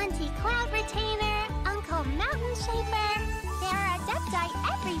 Auntie Cloud Retainer, Uncle Mountain Shaper. There are adepti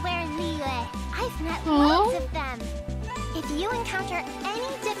everywhere in Liyue. I've met lots of them. If you encounter any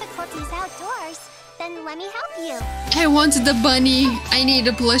difficulties outdoors, then let me help you. I want the bunny. I need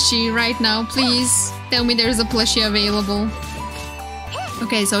a plushie right now, please. Tell me there's a plushie available.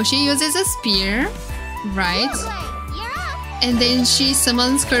 Okay, so she uses a spear, right? And then she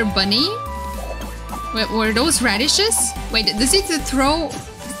summons her bunny. Wait, were those radishes? Wait, does it throw...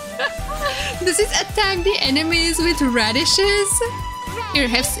 does it attack the enemies with radishes? Here,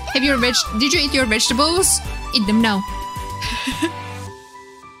 did you eat your vegetables? Eat them now.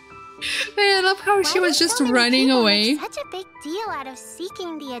 I love how she was just running away. Such a big deal out of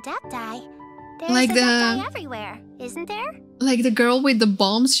seeking the adepti. There's like adepti everywhere, isn't there? Like the girl with the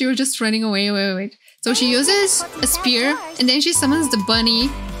bombs, she was just running away. Wait. So she uses a spear, and then she summons the bunny.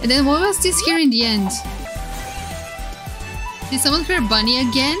 And then what was this here in the end? She summoned her bunny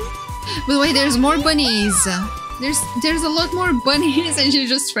again? But wait, there's more bunnies. There's a lot more bunnies, and she's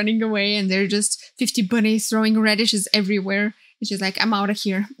just running away, and there are just 50 bunnies throwing radishes everywhere. And she's like, I'm out of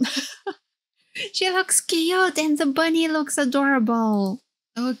here. She looks cute, and the bunny looks adorable.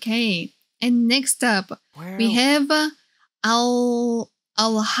 Okay, and next up, we have Alhaitham.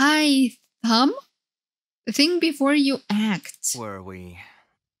 Think before you act. Were we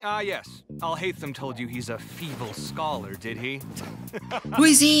Ah, yes. Alhaitham told you he's a feeble scholar, did he? Who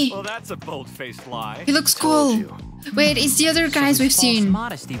is he? Well, that's a bold-faced lie. He looks cool. Wait, it's the other guys we've seen.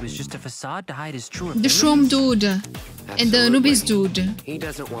 Modesty was just a facade to hide his true the Shroom dude and the Anubis dude. He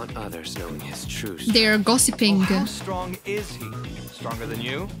doesn't want others knowing his true strength. They're gossiping. Oh, how strong is he? Stronger than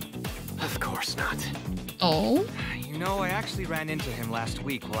you? Of course not. Oh? You know, I actually ran into him last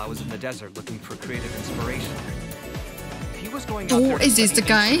week while I was in the desert looking for creative inspiration. He was going out there is this the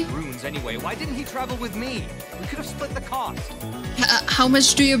guy? Runes anyway. Why didn't he travel with me? We could have split the cost. How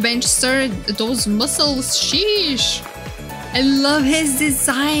much do you bench, sir? Those muscles, sheesh. I love his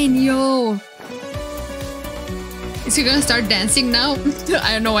design, yo. Is he gonna start dancing now?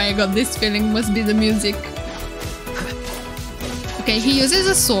 I don't know why I got this feeling. Must be the music. Okay, he uses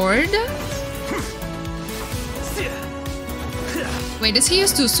a sword. Wait, does he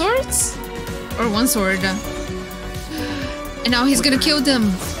use 2 swords? Or 1 sword? And now he's gonna kill them.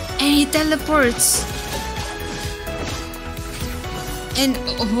 And he teleports. And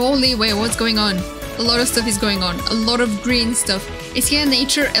holy, wait, what's going on? A lot of stuff is going on. A lot of green stuff. Is he a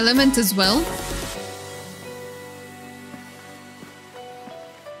nature element as well?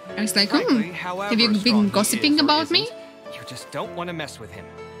 I was like, have you been gossiping about me? You just don't want to mess with him.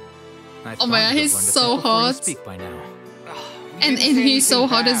 Oh my god, he's so hot. And he's so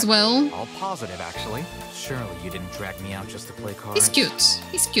hot as well. All positive, actually. Surely you didn't drag me out just to play cards. He's cute.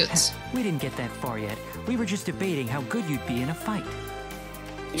 He's cute. We didn't get that far yet. We were just debating how good you'd be in a fight.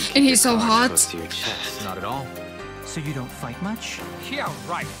 And he's so hot. Not at all. So you don't fight much? Yeah,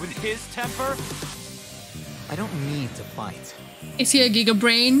 right. With his temper? I don't need to fight. Is he a Giga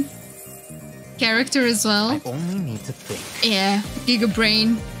Brain character as well? I only need to think. Yeah, Giga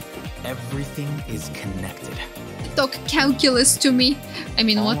Brain. Everything is connected. Talk calculus to me. I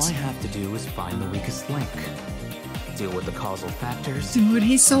mean, what? All I have to do is find the weakest link. Deal with the causal factors. Dude,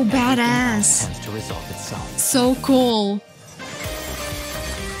 he's so badass. Tends to resolve itself. So cool.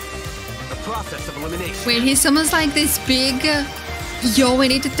 The process of elimination. Wait, he summons like this big yo,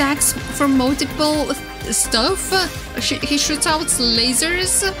 and it attacks from multiple stuff. He shoots out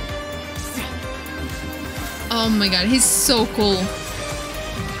lasers. Oh my god, he's so cool.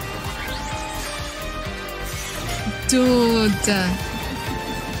 Dude.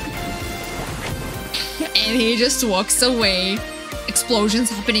 And he just walks away. Explosions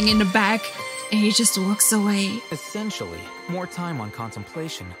happening in the back, and he just walks away. Essentially, more time on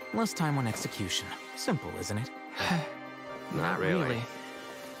contemplation, less time on execution. Simple, isn't it? Not really.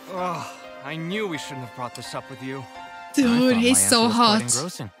 Oh, I knew we shouldn't have brought this up with you. Dude, he's so hot.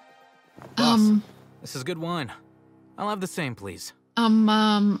 Boss, this is good wine. I'll have the same, please.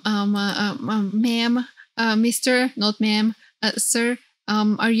 Ma'am, mister, not ma'am, sir,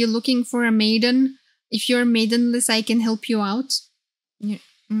 are you looking for a maiden? If you're maidenless, I can help you out.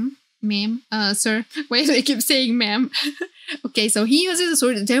 Ma'am, sir. Why do I keep saying ma'am? Okay, so he uses a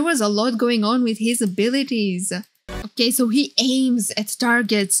sword. There was a lot going on with his abilities. Okay, so he aims at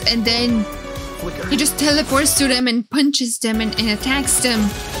targets and then he just teleports to them and punches them and attacks them.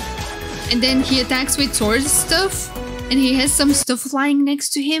 And then he attacks with sword stuff and he has some stuff flying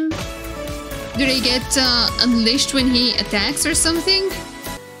next to him. Do they get unleashed when he attacks or something?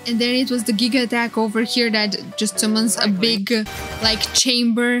 And then it was the Giga attack over here that just summons a big like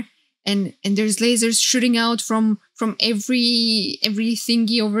chamber, and there's lasers shooting out from every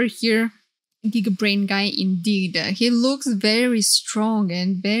thingy over here. Giga Brain guy indeed. He looks very strong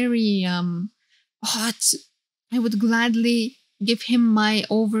and very hot. I would gladly give him my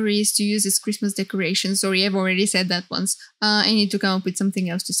ovaries to use as Christmas decoration. Sorry, I've already said that once. I need to come up with something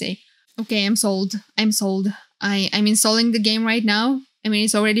else to say. Okay, I'm sold. I'm sold. I'm installing the game right now. I mean,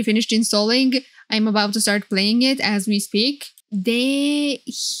 it's already finished installing. I'm about to start playing it as we speak.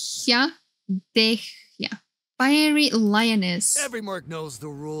 Dehya. Fiery Lioness. Every merc knows the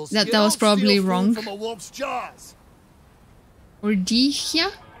rules. That was probably wrong. From a wolf's jaws. Or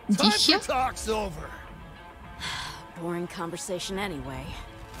Dehya? Time for talk's over. Boring conversation anyway.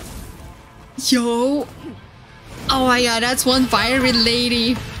 Yo. Oh my god, that's one fiery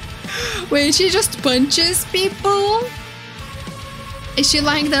lady. Wait, she just punches people? Is she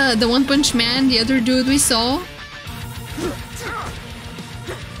like the One Punch Man, the other dude we saw?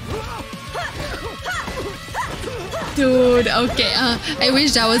 Dude, okay, I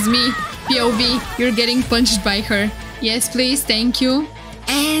wish that was me. POV, you're getting punched by her. Yes, please, thank you.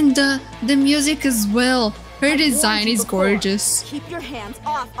 And the music as well. Her design is gorgeous. Keep your hands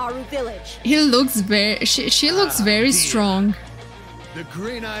off Aru Village. He looks very, she looks very strong. The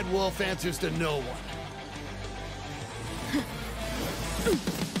green-eyed wolf answers to no one.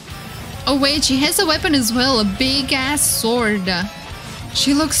 Oh wait, she has a weapon as well, a big ass sword.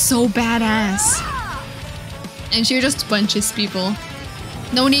 She looks so badass. And she just punches people.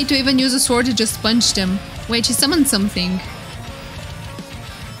 No need to even use a sword to just punch them. Wait, she summoned something.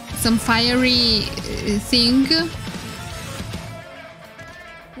 Some fiery thing.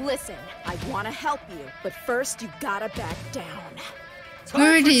 Listen, I want to help you, but first you gotta back down.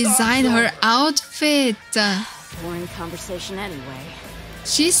 Her design, her outfit. Boring conversation anyway.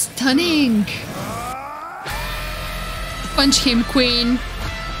 She's stunning. Punch him, queen.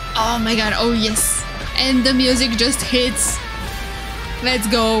 Oh my god, oh yes. And the music just hits. Let's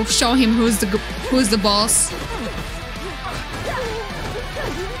go, show him who's the boss.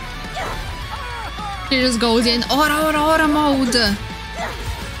 He just goes in ora mode.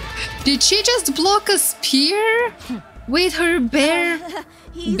 Did she just block a spear with her bare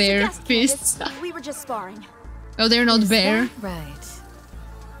fists? We were just sparring. Oh, they're not bare. Right.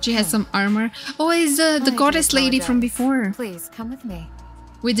 She has some armor. Oh, it's the goddess lady from before. Please come with me.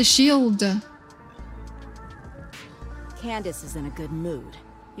 With the shield. Candace is in a good mood.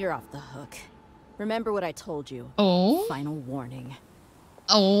 You're off the hook. Remember what I told you. Oh. Final warning.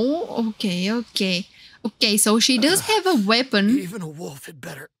 Oh, okay. Okay, so she does have a weapon. Even a wolf had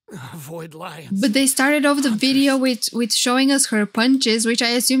better avoid lions. But they started off the video with showing us her punches, which I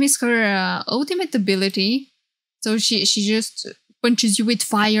assume is her ultimate ability. So she just punches you with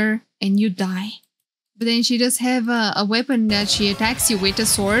fire and you die. But then she does have a weapon that she attacks you with, a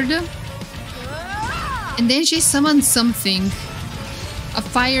sword. And then she summons something. A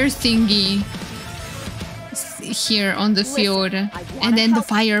fire thingy. Here on the field. And then the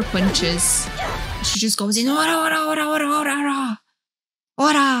fire punches. She just goes in. Ora, ora, ora, ora, ora, ora.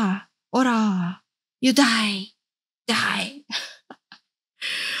 Ora, ora. You die. Die.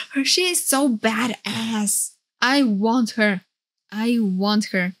 She is so badass. I want her. I want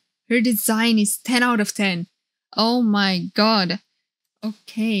her. Her design is 10 out of 10. Oh my god.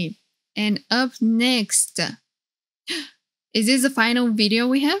 Okay. And up next. Is this the final video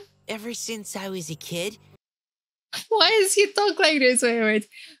we have? Ever since I was a kid. Why does he talk like this? Wait.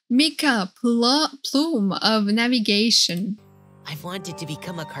 Mika, plume of navigation. I've wanted to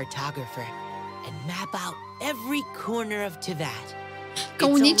become a cartographer and map out every corner of Teyvat. Konnichiwa. It's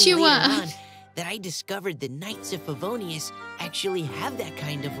only later on that I discovered the Knights of Favonius actually have that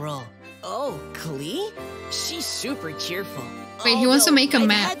kind of role. Oh, Klee? She's super cheerful. Wait, he wants to make a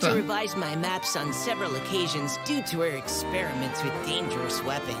map. I've had to revise my maps on several occasions due to her experiments with dangerous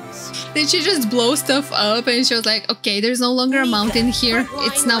weapons. Did she just blow stuff up and she was like, okay, there's no longer a mountain here.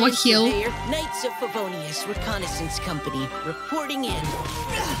 It's now a hill. Knights of Favonius Reconnaissance Company reporting in.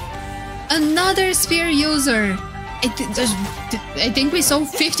 Another spear user. I think we saw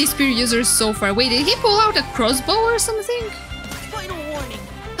 50 spear users so far. Wait, did he pull out a crossbow or something? Final warning.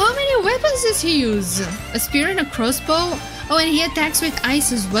 How many weapons does he use? A spear and a crossbow? Oh, and he attacks with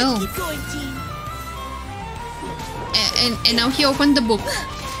ice as well. Keep going, team. And now he opened the book.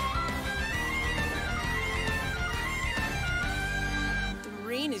 The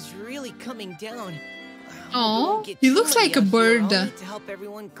rain is really coming down. Oh, he looks like a bird. To help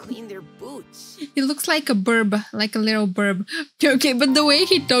everyone clean their boots. He looks like a burb, like a little burb. Okay, but the way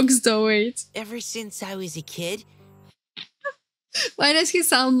he talks though, wait. Ever since I was a kid. Why does he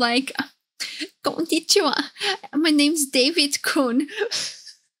sound like Konnichiwa? My name's David Kun.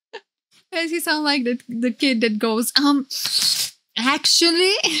 Why does he sound like the kid that goes,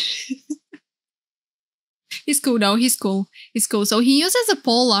 actually? He's cool though, he's cool. He's cool. So he uses a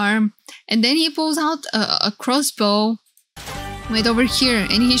pole arm and then he pulls out a crossbow. Wait, over here.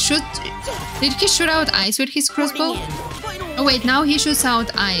 And he did he shoot out ice with his crossbow? Oh wait, now he shoots out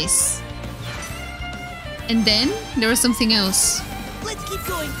ice. And then there was something else. Let's keep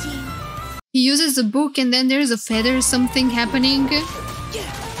going, team. He uses a book and then there's a feather something happening.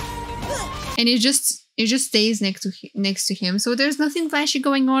 And it just stays next to him. So there's nothing flashy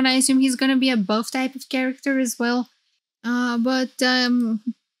going on. I assume he's gonna be a buff type of character as well. But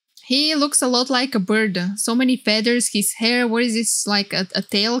he looks a lot like a bird. So many feathers. His hair, what is this? Like a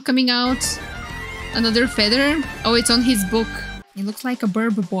tail coming out? Another feather? Oh, it's on his book. He looks like a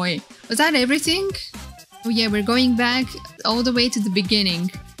burb boy. Was that everything? Oh yeah, we're going back all the way to the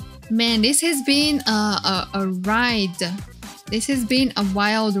beginning. Man, this has been a ride. This has been a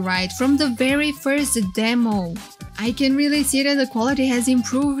wild ride from the very first demo. I can really see that the quality has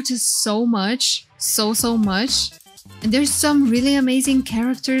improved so much. So much. And there's some really amazing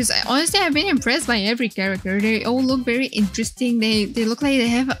characters. Honestly, I've been impressed by every character. They all look very interesting. They look like they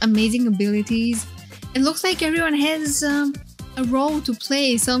have amazing abilities. It looks like everyone has a role to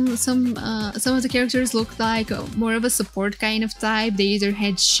play. Some of the characters look like more of a support kind of type. They either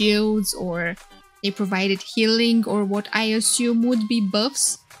had shields or They provided healing or what I assume would be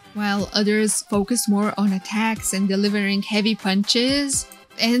buffs, while others focused more on attacks and delivering heavy punches.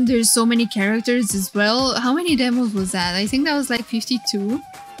 And there's so many characters as well. How many demos was that? I think that was like 52.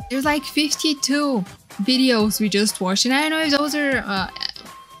 There's like 52 videos we just watched, and I don't know if those are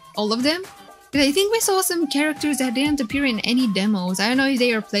all of them. But I think we saw some characters that didn't appear in any demos. I don't know if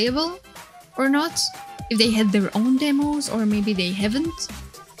they are playable or not, if they had their own demos or maybe they haven't.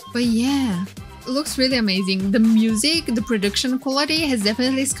 But yeah, it looks really amazing. The music, the production quality has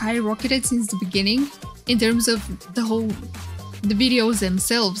definitely skyrocketed since the beginning in terms of the videos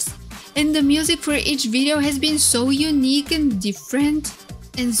themselves. And the music for each video has been so unique and different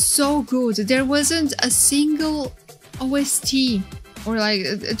and so good. There wasn't a single OST or like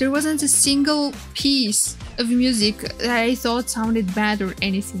there wasn't a single piece of music that I thought sounded bad or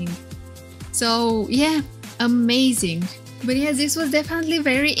anything. So yeah, amazing. But yeah, this was definitely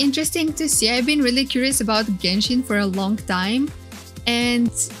very interesting to see. I've been really curious about Genshin for a long time,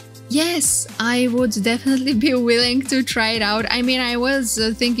 and yes, I would definitely be willing to try it out. I mean, I was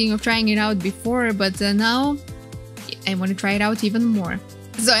thinking of trying it out before, but now I want to try it out even more.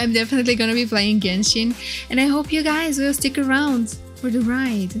 So I'm definitely gonna be playing Genshin, and I hope you guys will stick around for the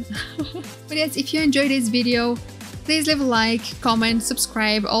ride. But yes, if you enjoyed this video, please leave a like, comment,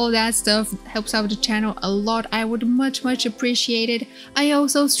 subscribe, all that stuff helps out the channel a lot. I would much appreciate it. I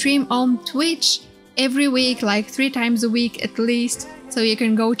also stream on Twitch every week, like 3 times a week at least, so you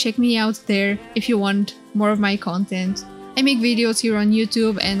can go check me out there if you want more of my content. I make videos here on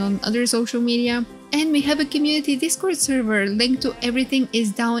YouTube and on other social media, and we have a community Discord server. Link to everything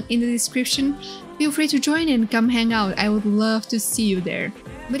is down in the description. Feel free to join and come hang out. I would love to see you there.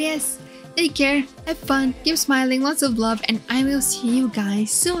 But yes, take care, have fun, keep smiling, lots of love, and I will see you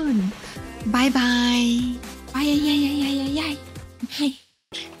guys soon. Bye bye. Bye. Bye.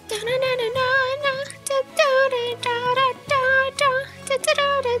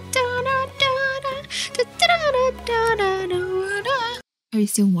 Are you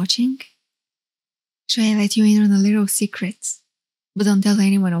still watching? Should I let you in on a little secret? But don't tell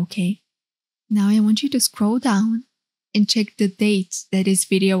anyone, okay? Now I want you to scroll down and check the date that this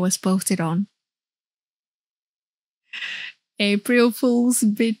video was posted on. April Fools,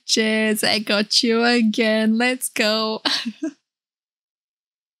 bitches! I got you again, let's go!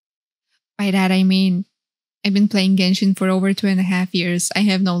 By that I mean, I've been playing Genshin for over 2.5 years. I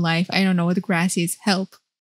have no life, I don't know what grass is, help.